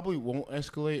probably won't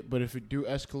escalate, but if it do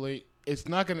escalate, it's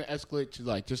not going to escalate to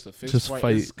like just a fist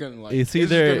fight. It's gonna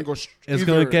it's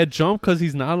gonna get jumped because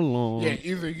he's not alone. Yeah,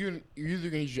 you're either gonna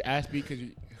get your ass beat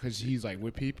because he's like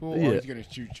with people, or he's gonna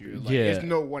shoot you. Like, it's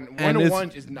no one on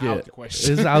one is not out the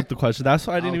question. It's out the question. That's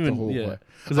why I didn't even.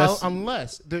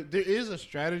 Unless there is a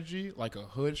strategy, like a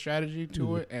hood strategy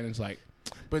to it, and it's like.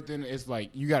 But then it's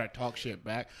like you gotta talk shit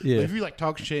back. Yeah. But if you like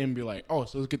talk shit and be like, oh,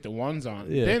 so let's get the ones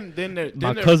on. Yeah. Then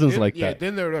my cousins like that. Yeah.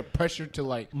 Then they're pressure to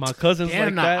like. My cousins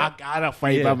like that. I gotta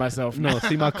fight by myself. No,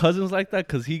 see, my cousins like that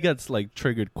because he gets like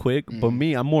triggered quick. But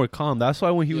me, I'm more calm. That's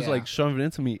why when he was like shoving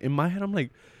into me, in my head, I'm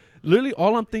like, literally,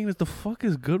 all I'm thinking is the fuck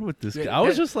is good with this guy. I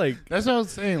was just like, that's what I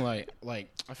was saying. Like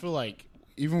I feel like.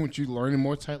 Even with you learning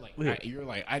more tight, like you're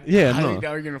like, I highly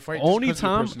doubt you're gonna fight. Only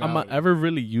time I'm gonna ever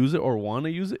really use it or want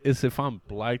to use it is if I'm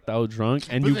blacked out drunk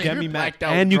and you get me mad,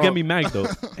 and you get me mad though,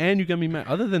 and you get me mad.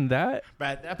 Other than that, but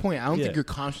at that point, I don't think you're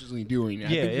consciously doing it. I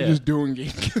think you're just doing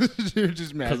it because you're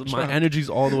just mad. Because my energy's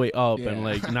all the way up, and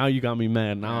like now you got me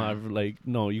mad. Now I've like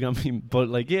no, you got me, but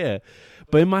like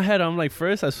But in my head, I'm like,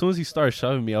 first, as soon as he started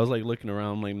shoving me, I was like looking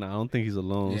around. I'm like, nah, I don't think he's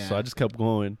alone. So I just kept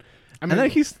going. I mean,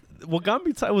 and then what got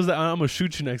me tight was that I'm gonna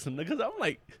shoot you next time because I'm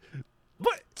like,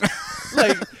 what?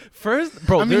 Like first,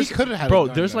 bro. I mean,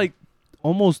 there's like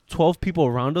almost 12 people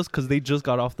around us because they just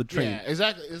got off the train. Yeah,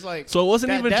 exactly. It's like so it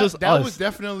wasn't even just that us. Was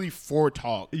definitely for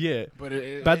talk. Yeah, but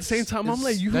at the same time, I'm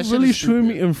like, you really shooting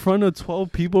me in front of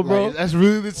 12 people, bro? Like, that's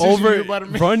really the decision you're about to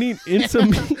make. Running into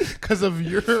me because of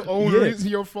your own reason,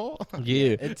 your fault.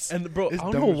 Yeah, and bro, I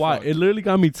don't know why. It literally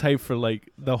got me tight for like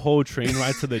the whole train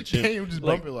ride to the gym. You just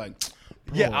bumping like.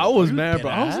 Bro, I was mad,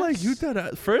 bro. I was like, you did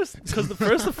that first, because the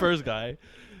first guy,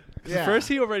 first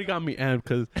he already got me amped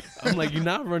because I'm like, you're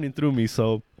not running through me,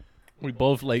 so we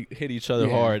both like hit each other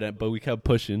hard, but we kept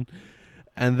pushing.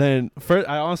 And then first,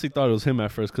 I honestly thought it was him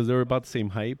at first because they were about the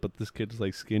same height, but this kid is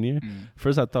like skinnier.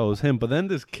 First, I thought it was him, but then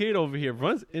this kid over here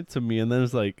runs into me and then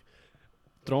is like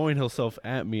throwing himself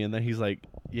at me, and then he's like,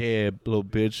 "Yeah, little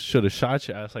bitch, should have shot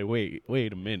you." I was like,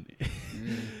 "Wait a minute."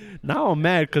 Now I'm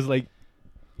mad because like.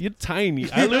 You're tiny.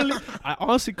 I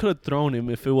honestly could have thrown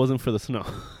him if it wasn't for the snow.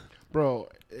 Bro.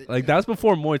 Like, that's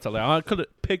before Muay Thai. Like, I could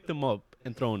have picked him up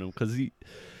and thrown him because he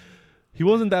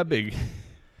wasn't that big.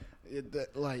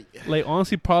 Like,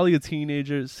 honestly, probably a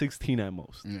teenager, 16 at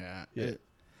most. Yeah.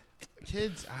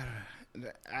 Kids,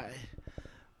 I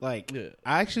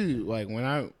actually, like,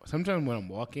 sometimes when I'm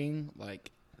walking,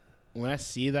 like, when I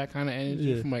see that kind of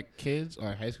energy from like kids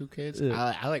or high school kids,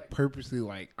 I like purposely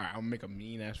like, all right, I'll make a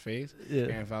mean ass face. Yeah.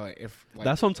 And if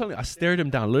that's what I'm telling you. I stared him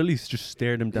down. Literally just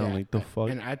stared him down like the fuck.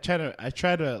 And I try to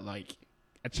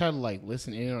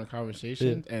listen in on a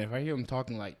conversation. And if I hear them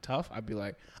talking like tough, I'd be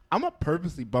like, I'm gonna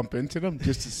purposely bump into them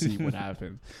just to see what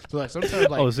happens. So like sometimes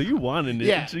like, so you wanted it?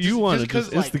 Yeah, you wanted to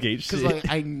just instigate shit because like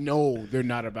I know they're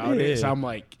not about it. So I'm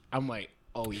like.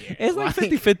 Oh, yeah. It's like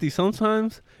 50-50.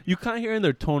 Sometimes you can't hear in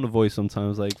their tone of voice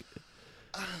sometimes. Like,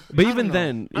 but even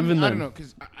then. I don't know,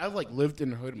 because I've, like, lived in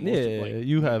the hood most of, like,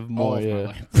 you have more, all of my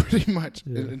life, pretty much,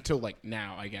 until, like,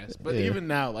 now, I guess. But even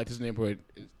now, like, this neighborhood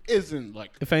isn't,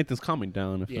 like. If anything's calming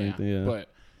down, anything. But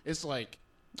it's like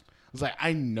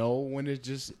I know when it's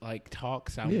just, like, talk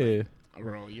sound like,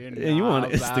 bro, you want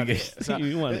to instigate. So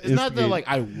it's not that, like,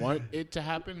 I want it to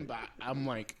happen, but I'm,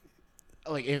 like,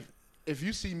 if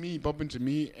you see me bump into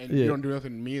me and you don't do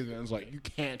nothing to me, then it's like, you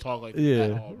can't talk like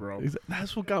that at all, bro.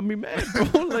 That's what got me mad,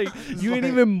 bro. Like, you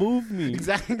didn't even move me.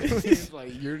 Exactly. It's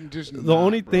like, you're just the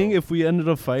only thing, if we ended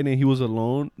up fighting and he was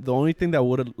alone, the only thing that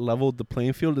would have leveled the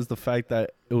playing field is the fact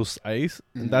that it was ice.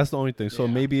 And that's the only thing. So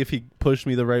maybe if he pushed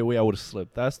me the right way, I would have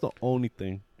slipped. That's the only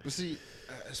thing. But see,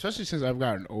 especially since I've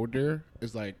gotten older,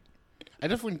 it's like, I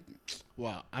definitely,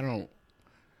 I don't,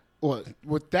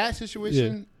 with that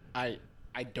situation,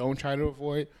 I don't try to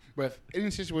avoid, but if in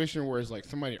a situation where it's like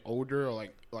somebody older or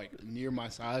like near my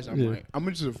size, I'm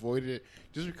gonna just avoid it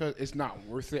just because it's not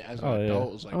worth it as an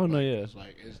adult. It's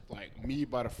like, it's like me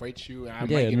about to fight you and I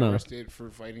might get arrested for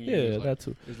fighting you. Yeah, that's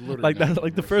like that.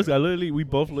 Like the first guy, literally, we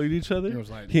both looked at each other.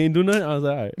 He ain't do nothing. I was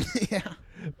like, all right.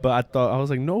 But I was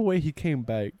like, no way he came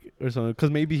back or something,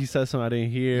 because maybe he said something I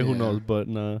didn't hear. Who knows? But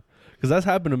nah, because that's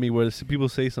happened to me where people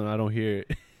say something I don't hear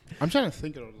it. I'm trying to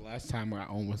think of the last time I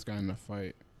almost got in a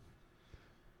fight.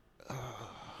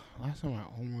 Last time I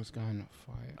almost got in a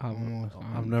fight.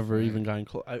 I've never even gotten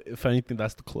close. If anything,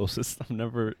 that's the closest. I've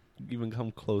never even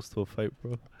come close to a fight,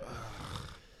 bro.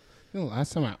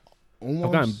 Last time I almost...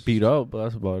 I've gotten beat up, but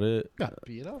that's about it. Got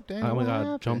beat up? Damn, I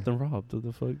got jumped and robbed. What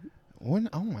the fuck? When?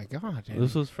 Oh, my God. Damn.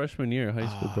 This was freshman year of high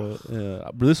school, bro. Yeah.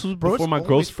 But this was before my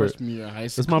growth spurt.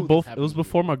 It was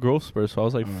before my growth spurt, so I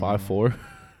was like 5'4".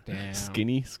 Damn.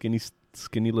 Skinny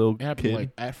little it happened kid. Like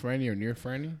at Franny or near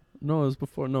Franny? No, it was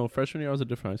before. No, freshman year I was at a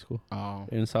different high school. Oh.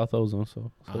 In South Ozone,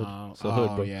 so hood,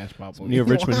 bro. Yeah, it's probably near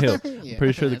Richmond Hill. Yeah,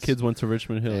 pretty sure the kids went to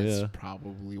Richmond Hill. That's yeah,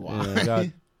 probably why. Yeah, I got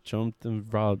jumped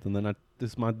and robbed, and then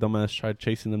my dumbass tried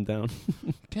chasing them down.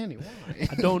 Danny, why?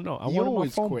 I don't know. I wanted my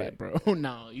phone quit, back, bro.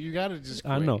 No, you gotta just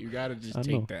quit. I know. You gotta just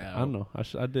take that out. I know.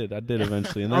 I did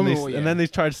eventually, and then they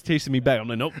tried chasing me back. I'm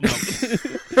like, nope.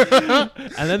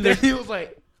 And then he was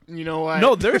like, you know what?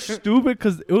 No, they're stupid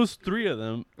because it was 3 of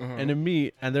them and then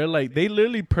me, and they're like, they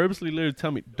literally purposely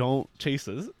tell me, don't chase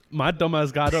us. My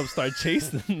dumbass got up, started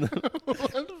chasing them. What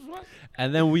the fuck?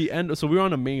 And then we were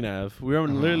on a main Ave. We were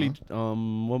on literally,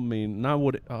 what main? Not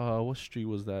what street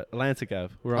was that? Atlantic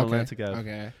Ave. We were on Atlantic Ave.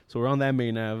 Okay. So we're on that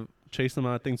main Ave, chasing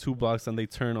them out, I think 2 blocks, and they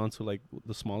turn onto like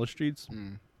the smaller streets.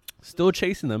 Still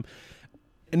chasing them.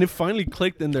 And it finally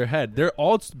clicked in their head. They're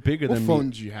all bigger than me. What phone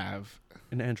did you have?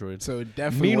 An Android. So it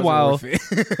definitely Meanwhile, wasn't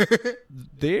worth it.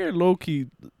 they're low key.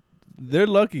 They're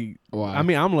lucky. Why? I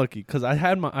mean, I'm lucky because I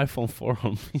had my iPhone 4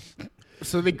 on me.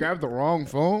 So they grabbed the wrong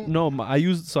phone? No,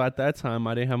 so at that time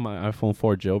I didn't have my iPhone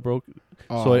 4 jailbroke.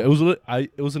 So it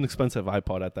was an expensive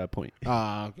iPod at that point.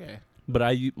 Okay.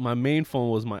 But my main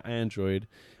phone was my Android,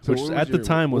 which at the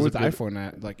time was the iPhone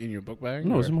at? Like in your book bag?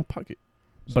 No, it was in my pocket.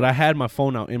 But I had my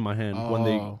phone out in my hand when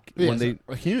they.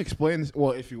 Can you explain this?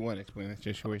 Well, if you want to explain this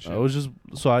situation. It was just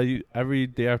every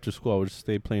day after school I would just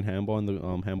stay playing handball in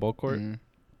the handball court,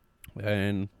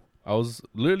 and I was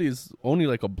literally it's only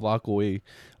like a block away.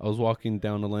 I was walking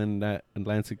down the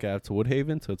Atlantic Ave to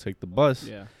Woodhaven to take the bus.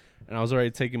 Yeah. And I was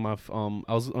already taking my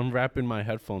I was unwrapping my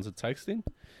headphones and texting,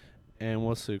 and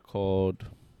what's it called?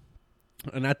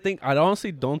 And I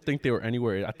honestly don't think they were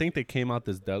anywhere. I think they came out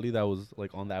this deli that was like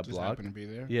on that just block. Happened to be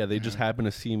there? Yeah, they just happened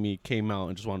to see me, came out,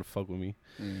 and just wanted to fuck with me.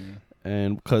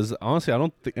 And because honestly, I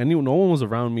don't think no one was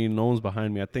around me, no one's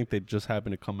behind me. I think they just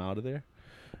happened to come out of there.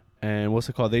 And what's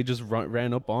it called? They just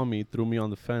ran up on me, threw me on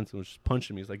the fence, and was just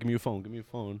punching me. It's like, give me your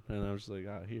phone. And I was just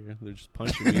like, here. They're just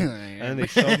punching me. And then they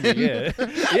shoved me. Yeah.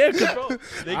 Yeah, because,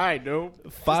 bro. All right, no.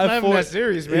 5'4". Not that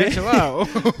serious, man. Yeah. Chill out.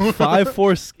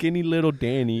 5'4" skinny little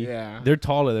Danny. Yeah. They're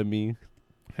taller than me.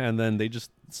 And then they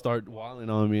just start wilding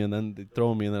on me, and then they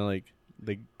throw me, and then, like,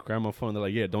 they grab my phone. They're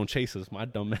like, yeah, don't chase us. My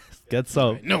dumb ass gets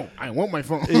up. No, I want my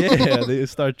phone. Yeah, they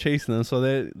start chasing them. So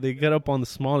they get up on the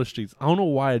smaller streets. I don't know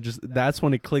why. That's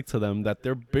when it clicked to them that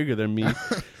they're bigger than me.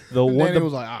 The one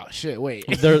was like, oh shit, wait.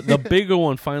 The bigger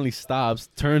one finally stops,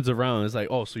 turns around, is like,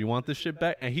 oh, so you want this shit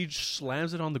back? And he just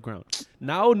slams it on the ground.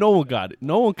 Now no one got it.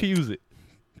 No one can use it.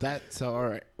 That's all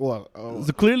right. Well,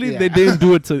 so clearly they didn't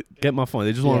do it to get my phone.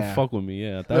 They just want to fuck with me.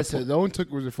 Yeah. Listen, no one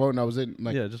took was your phone. I was in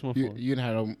like just my phone. You didn't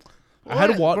have a. I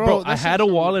had a wallet, bro. I had a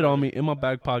wallet on me in my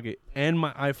back pocket and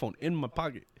my iPhone in my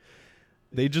pocket.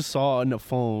 They just saw on the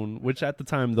phone, which at the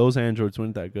time those Androids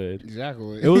weren't that good.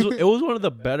 Exactly. It was one of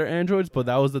the better Androids, but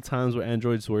that was the times where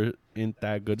Androids weren't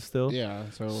that good still. Yeah.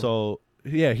 So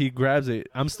yeah, he grabs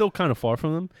it. I'm still kind of far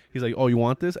from him. He's like, "Oh, you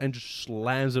want this?" and just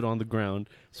slams it on the ground.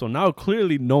 So now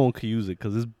clearly no one can use it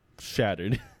because it's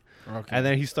shattered. Okay. And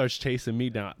then he starts chasing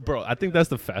me down. Bro, I think that's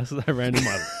the fastest I ran in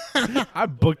my life. I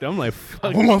booked it. I'm like,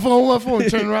 fuck. On my phone.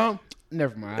 Turn around.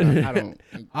 Never mind.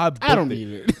 I don't need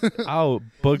it. I'll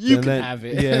book it. You can have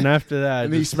it. Yeah, and after that.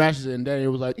 And he smashes it, and then it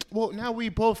was like, well, now we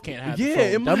both can't have it.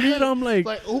 Yeah, in my head, I'm like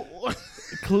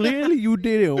clearly you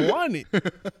didn't want it.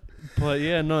 But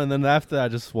yeah, no, and then after that, I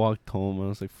just walked home. I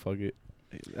was like, fuck it.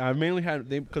 I mainly had,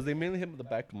 because they mainly hit me in the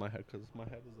back of my head, because my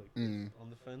head was like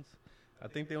on the fence. I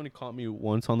think they only caught me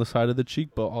once on the side of the cheek,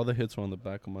 but all the hits were on the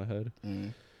back of my head.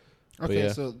 Okay,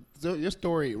 yeah. So your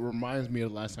story reminds me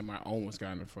of the last time I almost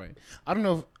got in a fight. I don't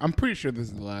know. I'm pretty sure this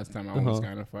is the last time I almost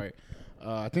got in a fight.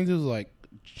 I think this was like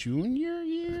junior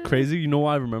year. Crazy. You know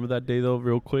why I remember that day, though,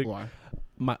 real quick? Why?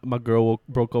 my girl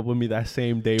broke up with me that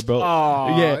same day, bro.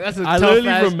 Oh, yeah, that's a I tough literally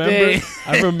ass remember. day.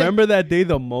 I remember that day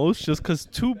the most, just because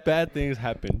 2 bad things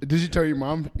happened. Did you tell your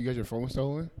mom you got your phone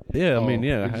stolen? Yeah, I mean,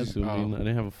 I had to. I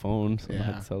didn't have a phone, so I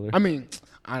had to tell her. I mean,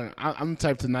 I'm the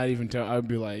type to not even tell. I'd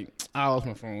be like, I lost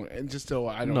my phone, and just tell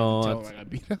her I don't tell her like I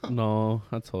beat up. No,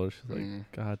 I told her. She's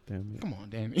like, God damn it. Come on,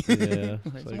 Danny. Yeah.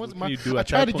 Like, like, what's what can you do? I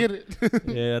tried to get it.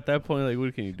 Yeah, at that point, like,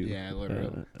 what can you do? Yeah,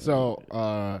 literally. So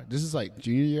this is like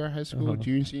junior year of high school,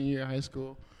 senior year of high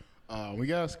school. We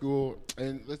got out of school,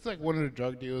 and it's like one of the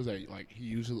drug dealers that like he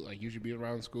usually be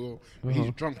around school. But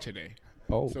he's drunk today.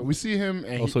 Oh, so we see him,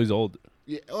 and so he's old.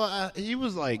 Yeah, well, he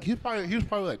was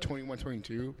probably like 21,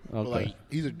 22. Okay. But like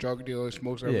he's a drug dealer,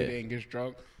 smokes every day, and gets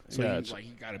drunk. So he's like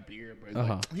he got a beer, but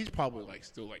like, he's probably like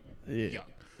still like young.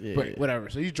 Yeah, but whatever.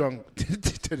 So he's drunk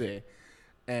today.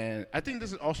 And I think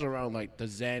this is also around like the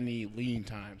Zanny lean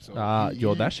time. So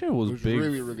that shit was big.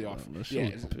 Really, really off.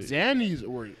 Yeah, Zannies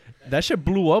were. That shit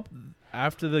blew up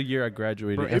after the year I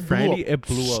graduated. Bro, and Franny, it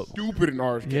blew up. Stupid in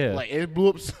RFK. Yeah, like it blew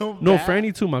up so bad. No,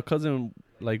 Franny too. My cousin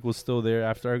like was still there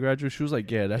after I graduated. She was like,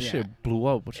 "Yeah, that shit blew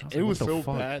up." It was so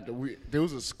bad that there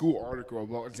was a school article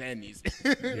about Zannies.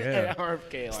 At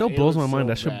RFK. Like, still blows my mind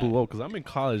that shit blew up because I'm in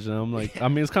college and I'm like, I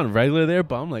mean, it's kind of regular there,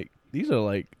 but I'm like, these are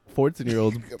like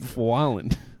 14-year-olds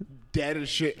wilding. Dead as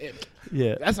shit.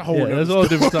 Yeah, that's a whole. That's a whole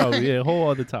different topic. Yeah, whole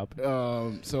other topic.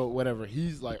 So whatever,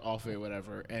 he's like off it,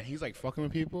 whatever, and he's like fucking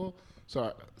with people.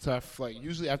 So I like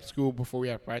usually after school before we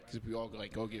have practice, we all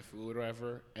like go get food or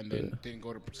whatever, and then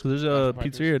go to. So there's a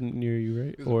pizzeria near you,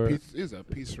 right? There's a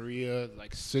pizzeria,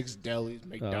 like 6 delis,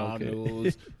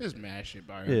 McDonald's. There's mad shit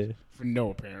by us for no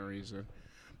apparent reason.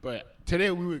 But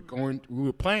today we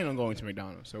were planning on going to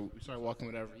McDonald's, so we started walking.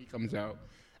 Whatever, he comes out,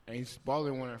 and he's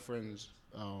bothering one of our friends.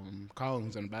 Colin,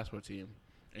 who's on the basketball team,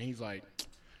 and he's like,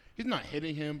 he's not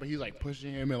hitting him, but he's like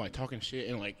pushing him and like talking shit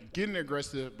and like getting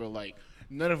aggressive, but like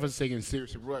none of us taking it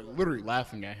seriously. We're like literally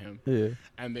laughing at him. Yeah.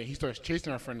 And then he starts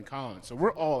chasing our friend Colin, so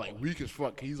we're all like weak as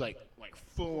fuck. He's like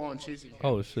full on chasing him.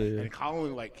 Oh shit! Yeah. And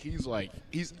Colin he's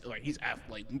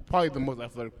probably the most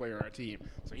athletic player on our team,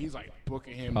 so he's like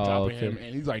booking him, dropping him,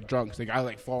 and he's like drunk. So the guy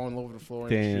like falling over the floor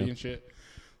in the street and shit.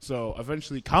 So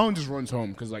eventually, Colin just runs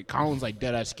home because like Colin's like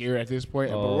dead ass scared at this point.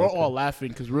 But we're all laughing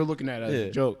because we're looking at it as a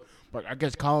joke. But I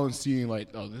guess Colin's seeing like,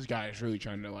 oh, this guy is really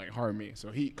trying to like harm me.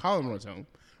 So Colin runs home,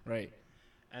 right?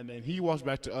 And then he walks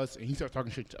back to us and he starts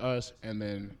talking shit to us. And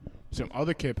then some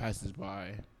other kid passes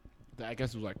by that I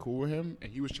guess was like cool with him,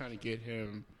 and he was trying to get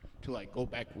him to like go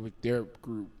back with their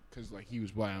group because like he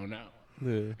was wilding out.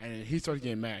 Yeah. And he starts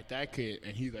getting mad at that kid,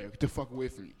 and he's like, "Get the fuck away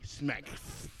from me!" Smack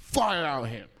fire out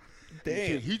him.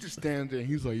 Damn. He just stands there and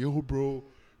he's like, "Yo, bro,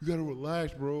 you gotta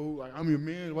relax, bro. Like, I'm your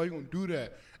man. Why you gonna do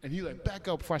that?" And he's like, "Back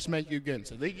up before I smack you again."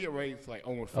 So they get ready to like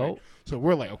almost fight. So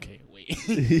we're like, "Okay, wait,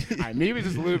 all right, maybe it's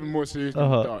just a little bit more serious than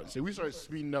we thought." So we started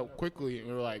speeding up quickly, and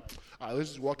we were like, "All right,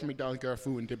 let's just walk to McDonald's, get our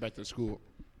food, and get back to school."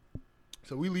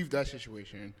 So we leave that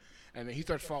situation, and then he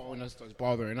starts following us, starts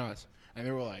bothering us, and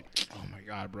they were like, "Oh my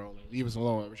god, bro, like, leave us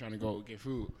alone. We're trying to go get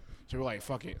food." So we're like,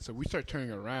 "Fuck it." So we start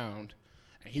turning around.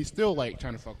 And he's still, like,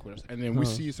 trying to fuck with us. And then we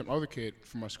see some other kid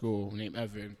from our school named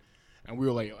Evan. And we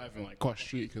were like, Evan, like, cross the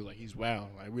street because, like, he's wild.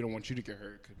 Like, we don't want you to get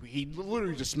hurt. Cause he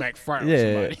literally just smacked fire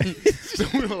with somebody. So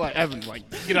we were like, Evan, like,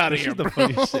 get out of here, bro. The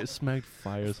funny shit, smacked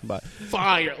fire somebody.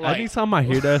 Fire. Like, anytime I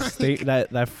hear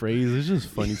that phrase, it's just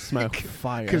funny. Smack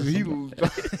fire. Because he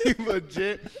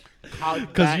legit...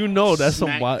 Because you know that's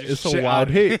it's a wild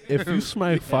hit. If you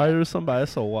smack fire or somebody,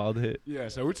 that's a wild hit. Yeah,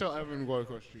 so we tell Evan to go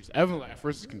across the street. So Evan, like, at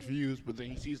first is confused, but then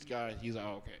he sees the guy, he's like,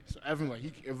 oh, okay. So Evan, like,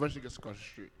 he eventually gets across the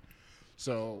street.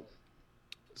 So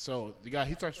the guy,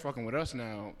 he starts fucking with us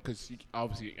now, because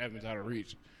obviously Evan's out of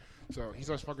reach. So he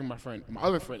starts fucking my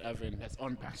other friend Evan, that's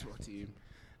on the basketball team.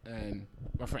 And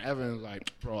my friend Evan was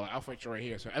like, "Bro, I'll fight you right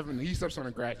here." So Evan, he steps on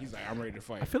the grass. He's like, "I'm ready to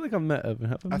fight." I feel like I've met Evan.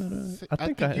 Have I met Evan?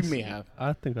 I think you may have.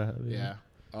 I think I have. Yeah.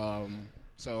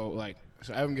 So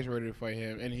Evan gets ready to fight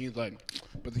him, and he's like,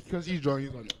 but because he's drunk,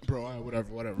 he's like, "Bro,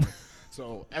 whatever."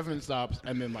 So Evan stops,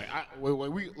 and then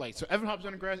so Evan hops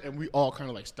on the grass, and we all kind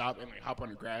of like stop and like hop on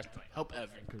the grass to like help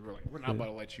Evan because we're not about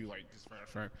to let you like just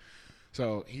friend.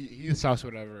 So he stops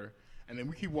whatever. And then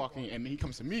we keep walking, and then he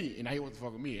comes to me, and he wants to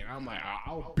fuck with me, and I'm like,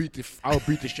 I'll beat the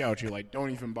shit out of you, like, don't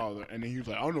even bother. And then he was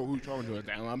like, I don't know who you're talking to at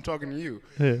that. I'm talking to you.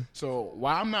 Yeah. So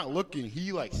while I'm not looking,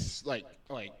 he like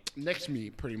next to me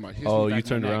pretty much. You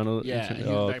turned around. Yeah, he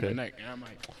was back my neck, and I'm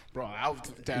like, bro, I was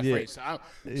that afraid. So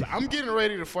I'm getting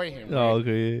ready to fight him. Right? Oh,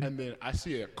 okay. Yeah. And then I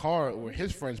see a car where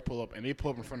his friends pull up, and they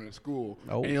pull up in front of the school,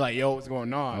 and he's like, yo, what's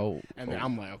going on? And then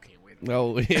I'm like, okay, wait a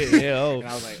Oh yeah. Oh. And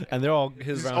I was like, and they're all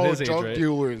his around his age, drug right?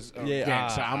 dealers. Yeah.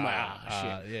 So I'm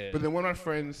like, shit. Yeah. But then one of my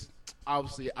friends,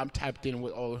 obviously, I'm tapped in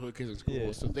with all the hood kids in school,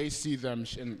 Yeah. so they see them.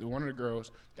 And one of the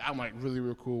girls that I'm like really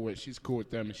real cool with, she's cool with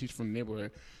them, and she's from the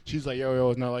neighborhood. She's like, yo,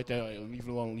 it's not like that. Like, leave it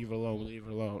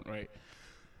alone, right?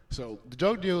 So the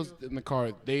drug dealers in the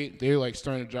car, they like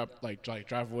starting to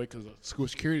drive away because the school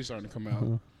security starting to come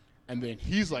out. And then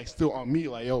he's like still on me,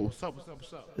 like, yo, what's up?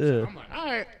 Yeah. So I'm like, all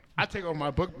right. I take off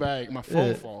my book bag, my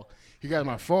phone fall. He got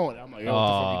my phone. I'm like, yo, what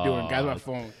the fuck you doing? Got my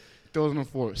phone, throws it on the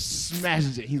floor,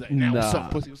 smashes it. He's like, what's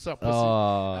up, pussy? What's up, pussy?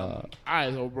 All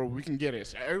right, so bro, we can get it.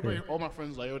 So everybody, all my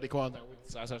friends, like, yo, they call it like,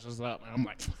 what's up? And I'm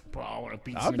like, bro, I want to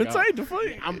beat this I've been nigga tight to up.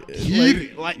 fight. I'm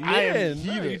heated. I am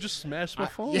heated. No, you just smashed my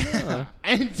phone. Yeah.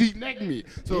 And he necked me.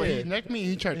 So he necked me.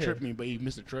 He tried to trip me, but he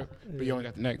missed the trip. But he only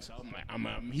got the neck. So I'm like,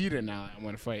 I'm heated now. I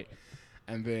want to fight.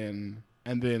 And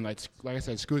then like I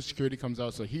said, school security comes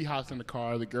out. So he hops in the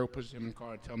car. The girl pushes him in the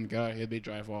car. Tell him to get out of here. They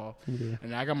drive off. Yeah.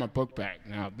 And I got my book back.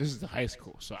 Now this is the high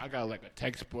school. So I got like a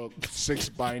textbook, 6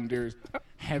 binders,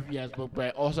 heavy ass book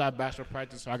bag. Also I had basketball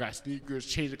practice. So I got sneakers,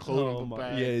 change of clothing, book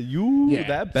bag. Yeah,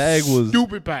 that bag was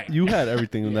stupid bag. You had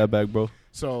everything in that bag, bro.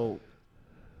 So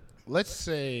let's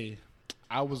say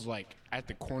I was like at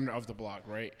the corner of the block,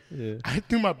 right? Yeah. I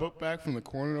threw my book bag from the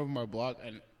corner of my block,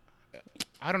 and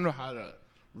I don't know how to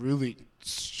really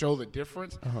show the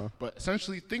difference. But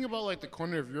essentially, think about like the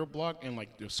corner of your block and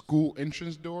like the school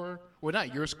entrance door. Well,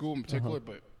 not your school in particular,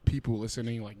 but people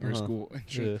listening, like your school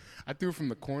entrance. Yeah. I threw it from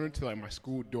the corner to like my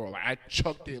school door. Like I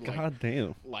chucked it. Like, God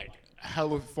damn. Like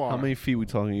hella far. How many feet we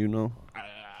talking? You know?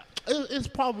 It's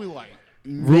probably like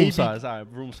room size. All right,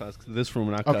 room size. This room,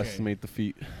 and I could estimate the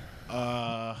feet.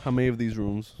 How many of these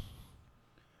rooms?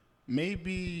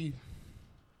 Maybe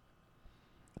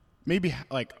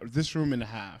like this room and a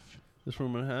half. This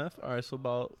room and a half? All right, so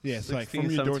about 16, so like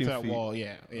from your door to that feet. wall,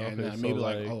 yeah. Okay, and so maybe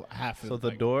like half of so the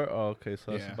like, door, okay,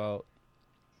 so that's about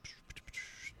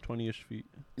 20-ish feet.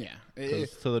 Yeah.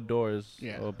 So the door is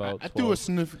about I threw a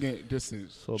significant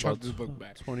distance. So about this book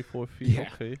back. 24 feet,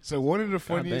 okay. So one of the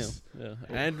funniest...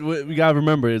 And we got to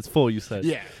remember, it's full, you said.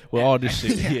 Yeah. With all this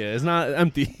shit. Yeah, it's not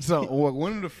empty. So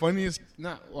one of the funniest...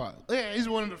 he's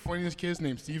one of the funniest kids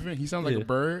named Steven. He sounds like a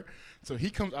bird. So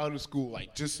he comes out of school,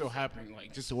 like, just so happening,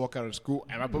 like, just to walk out of school,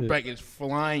 and my book bag is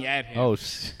flying at him. Oh,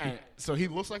 shit. And so he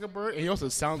looks like a bird, and he also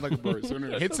sounds like a bird. So when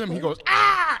it hits him, he goes,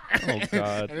 ah! Oh,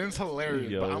 God. And it's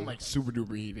hilarious, but I'm, like, super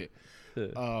duper heated.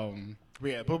 But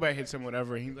yeah, book bag hits him,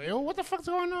 whatever, and he's like, oh, what the fuck's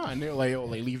going on? And they're like, oh,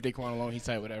 like, leave Daquan alone. He's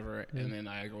like, whatever. And then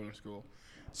I go to school.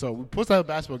 So we posted out a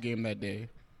basketball game that day.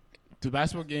 The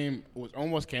basketball game was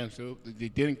almost canceled. They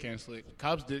didn't cancel it.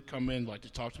 Cops did come in, like,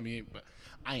 to talk to me, but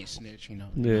I ain't snitch, you know.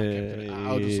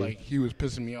 I was just like, he was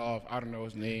pissing me off. I don't know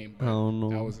his name. But I don't know.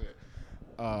 That was it.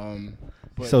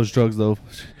 But sells drugs though.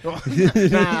 Nah,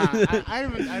 I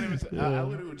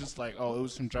literally was just like, oh, it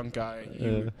was some drunk guy.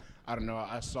 I don't know.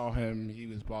 I saw him. He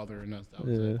was bothering us. That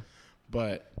was it.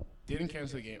 But didn't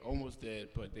cancel the game. Almost did,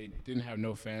 but they didn't have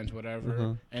no fans,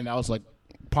 whatever. And that was like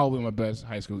probably my best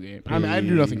high school game. I mean, I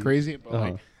didn't do nothing crazy, but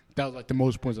like. That was like the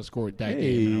most points I scored that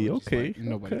game. Like,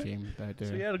 nobody came that day.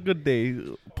 So you had a good day,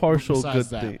 partial good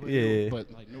day. Yeah, but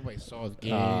like nobody saw the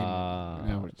game.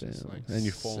 And was just, like, and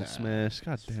your phone smashed.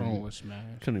 God damn it. Phone was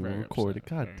smashed. Couldn't even record it.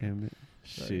 God damn it.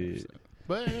 Shit.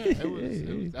 But yeah, it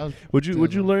was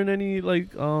would you learn any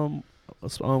like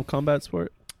combat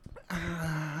sport?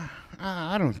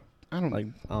 I don't like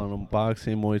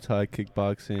boxing, Muay Thai,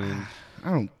 kickboxing. I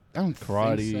don't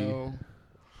karate. Think so.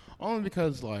 Only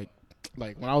because like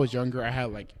when I was younger, I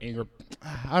had like anger.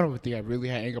 I don't think I really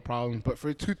had anger problems, but for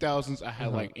the 2000s, I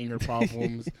had like anger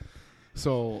problems.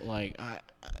 So like I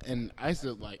used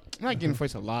to like not getting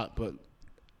fights a lot, but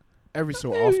every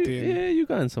so often. Yeah, you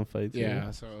got in some fights.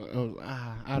 Yeah. So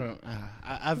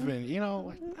I've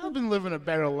been living a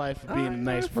better life of being a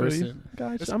nice person.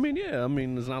 Gotcha. I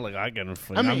mean, it's not like I get in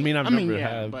fights. I've never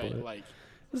had, but like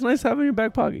it's nice having your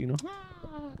back pocket, you know.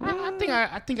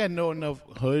 I think I know enough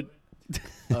hood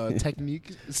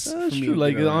technique. That's true.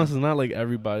 Like honestly, it's not like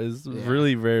everybody. It's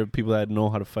really rare people that know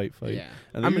how to fight. Yeah.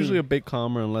 And they're usually a bit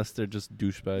calmer unless they're just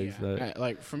douchebags that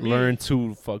like for me, learn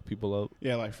to fuck people up.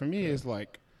 Yeah, like for me, it's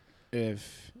like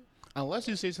unless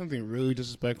you say something really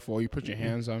disrespectful, you put your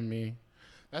hands on me.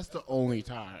 That's the only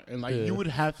time, and like you would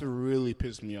have to really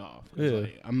piss me off.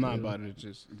 Like, I'm not about to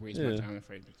just waste my time and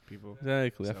fight with people.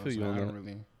 Exactly, So, I feel you on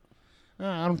that.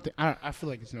 I don't think. I feel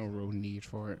like there's no real need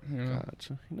for it. You know?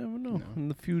 Gotcha. You never know. In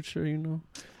the future, you know,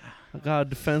 I gotta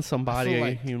defend somebody.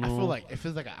 I feel like if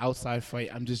it's like an outside fight,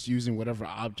 I'm just using whatever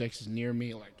objects is near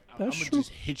me. Like I'm gonna just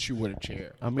hit you with a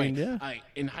chair. I mean,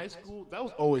 in high school, that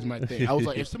was always my thing. I was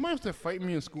like, if somebody was to fight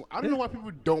me in school, I don't know why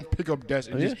people don't pick up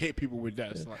desks and just hit people with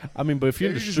desks. Like, I mean, but if you're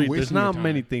in the street, there's not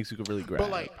many things you could really grab.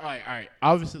 But like, all right.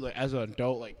 Obviously, like as an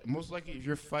adult, like most likely, if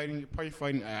you're fighting, you're probably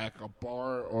fighting at like a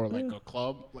bar or like a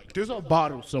club. Like, there's a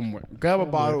bottle somewhere. Grab a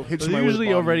bottle, hit somebody with a bottle.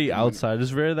 Usually already outside.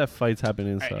 It's rare that fights happen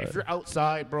inside. If you're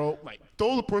outside, bro, like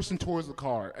throw the person towards the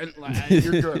car, and like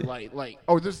you're good. Like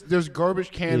oh, there's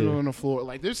garbage cans on the floor.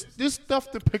 Like there's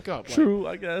stuff to pick up. True,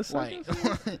 I guess. Like,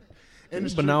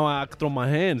 but now I can throw my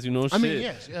hands. You know, I mean,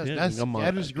 yes,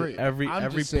 that is great. Every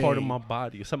part of my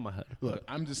body, except my head. Look,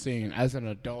 I'm just saying, as an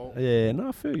adult,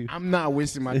 I feel you. I'm not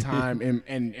wasting my time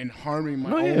and harming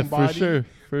my own body. For sure.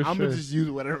 I'm gonna just use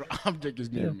whatever object is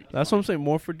near me. That's what I'm saying.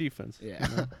 More for defense.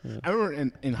 Yeah. I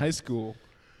remember in high school,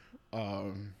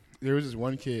 there was this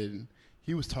one kid.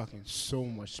 He was talking so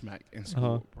much smack in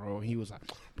school, bro. He was like,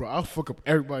 "Bro, I'll fuck up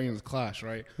everybody in his class,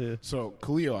 right?" Yeah. So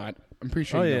Khalil, I'm pretty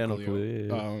sure you know Khalil.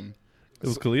 Yeah. It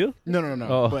was Khalil? No.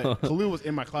 Oh. But Khalil was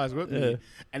in my class with me,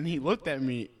 and he looked at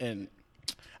me, and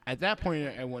at that point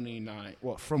at 189,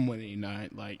 from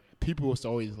 189, like people was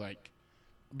always like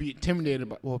be intimidated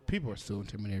by. Well, people are still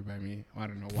intimidated by me. I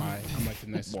don't know why. I'm like the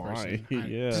nicest person.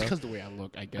 Just because the way I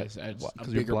look, I guess. As a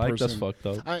bigger black, person. That's fucked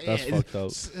up. That's fucked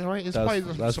up. Right? It's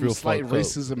probably some slight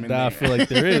racism in there. I feel like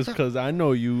there is, because I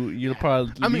know you're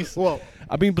probably. I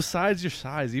mean, besides your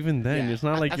size, even then, it's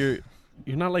not like you're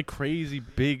not like crazy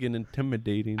big and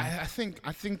intimidating. I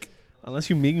think.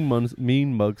 Unless you mean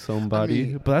mug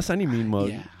somebody, but that's any mean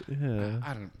mug. Yeah.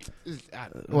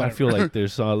 I feel like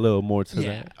there's a little more to that.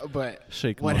 Yeah, but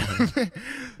shake whatever.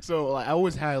 So like, I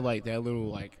always had like that little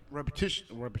like reputation.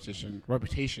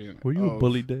 Were you a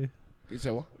bully, Dave? You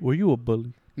said what? Were you a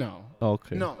bully? No.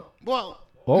 Okay. No. Well.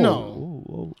 Oh, no.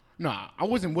 Oh. Nah, I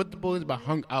wasn't with the bullies, but I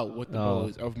hung out with the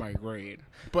bullies of my grade.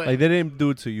 But like, they didn't do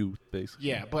it to you, basically.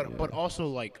 Yeah, but also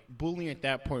like bullying at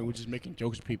that point was just making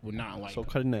jokes to people, not like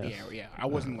cutting ass. Yeah. I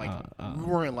wasn't like we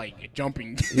weren't like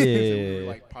jumping. We were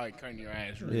like probably cutting your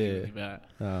ass really bad.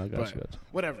 Gotcha.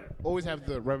 Whatever. Always have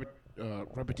the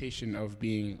reputation of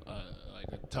being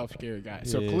like a tough, scary guy.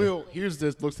 So Khalil hears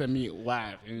this, looks at me,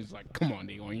 laughs, and he's like, "Come on,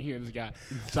 D1, you hear this guy?"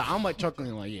 So I'm like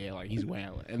chuckling, like, "Yeah, like he's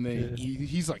wailing." And then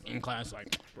he's like in class,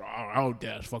 like, "Bro, I'll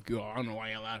death, fuck you all. I don't know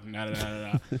why you're laughing."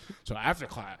 Da. So after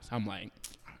class, I'm like,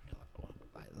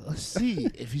 let's see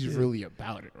if he's really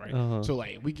about it, right? So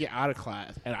like we get out of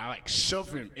class, and I like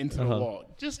shove him into the wall,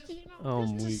 just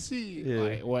to see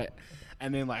like what.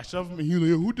 And then like shove him, and he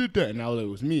was like, "Who did that?" And I was like, "It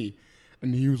was me."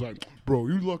 And he was like, "Bro,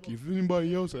 you lucky. If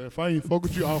anybody else, if I ain't fuck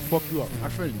with you, I'll fuck you up." My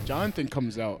friend Jonathan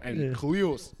comes out, and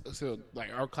Khalil, so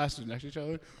like our classes next to each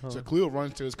other. So Khalil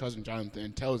runs to his cousin Jonathan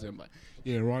and tells him like,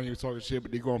 "Yeah, Ronnie was talking shit,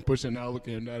 but they go and push him now. Look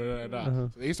at him,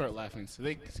 So they start laughing. So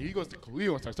he goes to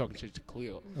Khalil and starts talking shit to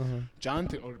Khalil.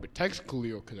 Jonathan texts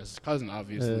Khalil because that's his cousin,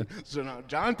 obviously. So now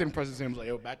Jonathan presses him like,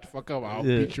 "Yo, back the fuck up. I'll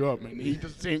beat you up." And he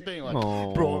does the same thing. Like,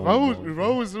 bro, if I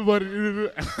was somebody,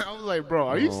 I was like, "Bro,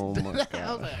 are you?" I was like,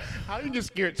 "How you get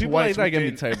scared twice?" People like that get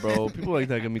me tight, bro. People like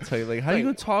that get me tight. Like, how you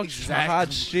gonna talk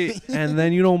hot shit and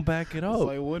then you don't back it up? It's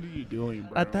like, what are you doing,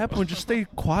 bro? At that point, just stay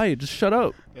quiet. Just shut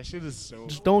up. That shit is so.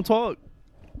 Just don't talk.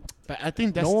 But I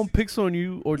think that's no one picks on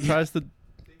you or tries to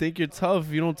think you're tough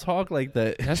if you don't talk like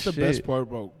that. That's the best part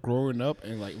about growing up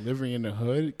and like living in the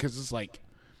hood, because it's like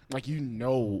you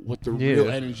know what the real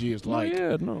energy is like.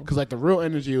 Because like the real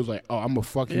energy was like, "Oh, I'm gonna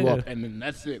fuck you up," and then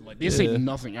that's it. Like they say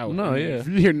nothing else. No, If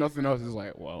you hear nothing else, it's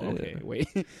like, well, okay, wait.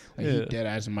 Like he dead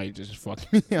ass might just fuck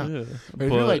me up. But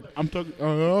if you're like, "I'm talking,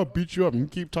 I'll beat you up," and you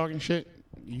keep talking shit.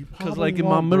 Because like in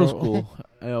my middle school,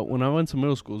 when I went to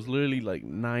middle school, it was literally like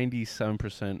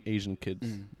 97% Asian kids.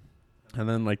 And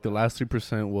then like the last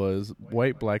 3% was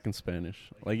white, black, and Spanish.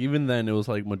 Like even then it was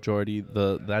like majority,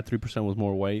 that 3% was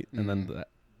more white, and then the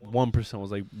 1%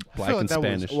 was like black and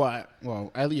Spanish.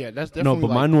 That's definitely no,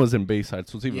 but mine was in Bayside,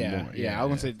 so it's even more. Yeah, I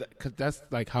was gonna say because that's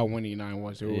like how 189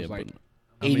 was. It was like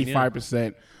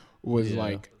 85% was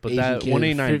like, but Asian that kids,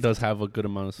 189 does have a good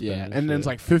amount of Spanish. Yeah, and then it's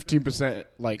like 15%.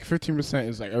 Like 15%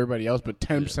 is like everybody else, but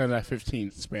 10% of that 15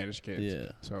 is Spanish kids.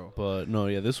 Yeah. So, but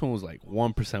no, this one was like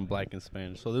 1% black and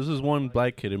Spanish. So this was one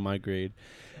black kid in my grade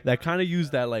that kind of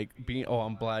used that like being, "Oh,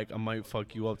 I'm black, I might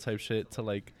fuck you up" type shit to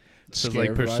like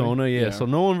persona. Yeah. So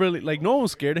no one really no one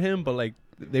was scared of him, but like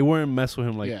they weren't mess with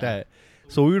him like that.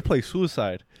 So we would play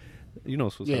suicide. You know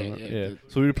suicide. Yeah.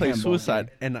 So we would play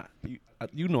suicide, and I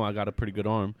got a pretty good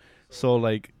arm. So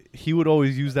like he would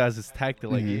always use that as his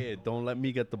tactic. Like, don't let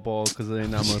me get the ball because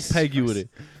then I'm gonna peg you with it.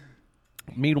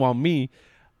 Meanwhile,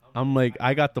 I'm like,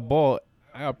 I got the ball.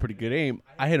 I got pretty good aim.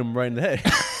 I hit him right in the head.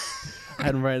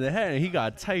 And he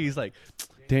got tight. He's like,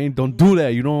 dang, don't do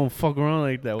that. You don't fuck around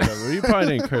like that, whatever. He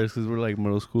probably didn't curse because we're like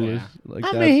middle schoolers like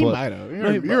that. Mean, he might have. You're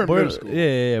in middle school.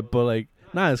 Yeah, but like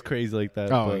not as crazy like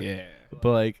that. Oh, but, yeah.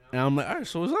 But like, and I'm like, all right,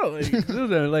 so what's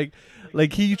up?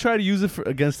 Like he tried to use it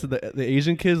against the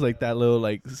Asian kids, like that little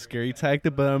like scary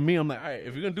tactic. But on me, I'm like, all right,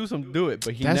 if you're gonna do something, do it.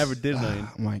 But he never did nothing.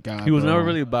 Oh my god, he was never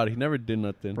really about it. He never did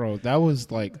nothing, bro. That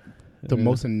was like the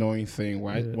most annoying thing.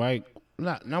 Why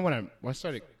not when I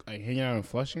started like hanging out in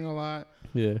Flushing a lot.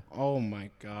 Yeah. Oh my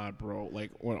god, bro.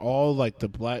 Like when all like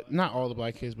not all the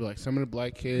black kids, but like some of the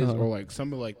black kids or like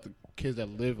some of like the kids that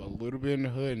live a little bit in the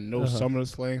hood and know some of the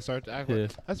slang start to act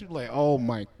like that's people like, oh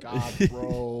my god,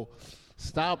 bro.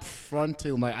 Stop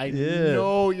fronting. Like, I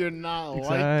know you're not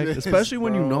like this. Especially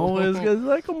when you know it's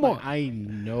like, come on. I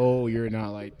know you're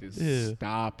not like this. Yeah.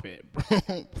 Stop it, bro.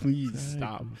 Please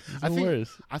stop.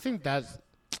 I think that's,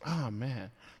 oh,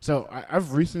 man. So,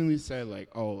 I've recently said, like,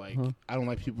 I don't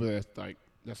like people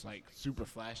that's super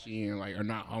flashy and, like, are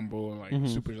not humble and, like,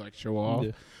 super, like, show off.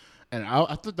 Yeah. And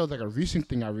I thought that was, like, a recent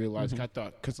thing I realized. I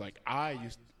thought, because, like, I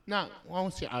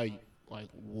won't say I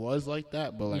was like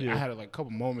that, but like I had like a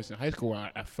couple moments in high school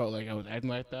where I felt like I was acting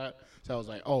like that. So I was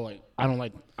like, I'm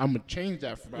gonna change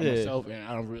that for myself, and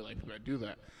I don't really like people that do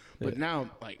that. But now,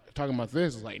 like talking about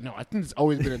this, is like, no, I think it's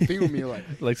always been a thing with me, like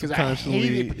because I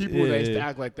hated people that used to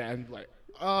act like that, and like,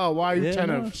 oh, why are you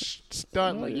trying to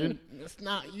stunt? Like, it's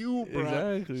not you, bro.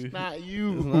 Exactly, it's not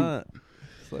you. It's not.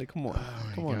 It's like, come on,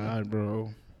 oh my God,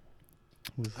 bro.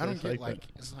 I don't get like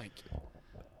it's like.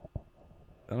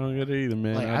 I don't get it either,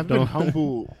 man. Like, I've been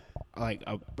humble, like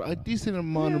a decent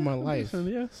amount of my life.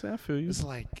 Yeah, I feel you. It's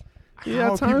like,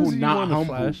 how are people not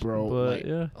humble, flash, bro? But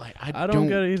like I don't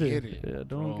get it either. Get it, I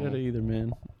don't get it either,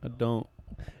 man. I don't.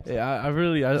 Yeah, I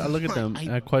really look at them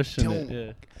and I question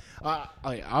it. Yeah.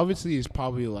 Like obviously, it's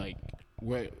probably like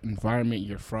what environment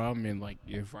you're from and like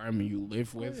the environment you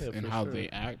live with and how they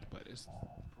act.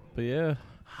 But yeah,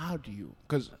 how do you?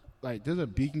 Because like, there's a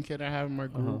Beacon kid I have in my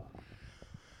group.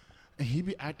 And he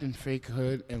be acting fake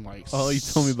hood and like. Oh, you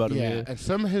told me about him. Yeah, and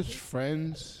some of his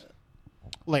friends,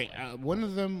 like one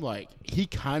of them, like he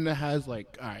kind of has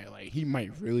like, all right, like he might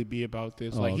really be about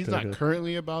this. Like he's not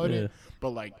currently about it, but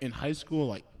like in high school,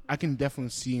 like I can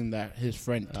definitely see him that his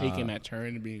friend taking that turn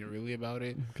and being really about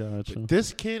it. Gotcha. But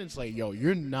this kid, it's like, yo,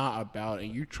 you're not about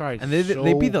it. You try, and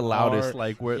they be the loudest,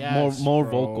 like we're more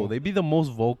vocal. They be the most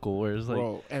vocal. Where it's like,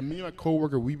 bro, and me and my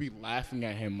coworker, we be laughing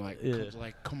at him, like,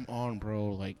 like come on,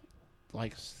 bro, like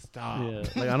stop. Yeah.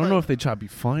 Like I don't know if they try to be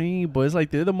funny, but it's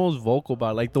like they're the most vocal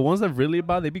about it. Like the ones that really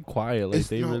about it, they be quiet. Like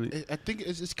I think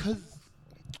it's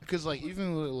because like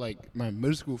even with, like my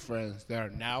middle school friends that are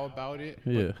now about it,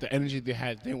 the energy they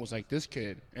had then was like this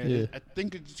kid, and I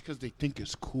think it's just because they think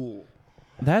it's cool.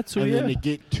 That's and then they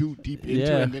get too deep into it,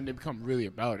 and then they become really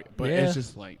about it. But it's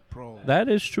just like, bro, that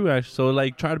is true actually. So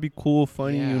like try to be cool,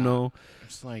 funny, you know.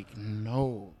 It's like,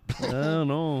 no. I don't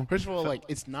know. First of all, like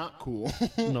it's not cool.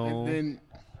 No. and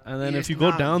then if you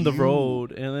go down the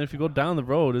road,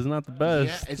 it's not the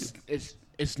best. Yeah,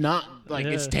 it's not like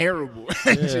it's terrible.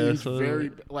 It's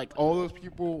very like all those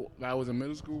people that I was in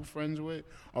middle school friends with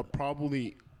are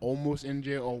probably almost in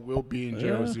jail or will be in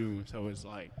jail soon. So it's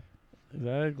like,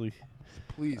 exactly.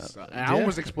 Please, I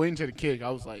almost explained to the kid. I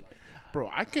was like, bro,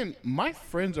 my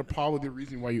friends are probably the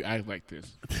reason why you act like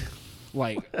this.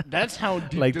 Like that's how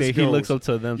deep like this he goes. looks up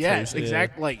to them. Yes,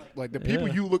 exactly. Like the people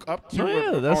you look up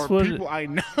to that's are what people I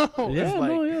know. Yeah,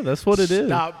 like, that's what it is.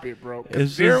 Stop it, bro.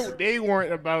 They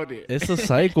weren't about it. It's a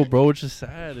cycle, bro. Which is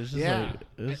sad. It's just like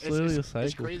it's literally a cycle.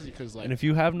 It's crazy because like, and if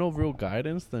you have no real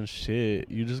guidance, then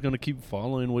shit, you're just gonna keep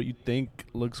following what you think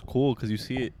looks cool because you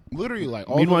see it. Literally, like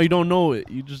meanwhile, you don't know it.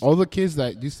 You just all the kids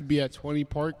that used to be at 20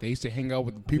 Park, they used to hang out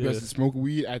with the people that used to smoke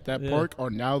weed at that park, are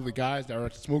now the guys that are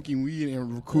smoking weed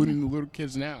and recruiting the little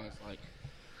kids now. It's like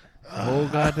the whole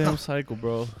goddamn cycle,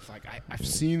 bro. It's like I've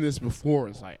seen this before.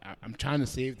 It's like I'm trying to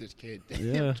save this kid.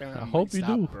 Yeah, I hope you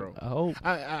do, bro. I hope.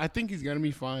 I think he's gonna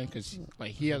be fine because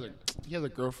like he has a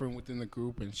girlfriend within the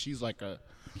group and she's like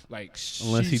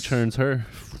unless he turns her.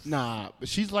 Nah, but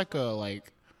she's like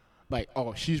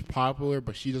she's popular,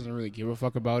 but she doesn't really give a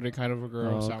fuck about it, kind of a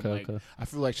girl. I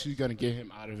feel like she's gonna get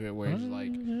him out of it. Where it's like,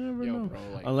 yo, bro,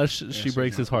 like, unless she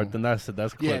breaks his heart, then that's it.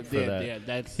 That's clip for that. Yeah,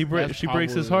 that's she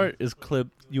breaks his heart is clip.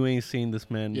 You ain't seen this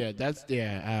man. Yeah, that's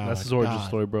his origin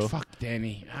story, bro. Fuck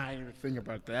Danny. I didn't even think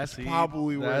about that. That's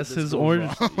probably where that's his origin.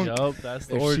 Yup, that's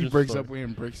the origin. She breaks story. up with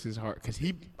him, breaks his heart, because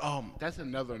he. That's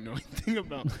another annoying thing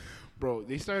about, bro. I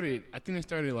think they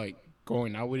started like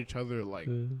going out with each other like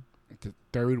the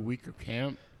third week of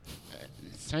camp.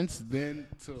 Since then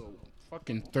till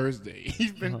fucking Thursday,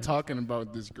 he's been talking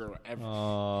about this girl.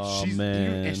 Oh,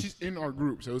 man. And she's in our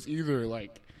group, so it's either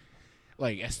like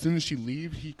like as soon as she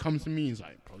leaves, he comes to me. He's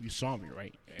like, "Bro, you saw me,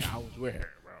 right? Yeah, I was with her,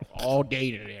 bro, all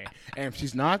day today. And if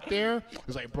she's not there,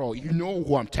 it's like, bro, you know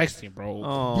who I'm texting,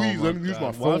 bro. Please let me use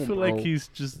my phone, well, I feel bro. like he's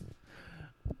just.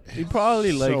 He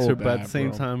probably likes her, but at the same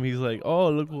bro. time, he's like, "Oh,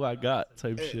 look who I got,"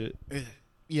 type shit.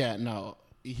 Yeah, no,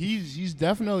 he's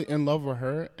definitely in love with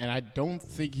her, and I don't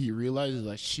think he realizes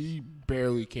that she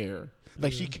barely cares.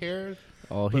 Like she cares.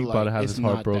 Oh, he about to have his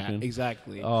heart broken.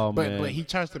 Exactly. Oh, but man. But he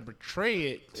tries to portray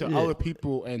it to other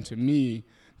people and to me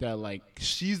that like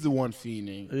she's the one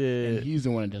fiending and he's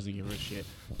the one that doesn't give a shit.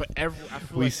 But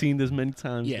we've seen this many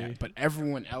times. Yeah, but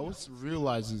everyone else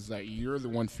realizes that you're the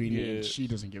one fiending and she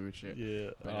doesn't give a shit.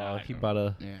 Yeah. But, he about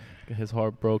to get his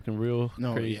heart broken real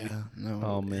crazy. No.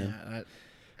 Oh man. Yeah,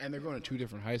 and they're going to 2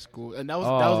 different high schools, and that was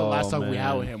the last time we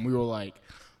had with him. We were like,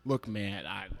 "Look, man,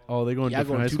 they're going to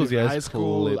different high schools. Yeah, it's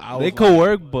cool. They could could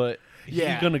work, but he's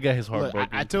gonna get his heart broken.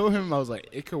 I told him, I was like,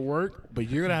 it could work, but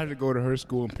you're gonna have to go to her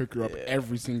school and pick her up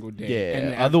every single day. Yeah.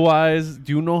 And otherwise,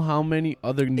 do you know how many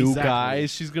other new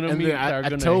guys she's gonna meet that are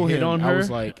gonna hit on her? I was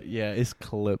like, yeah, it's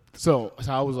clipped. So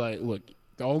I was like, look.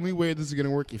 The only way this is gonna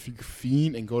work if you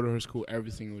fiend and go to her school every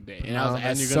single day. And I was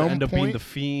like, you're gonna end up being the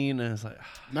fiend, and it's like,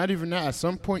 not even that. At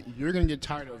some point, you're gonna get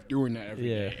tired of doing that every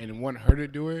day, and want her to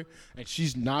do it, and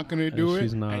she's not gonna do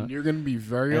it, and you're gonna be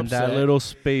very upset. And that little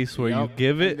space where you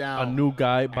give it a new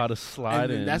guy about to slide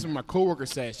in. That's what my coworker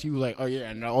said. She was like, "Oh yeah,"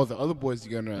 and all the other boys are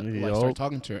gonna start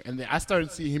talking to her, and then I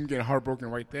started seeing him getting heartbroken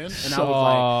right then, and I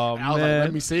was like,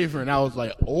 "Let me save her," and I was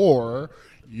like, "Or."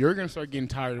 You're going to start getting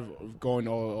tired of going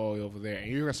all over there,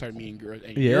 and you're going to start meeting girls,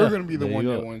 and you're going to be the one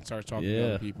that wants to start talking to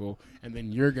other people, and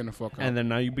then you're going to fuck up. And then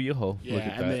now you be a hoe. Yeah,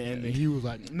 and then he was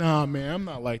like, "Nah, man, I'm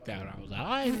not like that." And I was like, "All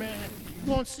right, man, you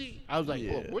going to see." I was like,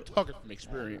 "Look, we're talking from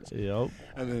experience." Yep.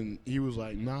 And then he was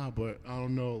like, "Nah, but I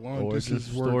don't know. Long distance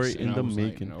story in the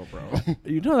making. Like, no, bro.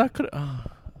 You know, that could...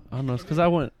 I don't know. It's because I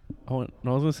was going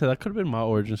to say that could have been my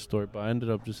origin story, but I ended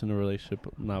up just in a relationship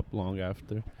not long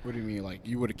after. What do you mean? Like,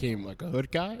 you would have came like a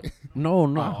hood guy? No,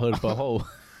 not hood, but hoe.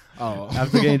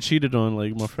 After getting cheated on,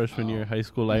 like, my freshman year of high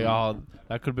school, like,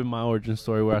 that could have been my origin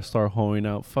story where I started hoeing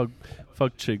out. Fuck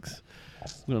chicks.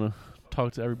 I'm going to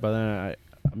talk to everybody.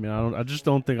 I just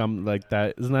don't think I'm like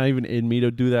that. It's not even in me to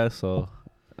do that, so...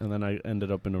 And then I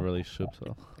ended up in a relationship,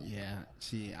 so. Yeah.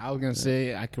 See, I was going to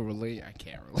say I could relate. I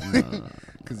can't relate.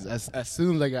 Because as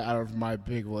soon as I got out of my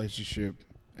big relationship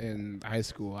in high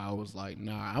school, I was like,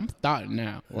 nah, I'm starting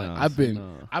now. Like, I've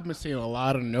been saying a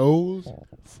lot of no's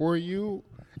for you,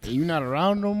 and you're not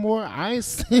around no more. I ain't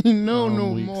saying no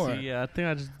more. See, yeah, I think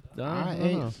I just... I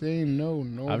ain't saying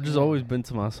no I've just always been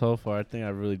to myself, or I think I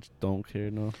really just don't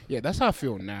care, no. Yeah, that's how I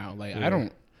feel now. Like, I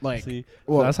don't... Like, see,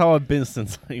 well, that's how I've been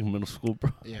since like middle school,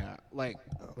 bro. Yeah, like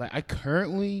I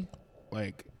currently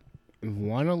like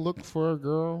want to look for a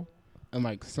girl and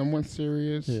like someone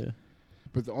serious. Yeah.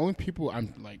 But the only people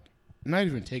I'm like not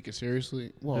even taking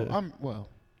seriously. Well, I'm the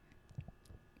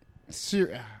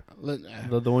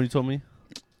one you told me.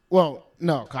 Well,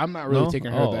 no, 'cause I'm not really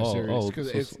taking her that serious because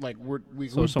it's like we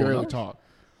barely talk.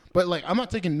 But like I'm not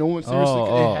taking no one seriously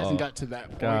because it hasn't got to that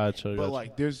point. Gotcha.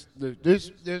 Like there's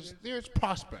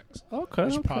prospects. Okay.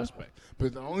 There's prospects.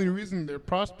 But the only reason they're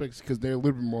prospects is because they're a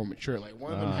little bit more mature. Like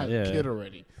one of them had a kid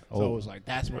already, so it was like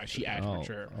that's why she acts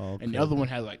mature. Okay. And the other one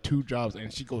had like 2 jobs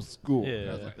and she goes to school. Yeah. And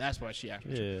I was like, that's why she acts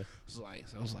mature. Yeah. So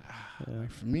I was like,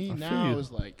 like for me now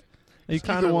it's like you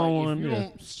kind of want one. If you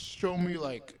don't show me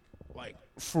like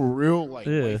for real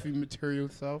wifey material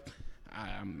stuff.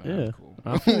 I'm cool.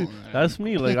 That's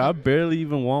me. Like I barely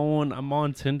even want one. I'm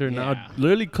on Tinder now,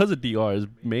 literally because of DR. Is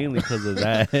mainly because of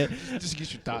that. Just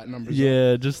get your thought numbers.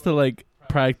 Yeah, just to like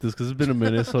practice because it's been a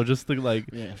minute. So just to like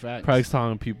practice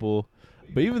talking to people.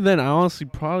 But even then, I honestly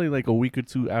probably like a week or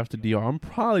 2 after DR, I'm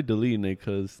probably deleting it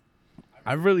because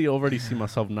I really already see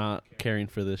myself not caring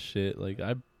for this shit. Like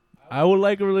I would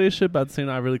like a relationship, but at the same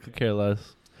time, I really could care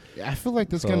less. Yeah, I feel like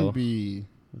that's gonna be.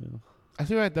 Yeah. I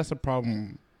feel like that's a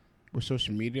problem with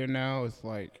social media now. It's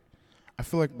like I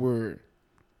feel like we're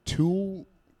too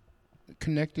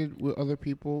connected with other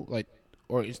people, like,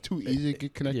 or it's too easy to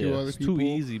get connected with other people. It's too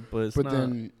easy, but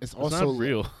then it's also not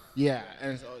real. Yeah,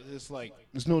 and it's like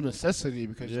there's no necessity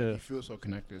because you feel so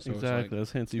connected. So exactly, it's like,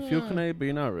 that's hence you feel connected, but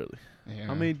you're not really. Yeah.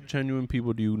 How many genuine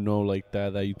people do you know like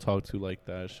that you talk to like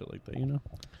that, shit like that? You know.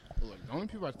 Look, the only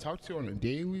people I talk to on a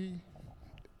daily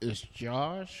is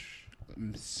Josh.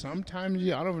 Sometimes I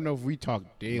don't even know if we talk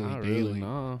daily. Not really.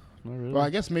 Not really. Well, I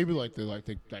guess maybe like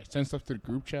send stuff to the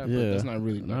group chat, but that's not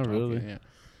really not really. Yeah.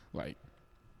 Like,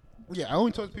 I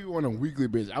only talk to people on a weekly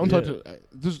basis. I don't talk to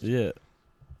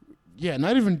Yeah,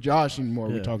 not even Josh anymore.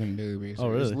 Yeah. We're talking on a daily basis. Oh,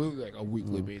 really? It's literally like a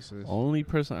weekly basis. Only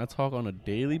person I talk on a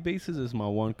daily basis is my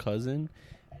one cousin.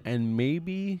 And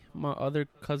maybe my other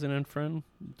cousin and friend,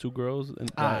 2 girls. And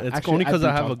it's actually, only because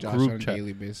I have a group chat. On a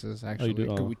daily basis, actually.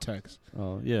 Oh, we text.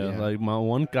 Oh, yeah. Like my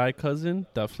one guy cousin,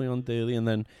 definitely on daily. And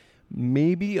then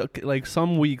maybe, like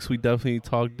some weeks we definitely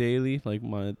talk daily. Like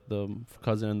the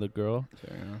cousin and the girl.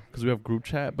 Because we have group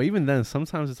chat. But even then,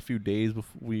 sometimes it's a few days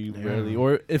before we rarely.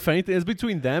 Or if anything, it's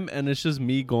between them and it's just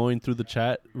me going through the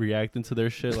chat, reacting to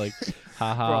their shit. Like,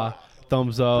 haha.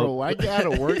 Thumbs up. Bro, I get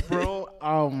out of work, bro.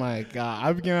 Oh, my God.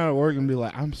 I get out of work and be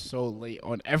like, I'm so late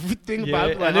on everything. Yeah,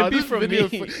 but like, and it'd be from me.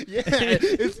 Yeah,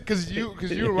 it's because you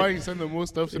and Ronnie send the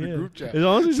most stuff to the group chat. It's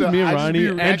honestly just me and Ronnie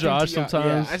and Josh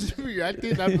sometimes. I just be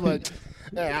reacting. I'd be like...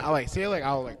 I like say like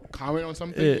I'll like comment on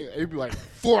something. It'd be like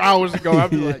 4 hours ago. I'd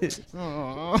be like,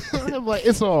 oh, I'm like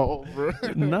it's all over.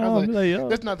 No, I'm like, yo,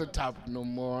 that's not the topic no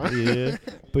more. Yeah,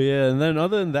 but yeah, and then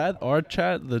other than that, our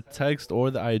chat, the text or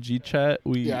the IG chat,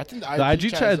 I think the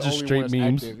IG chat is just straight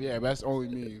memes. Active. Yeah, that's only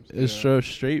memes. It's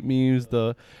straight memes.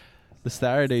 The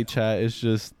Saturday chat is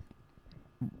just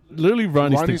literally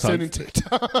Ronnie's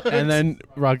TikTok, and then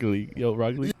Rocket League. Yo,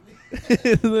 Rocket League.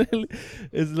 It's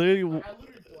literally.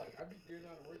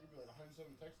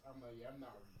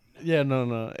 Yeah,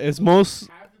 no. It's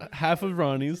half of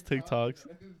Ronnie's TikToks.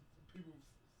 You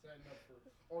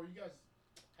guys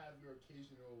have your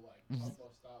occasional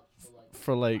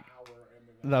for like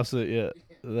that's it. Yeah,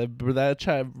 that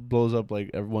chat blows up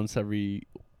like once every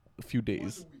few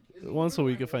days, once a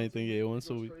week if anything. Yeah, once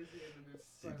a week.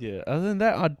 Yeah. Other than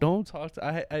that, I don't talk to.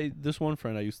 I this one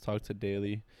friend I used to talk to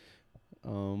daily.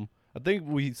 I think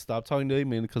we stopped talking daily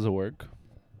mainly because of work.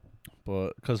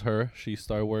 But because she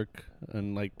started work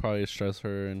and like probably stress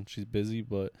her and she's busy.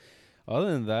 But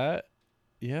other than that,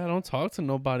 yeah, I don't talk to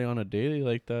nobody on a daily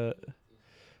like that.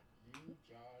 You,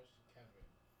 Josh, Kevin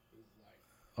is like.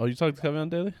 Oh, you talk to Kevin on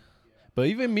daily? Yeah. But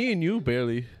even me and you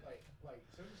barely. Like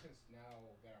since now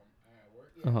that I'm at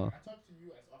work, I talk to you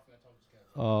as often as I talk to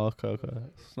Kevin. Oh, okay.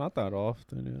 It's not that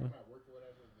often, yeah. If I'm at work or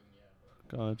whatever,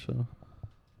 then yeah. Gotcha.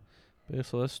 Yeah,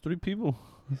 so that's 3 people.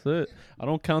 That's it. I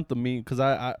don't count the meme because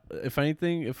I if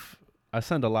anything, if I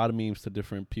send a lot of memes to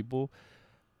different people,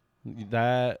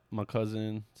 that my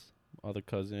cousins, other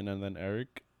cousin, and then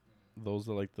Eric, those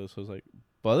are like so it's like.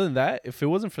 But other than that, if it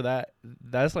wasn't for that,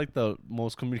 that's like the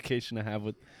most communication I have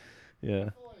with. Yeah. I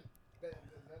feel like that's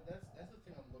the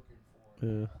thing I'm looking for.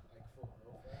 Yeah. Like for a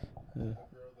girlfriend. Yeah. A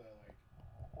girl that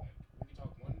like we can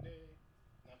talk one day,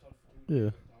 not talk for 2 days,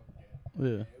 Yeah. talk again.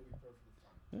 Yeah. It'll be perfectly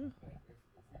fine. Yeah. Like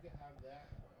if we can have that,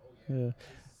 I'm like, oh Yeah. this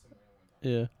is somebody I want to talk to.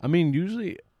 Yeah, I mean,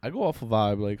 usually I go off a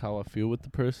vibe, like how I feel with the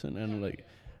person, and like,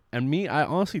 and me, I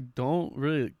honestly don't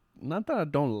really, not that I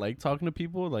don't like talking to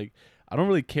people, like, I don't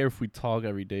really care if we talk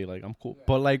every day, like, I'm cool,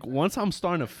 but like, once I'm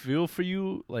starting to feel for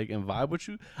you, like, and vibe with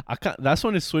you, that's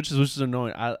when it switches, which is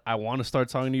annoying. I want to start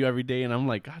talking to you every day, and I'm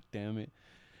like, God damn it.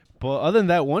 But other than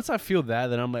that, once I feel that,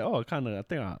 then I'm like, oh, I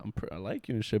think I like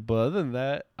you and shit. But other than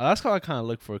that, that's how I kind of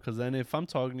look for it. Because then if I'm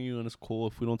talking to you and it's cool,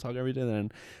 if we don't talk every day,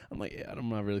 then I'm like, yeah, I'm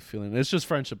not really feeling it. It's just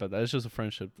friendship at that. It's just a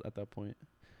friendship at that point.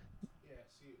 Yeah,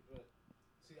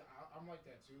 I'm like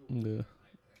that too. Yeah.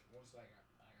 Like once I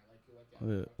like you like that,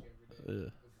 I talk to you every day.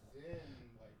 Yeah. But then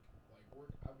like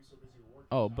work, I'll be so busy with work.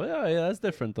 Oh, but yeah, that's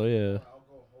different though. Yeah. I'll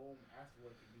go home after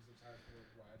work and be so tired from work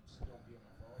where I just don't be on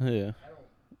my phone. Yeah. I don't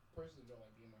personally don't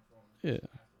like being on my phone. Yeah.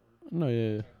 After work. No.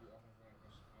 Yeah. I try to be off my phone as much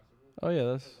as possible. Oh yeah,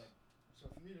 that's. So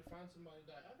for me to find somebody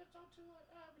that I can talk to,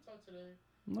 like we talk today.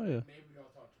 No, yeah. Maybe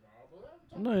I'll talk tomorrow.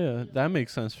 But No, yeah, that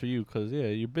makes sense for you because yeah,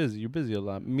 you're busy. You're busy a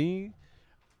lot. Me,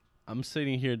 I'm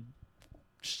sitting here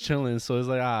just chilling, so it's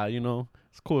like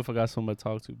it's cool if I got somebody to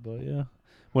talk to. But yeah,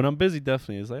 when I'm busy,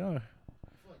 definitely it's like I feel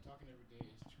like talking every day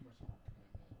is too much of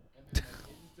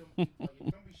a commitment. And then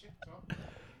it don't be shit to talk about.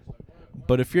 Like,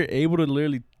 But if you're able to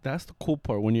literally, that's the cool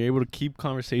part when you're able to keep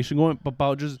conversation going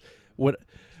about just without.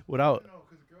 No,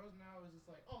 because girls now is just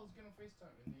like, oh, let's get on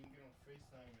FaceTime, and then you get on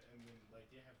FaceTime, and then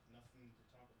like they have nothing to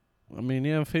talk about. I mean,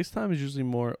 yeah, FaceTime is usually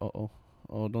more.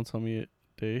 Don't tell me it.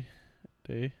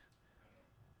 Day.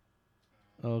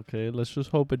 Okay, let's just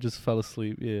hope it just fell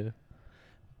asleep. Yeah,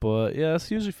 but yeah,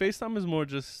 it's usually FaceTime is more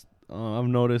just. I've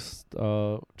noticed,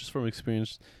 just from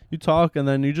experience, you talk and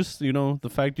then you just, the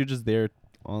fact you're just there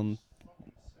on.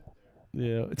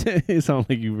 Yeah, it sounds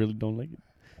like you really don't like it.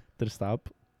 Did it stop?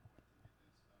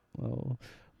 Well,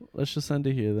 let's just end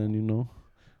it here then,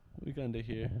 We can end it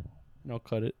here. And I'll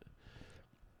cut it.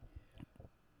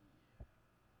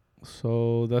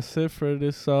 So that's it for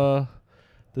this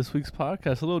week's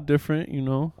podcast. A little different, I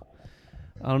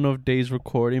don't know if Dave's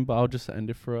recording, but I'll just end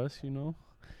it for us,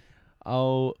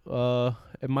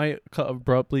 It might cut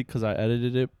abruptly because I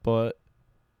edited it, but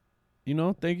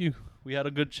thank you. We had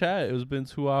a good chat. It was been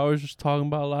 2 hours just talking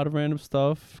about a lot of random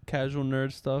stuff, casual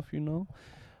nerd stuff,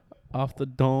 off the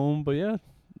dome. But yeah,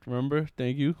 remember,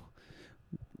 thank you.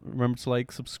 Remember to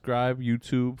like, subscribe,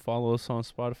 YouTube, follow us on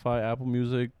Spotify, Apple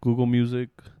Music, Google Music,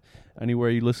 anywhere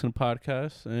you listen to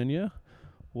podcasts. And yeah,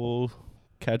 we'll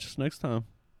catch us next time.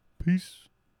 Peace.